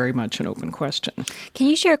remains very much an open question. Can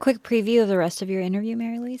you share a quick preview of the rest of your interview,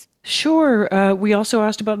 Mary Louise? Sure. We also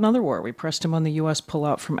asked about another war. We pressed him on the U.S.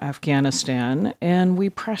 pullout from Afghanistan, and we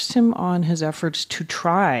pressed him on his efforts to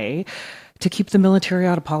try to keep the military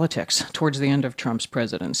out of politics towards the end of Trump's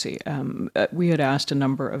presidency. We had asked a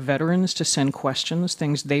number of veterans to send questions,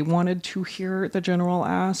 things they wanted to hear the general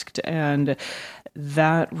asked, and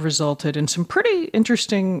that resulted in some pretty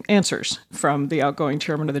interesting answers from the outgoing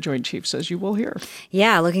chairman of the Joint Chiefs, as you will hear.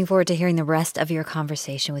 Yeah, looking forward to hearing the rest of your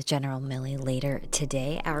conversation with General Milley later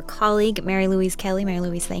today. Our colleague, Mary Louise Kelly. Mary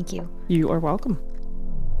Louise, thank you. You are welcome.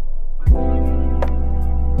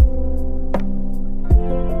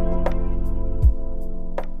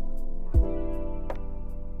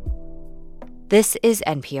 This is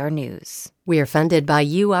NPR News. We are funded by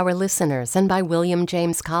you, our listeners, and by William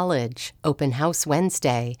James College. Open House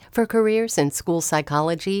Wednesday for careers in school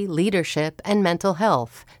psychology, leadership, and mental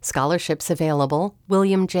health. Scholarships available,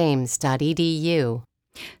 williamjames.edu.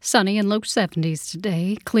 Sunny and low 70s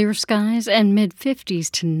today, clear skies and mid-50s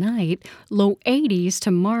tonight, low 80s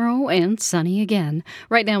tomorrow, and sunny again.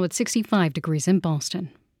 Right now it's 65 degrees in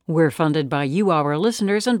Boston. We're funded by you, our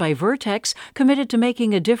listeners, and by Vertex, committed to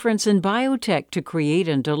making a difference in biotech to create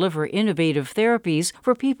and deliver innovative therapies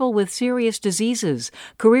for people with serious diseases.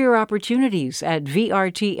 Career opportunities at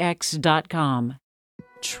vrtx.com.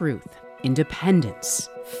 Truth, independence,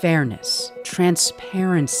 fairness,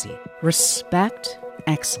 transparency, respect,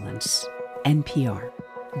 excellence. NPR.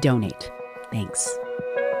 Donate. Thanks.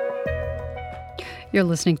 You're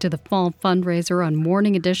listening to the Fall Fundraiser on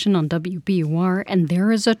Morning Edition on WBUR, and there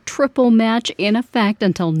is a triple match in effect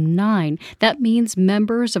until 9. That means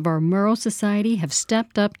members of our Murrow Society have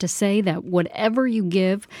stepped up to say that whatever you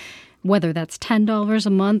give, whether that's $10 a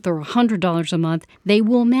month or $100 a month, they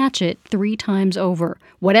will match it 3 times over.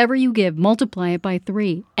 Whatever you give, multiply it by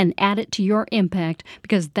 3 and add it to your impact,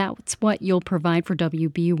 because that's what you'll provide for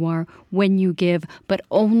WBUR when you give, but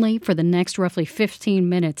only for the next roughly 15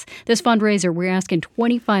 minutes. This fundraiser, we're asking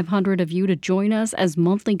 2,500 of you to join us as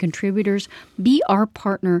monthly contributors, be our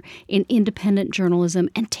partner in independent journalism,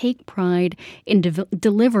 and take pride in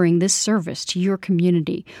delivering this service to your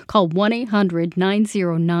community. Call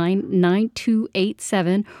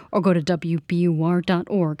 1-800-909-9287 or go to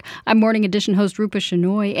WBUR.org. I'm Morning Edition host Rupa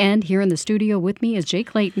Shenoy, and here in the studio with me is Jay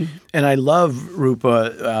Clayton. And I love,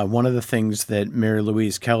 Rupa, one of the things that Mary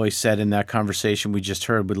Louise Kelly said in that conversation we just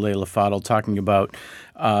heard with Leila Fadel talking about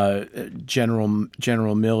General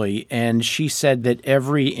Milley, and she said that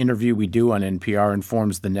every interview we do on NPR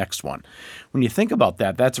informs the next one. When you think about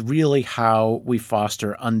that, that's really how we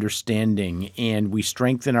foster understanding and we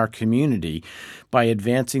strengthen our community by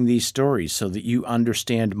advancing these stories so that you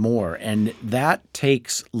understand more. And that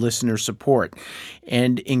takes listener support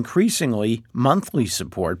and increasingly monthly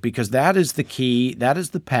support, because that is the key, that is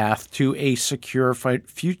the path to a secure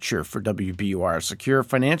future for WBUR, a secure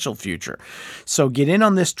financial future. So get in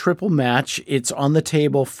on this triple match. It's on the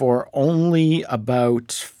table for only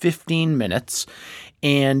about 15 minutes.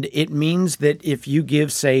 And it means that if you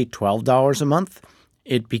give, say, $12 a month,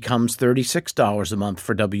 it becomes $36 a month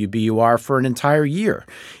for WBUR for an entire year.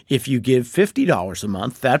 If you give $50 a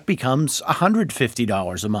month, that becomes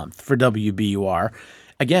 $150 a month for WBUR,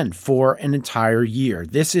 again, for an entire year.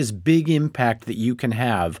 This is big impact that you can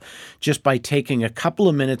have just by taking a couple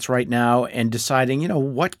of minutes right now and deciding,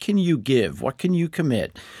 what can you give? What can you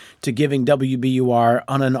commit to giving WBUR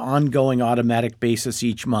on an ongoing automatic basis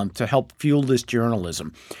each month to help fuel this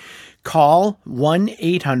journalism? Call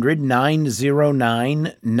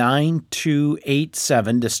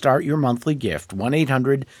 1-800-909-9287 to start your monthly gift,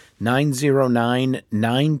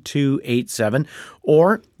 1-800-909-9287.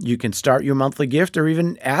 Or you can start your monthly gift or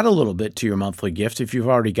even add a little bit to your monthly gift if you've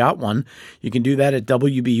already got one. You can do that at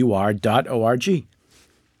WBUR.org.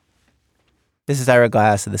 This is Ira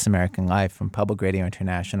Glass of This American Life from Public Radio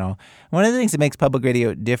International. One of the things that makes public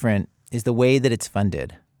radio different is the way that it's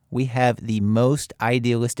funded. We have the most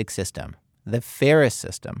idealistic system, the fairest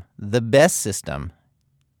system, the best system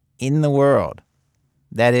in the world.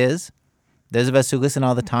 That is, those of us who listen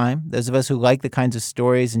all the time, those of us who like the kinds of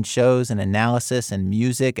stories and shows and analysis and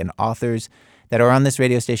music and authors that are on this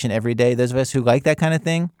radio station every day, those of us who like that kind of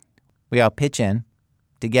thing, we all pitch in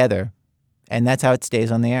together, and that's how it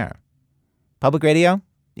stays on the air. Public radio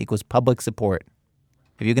equals public support.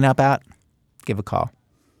 If you can help out, give a call.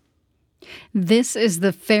 This is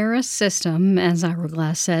the fairest system, as Ira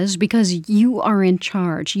Glass says, because you are in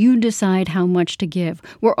charge. You decide how much to give.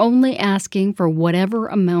 We're only asking for whatever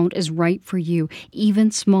amount is right for you.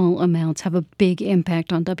 Even small amounts have a big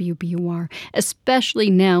impact on WBUR, especially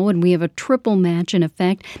now when we have a triple match in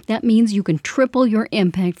effect. That means you can triple your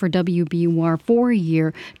impact for WBUR for a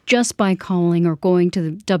year just by calling or going to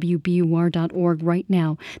the WBUR.org right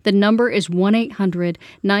now. The number is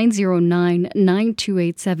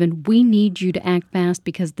 1-800-909-9287. We need you to act fast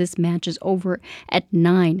because this match is over at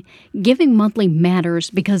 9. Giving monthly matters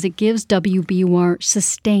because it gives WBUR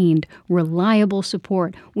sustained, reliable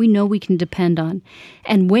support we know we can depend on.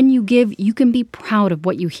 And when you give, you can be proud of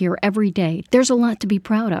what you hear every day. There's a lot to be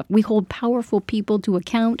proud of. We hold powerful people to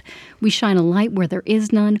account. We shine a light where there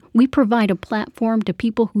is none. We provide a platform to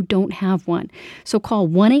people who don't have one. So call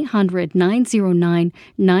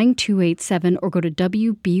 1-800-909-9287 or go to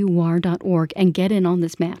WBUR.org and get in on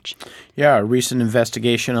this match. Yeah, a recent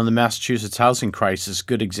investigation on the Massachusetts housing crisis,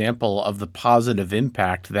 good example of the positive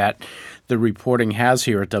impact that the reporting has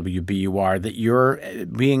here at WBUR that you're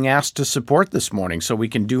being asked to support this morning so we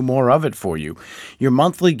can do more of it for you. Your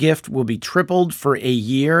monthly gift will be tripled for a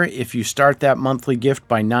year if you start that monthly gift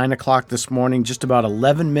by 9 o'clock this morning, just about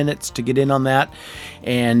 11 minutes to get in on that.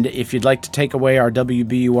 And if you'd like to take away our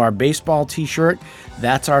WBUR baseball t-shirt,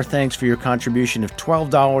 that's our thanks for your contribution of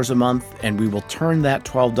 $12 a month, and we will turn that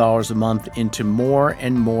 $12 a month into more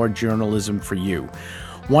and more journalism for you.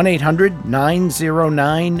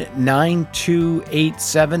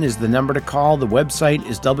 1-800-909-9287 is the number to call. The website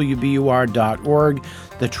is WBUR.org.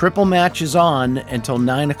 The triple match is on until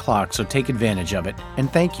 9 o'clock, so take advantage of it. And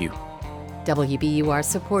thank you. WBUR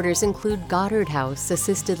supporters include Goddard House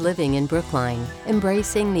Assisted Living in Brookline,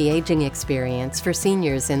 embracing the aging experience for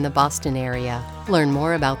seniors in the Boston area. Learn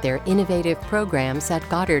more about their innovative programs at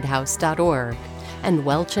goddardhouse.org. And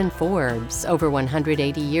Welch & Forbes, over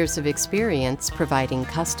 180 years of experience providing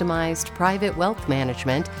customized private wealth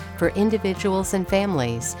management for individuals and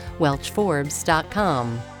families.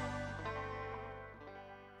 WelchForbes.com.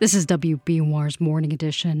 This is WBUR's Morning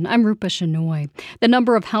Edition. I'm Rupa Shenoy. The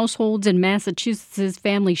number of households in Massachusetts'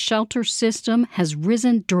 family shelter system has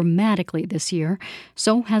risen dramatically this year.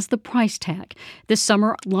 So has the price tag. This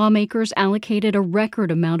summer, lawmakers allocated a record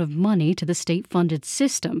amount of money to the state-funded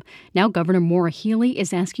system. Now Governor Maura Healey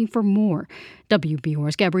is asking for more.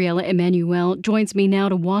 WBUR's Gabriela Emanuel joins me now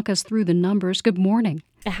to walk us through the numbers. Good morning.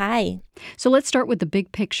 Hi. So let's start with the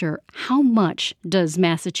big picture. How much does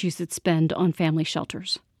Massachusetts spend on family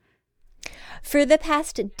shelters? For the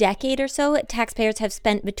past decade or so, taxpayers have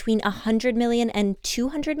spent between $100 million and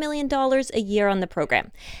 $200 million a year on the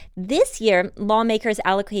program. This year, lawmakers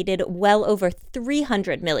allocated well over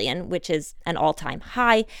 $300 million, which is an all-time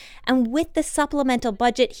high. And with the supplemental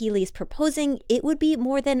budget Healey's proposing, it would be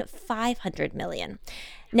more than $500 million.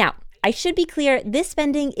 Now, I should be clear, this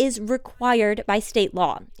spending is required by state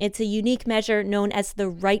law. It's a unique measure known as the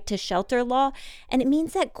Right to Shelter Law, and it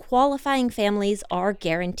means that qualifying families are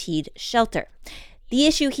guaranteed shelter. The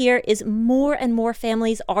issue here is more and more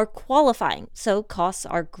families are qualifying, so costs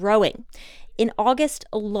are growing. In August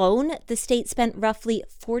alone, the state spent roughly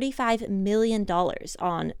 $45 million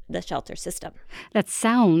on the shelter system. That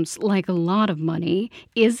sounds like a lot of money.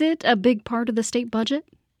 Is it a big part of the state budget?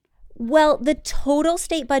 Well, the total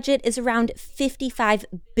state budget is around $55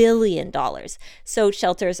 billion, so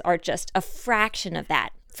shelters are just a fraction of that.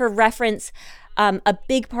 For reference, a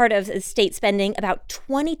big part of the state spending, about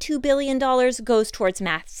 $22 billion, goes towards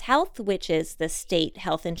Mass Health, which is the state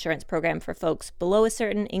health insurance program for folks below a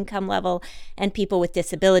certain income level and people with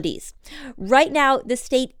disabilities. Right now, the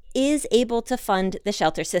state is able to fund the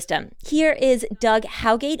shelter system. Here is Doug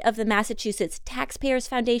Howgate of the Massachusetts Taxpayers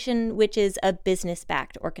Foundation, which is a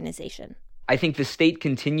business-backed organization. I think the state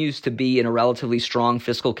continues to be in a relatively strong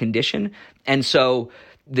fiscal condition. And so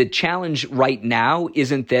the challenge right now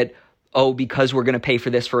isn't that, because we're going to pay for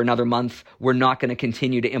this for another month, we're not going to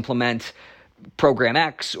continue to implement Program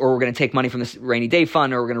X, or we're going to take money from the rainy day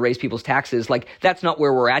fund, or we're going to raise people's taxes. That's not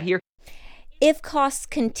where we're at here. If costs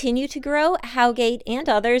continue to grow, Howgate and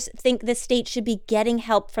others think the state should be getting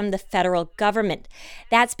help from the federal government.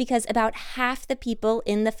 That's because about half the people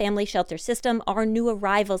in the family shelter system are new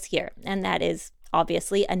arrivals here, and that is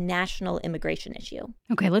obviously a national immigration issue.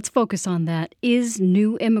 Okay, let's focus on that. Is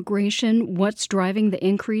new immigration what's driving the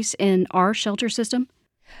increase in our shelter system?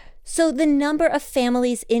 So the number of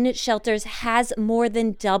families in shelters has more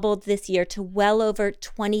than doubled this year to well over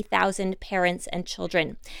 20,000 parents and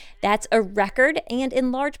children. That's a record, and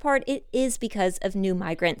in large part, it is because of new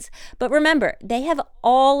migrants. But remember, they have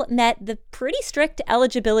all met the pretty strict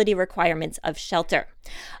eligibility requirements of shelter.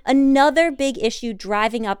 Another big issue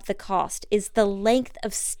driving up the cost is the length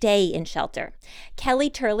of stay in shelter.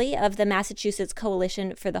 Kelly Turley of the Massachusetts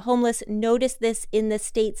Coalition for the Homeless noticed this in the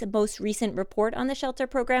state's most recent report on the shelter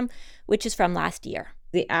program, which is from last year.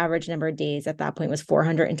 The average number of days at that point was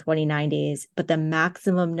 429 days, but the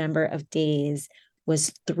maximum number of days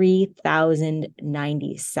was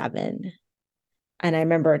 3,097. And I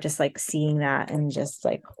remember just like seeing that and just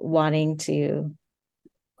like wanting to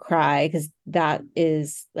cry, because that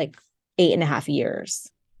is like 8.5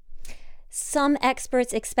 years. Some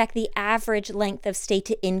experts expect the average length of stay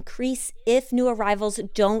to increase if new arrivals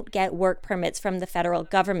don't get work permits from the federal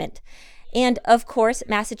government. And of course,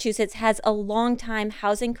 Massachusetts has a long-time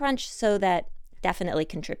housing crunch, so that definitely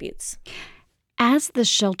contributes. As the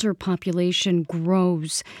shelter population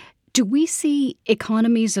grows, do we see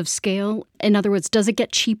economies of scale? In other words, does it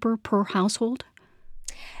get cheaper per household?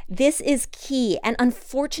 This is key, and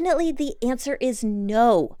unfortunately, the answer is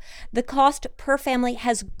no. The cost per family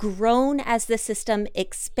has grown as the system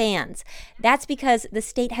expands. That's because the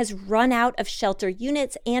state has run out of shelter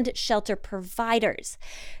units and shelter providers.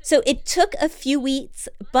 So it took a few weeks,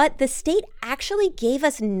 but the state actually gave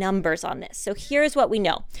us numbers on this. So here's what we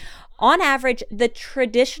know. On average, the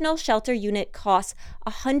traditional shelter unit costs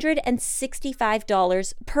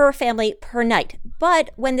 $165 per family per night. But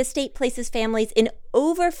when the state places families in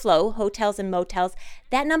overflow hotels and motels,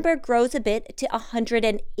 that number grows a bit to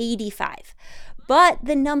 $185. But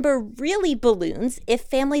the number really balloons if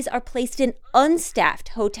families are placed in unstaffed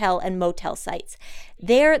hotel and motel sites.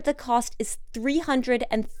 There, the cost is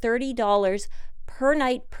 $330 per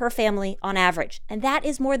night per family on average. And that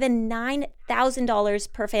is more than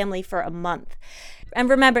 $9,000 per family for a month. And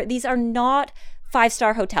remember, these are not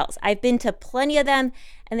five-star hotels. I've been to plenty of them,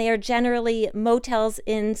 and they are generally motels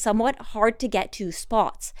in somewhat hard-to-get-to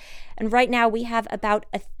spots. And right now, we have about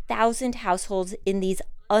 1,000 households in these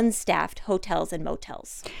unstaffed hotels and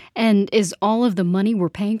motels. And is all of the money we're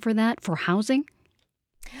paying for that for housing?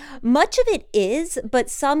 Much of it is, but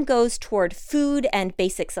some goes toward food and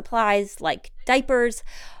basic supplies like diapers.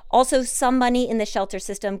 Also, some money in the shelter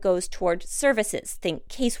system goes toward services. Think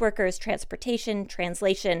caseworkers, transportation,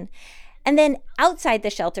 translation. And then outside the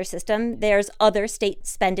shelter system, there's other state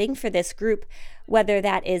spending for this group, whether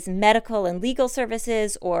that is medical and legal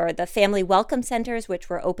services or the family welcome centers, which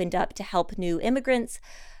were opened up to help new immigrants.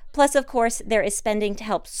 Plus, of course, there is spending to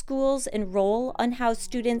help schools enroll unhoused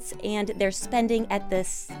students, and there's spending at the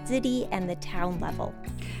city and the town level.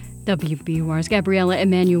 WBUR's Gabriella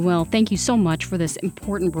Emanuel, thank you so much for this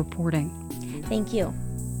important reporting. Thank you.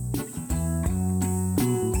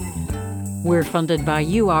 We're funded by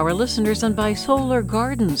you, our listeners, and by Solar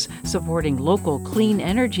Gardens, supporting local clean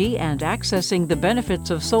energy and accessing the benefits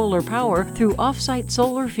of solar power through off-site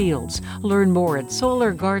solar fields. Learn more at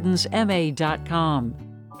solargardensma.com.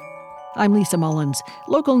 I'm Lisa Mullins.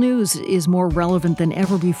 Local news is more relevant than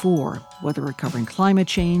ever before. Whether we're covering climate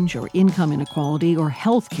change or income inequality or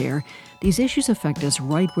health care, these issues affect us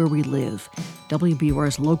right where we live.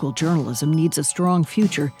 WBUR's local journalism needs a strong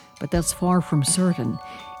future, but that's far from certain.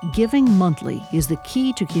 Giving monthly is the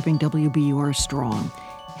key to keeping WBUR strong.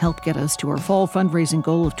 Help get us to our fall fundraising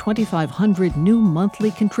goal of 2,500 new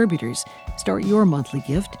monthly contributors. Start your monthly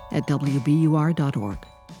gift at WBUR.org.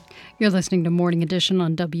 You're listening to Morning Edition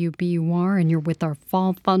on WBUR, and you're with our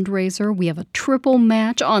fall fundraiser. We have a triple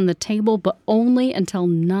match on the table, but only until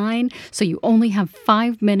 9, so you only have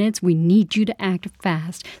 5 minutes. We need you to act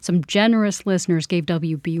fast. Some generous listeners gave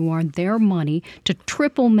WBUR their money to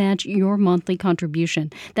triple match your monthly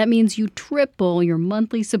contribution. That means you triple your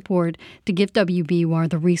monthly support to give WBUR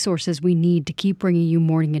the resources we need to keep bringing you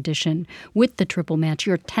Morning Edition. With the triple match,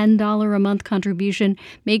 your $10 a month contribution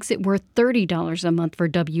makes it worth $30 a month for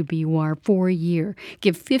WBUR for a year.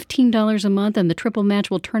 Give $15 a month and the triple match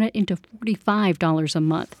will turn it into $45 a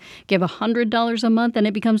month. Give $100 a month and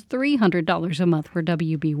it becomes $300 a month for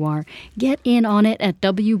WBUR. Get in on it at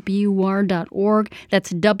WBUR.org.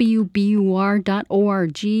 That's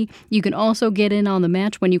WBUR.org. You can also get in on the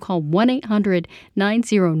match when you call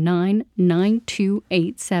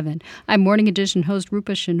 1-800-909-9287. I'm Morning Edition host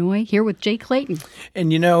Rupa Shenoy here with Jay Clayton.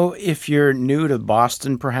 And you know, if you're new to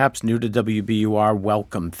Boston, perhaps new to WBUR,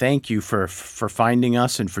 welcome. Thank you for finding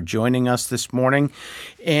us and for joining us this morning.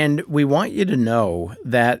 And we want you to know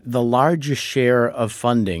that the largest share of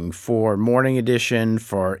funding for Morning Edition,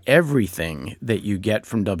 for everything that you get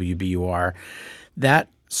from WBUR, that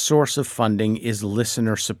source of funding is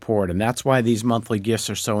listener support. And that's why these monthly gifts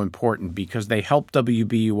are so important, because they help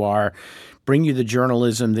WBUR bring you the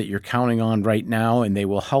journalism that you're counting on right now, and they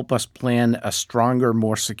will help us plan a stronger,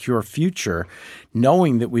 more secure future,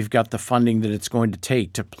 knowing that we've got the funding that it's going to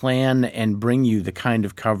take to plan and bring you the kind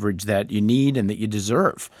of coverage that you need and that you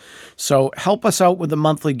deserve. So help us out with a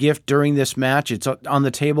monthly gift during this match. It's on the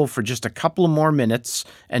table for just a couple of more minutes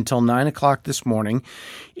until 9 o'clock this morning.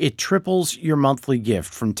 It triples your monthly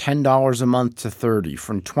gift from $10 a month to $30,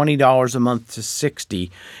 from $20 a month to $60.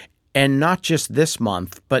 And not just this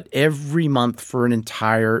month, but every month for an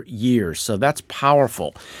entire year. So that's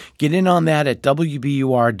powerful. Get in on that at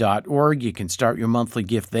WBUR.org. You can start your monthly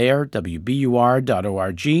gift there,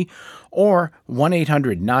 WBUR.org, or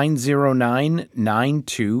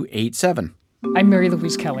 1-800-909-9287. I'm Mary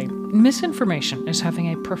Louise Kelly. Misinformation is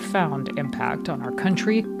having a profound impact on our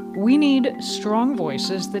country. We need strong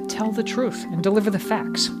voices that tell the truth and deliver the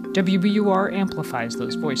facts. WBUR amplifies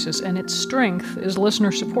those voices, and its strength is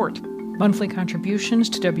listener support. Monthly contributions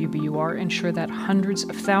to WBUR ensure that hundreds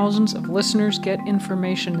of thousands of listeners get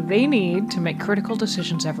information they need to make critical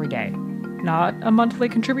decisions every day. Not a monthly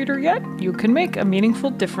contributor yet? You can make a meaningful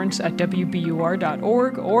difference at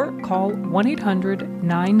WBUR.org or call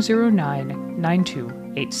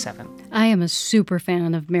 1-800-909-9287. I am a super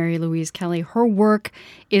fan of Mary Louise Kelly. Her work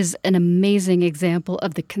is an amazing example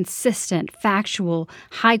of the consistent, factual,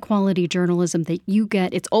 high-quality journalism that you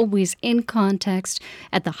get. It's always in context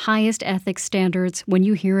at the highest ethics standards when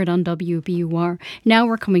you hear it on WBUR. Now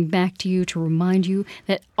we're coming back to you to remind you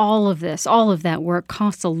that all of that work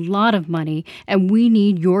costs a lot of money, and we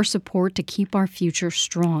need your support to keep our future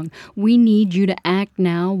strong. We need you to act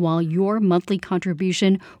now while your monthly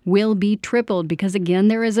contribution will be tripled, because again,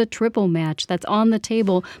 there is a triple match that's on the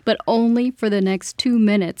table, but only for the next 2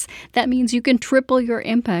 minutes. That means you can triple your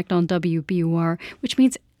impact on WBUR, which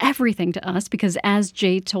means everything to us because, as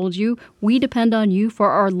Jay told you, we depend on you for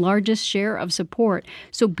our largest share of support.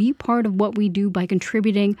 So be part of what we do by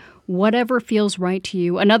contributing whatever feels right to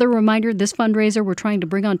you. Another reminder, this fundraiser, we're trying to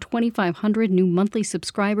bring on 2,500 new monthly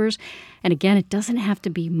subscribers. And again, it doesn't have to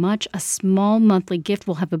be much. A small monthly gift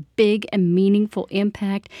will have a big and meaningful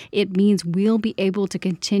impact. It means we'll be able to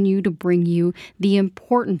continue to bring you the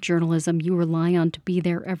important journalism you rely on to be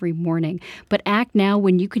there every morning. But act now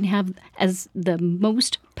when you can have as the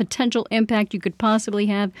most potential impact you could possibly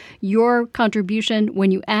have. Your contribution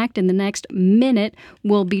when you act in the next minute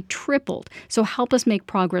will be tripled. So help us make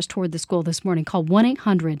progress toward this goal this morning. Call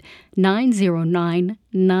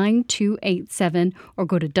 1-800-909-9287 or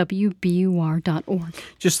go to WBUR.org.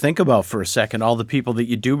 Just think about for a second all the people that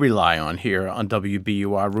you do rely on here on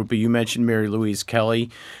WBUR. Rupa, you mentioned Mary Louise Kelly.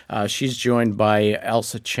 She's joined by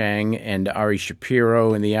Elsa Chang and Ari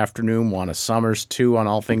Shapiro in the afternoon. Juana Summers, too, on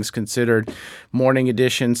All Things Considered. Morning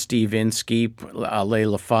edition, Steve Inskeep,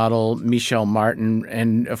 Layla Fadl, Michelle Martin,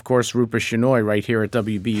 and, of course, Rupa Shenoy right here at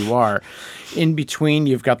WBUR. In between,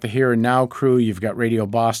 you've got the Here and Now crew, you've got Radio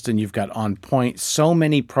Boston, you've got On Point, so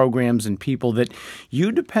many programs and people that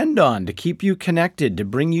you depend on to keep you connected, to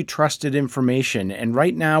bring you trusted information. And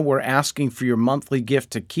right now, we're asking for your monthly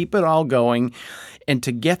gift to keep it all going and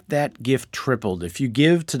to get that gift tripled. If you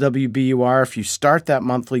give to WBUR, if you start that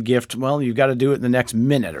monthly gift, well, you've got to do it in the next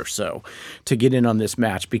minute or so to get in on this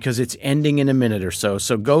match because it's ending in a minute or so.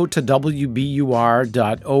 So go to WBUR.org.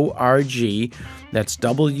 That's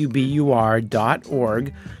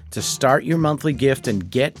WBUR.org to start your monthly gift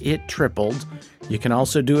and get it tripled. You can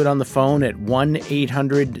also do it on the phone at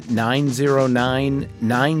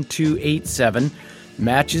 1-800-909-9287.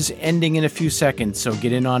 Match is ending in a few seconds, so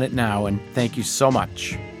get in on it now, and thank you so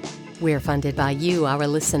much. We're funded by you, our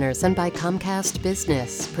listeners, and by Comcast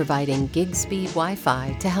Business, providing gig speed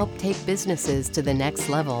Wi-Fi to help take businesses to the next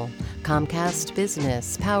level. Comcast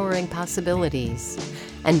Business, powering possibilities.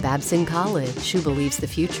 And Babson College, who believes the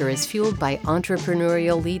future is fueled by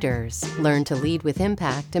entrepreneurial leaders. Learn to lead with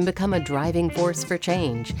impact and become a driving force for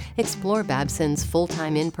change. Explore Babson's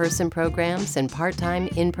full-time in-person programs and part-time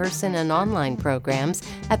in-person and online programs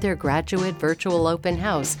at their graduate virtual open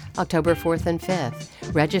house, October 4th and 5th.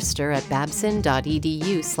 Register at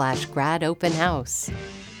babson.edu/gradopenhouse.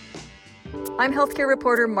 I'm healthcare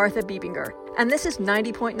reporter Martha Biebinger, and this is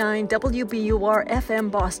 90.9 WBUR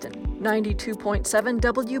FM Boston, 92.7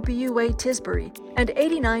 WBUA Tisbury, and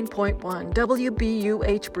 89.1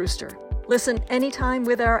 WBUH Brewster. Listen anytime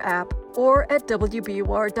with our app or at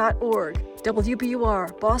WBUR.org.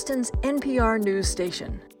 WBUR, Boston's NPR news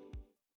station.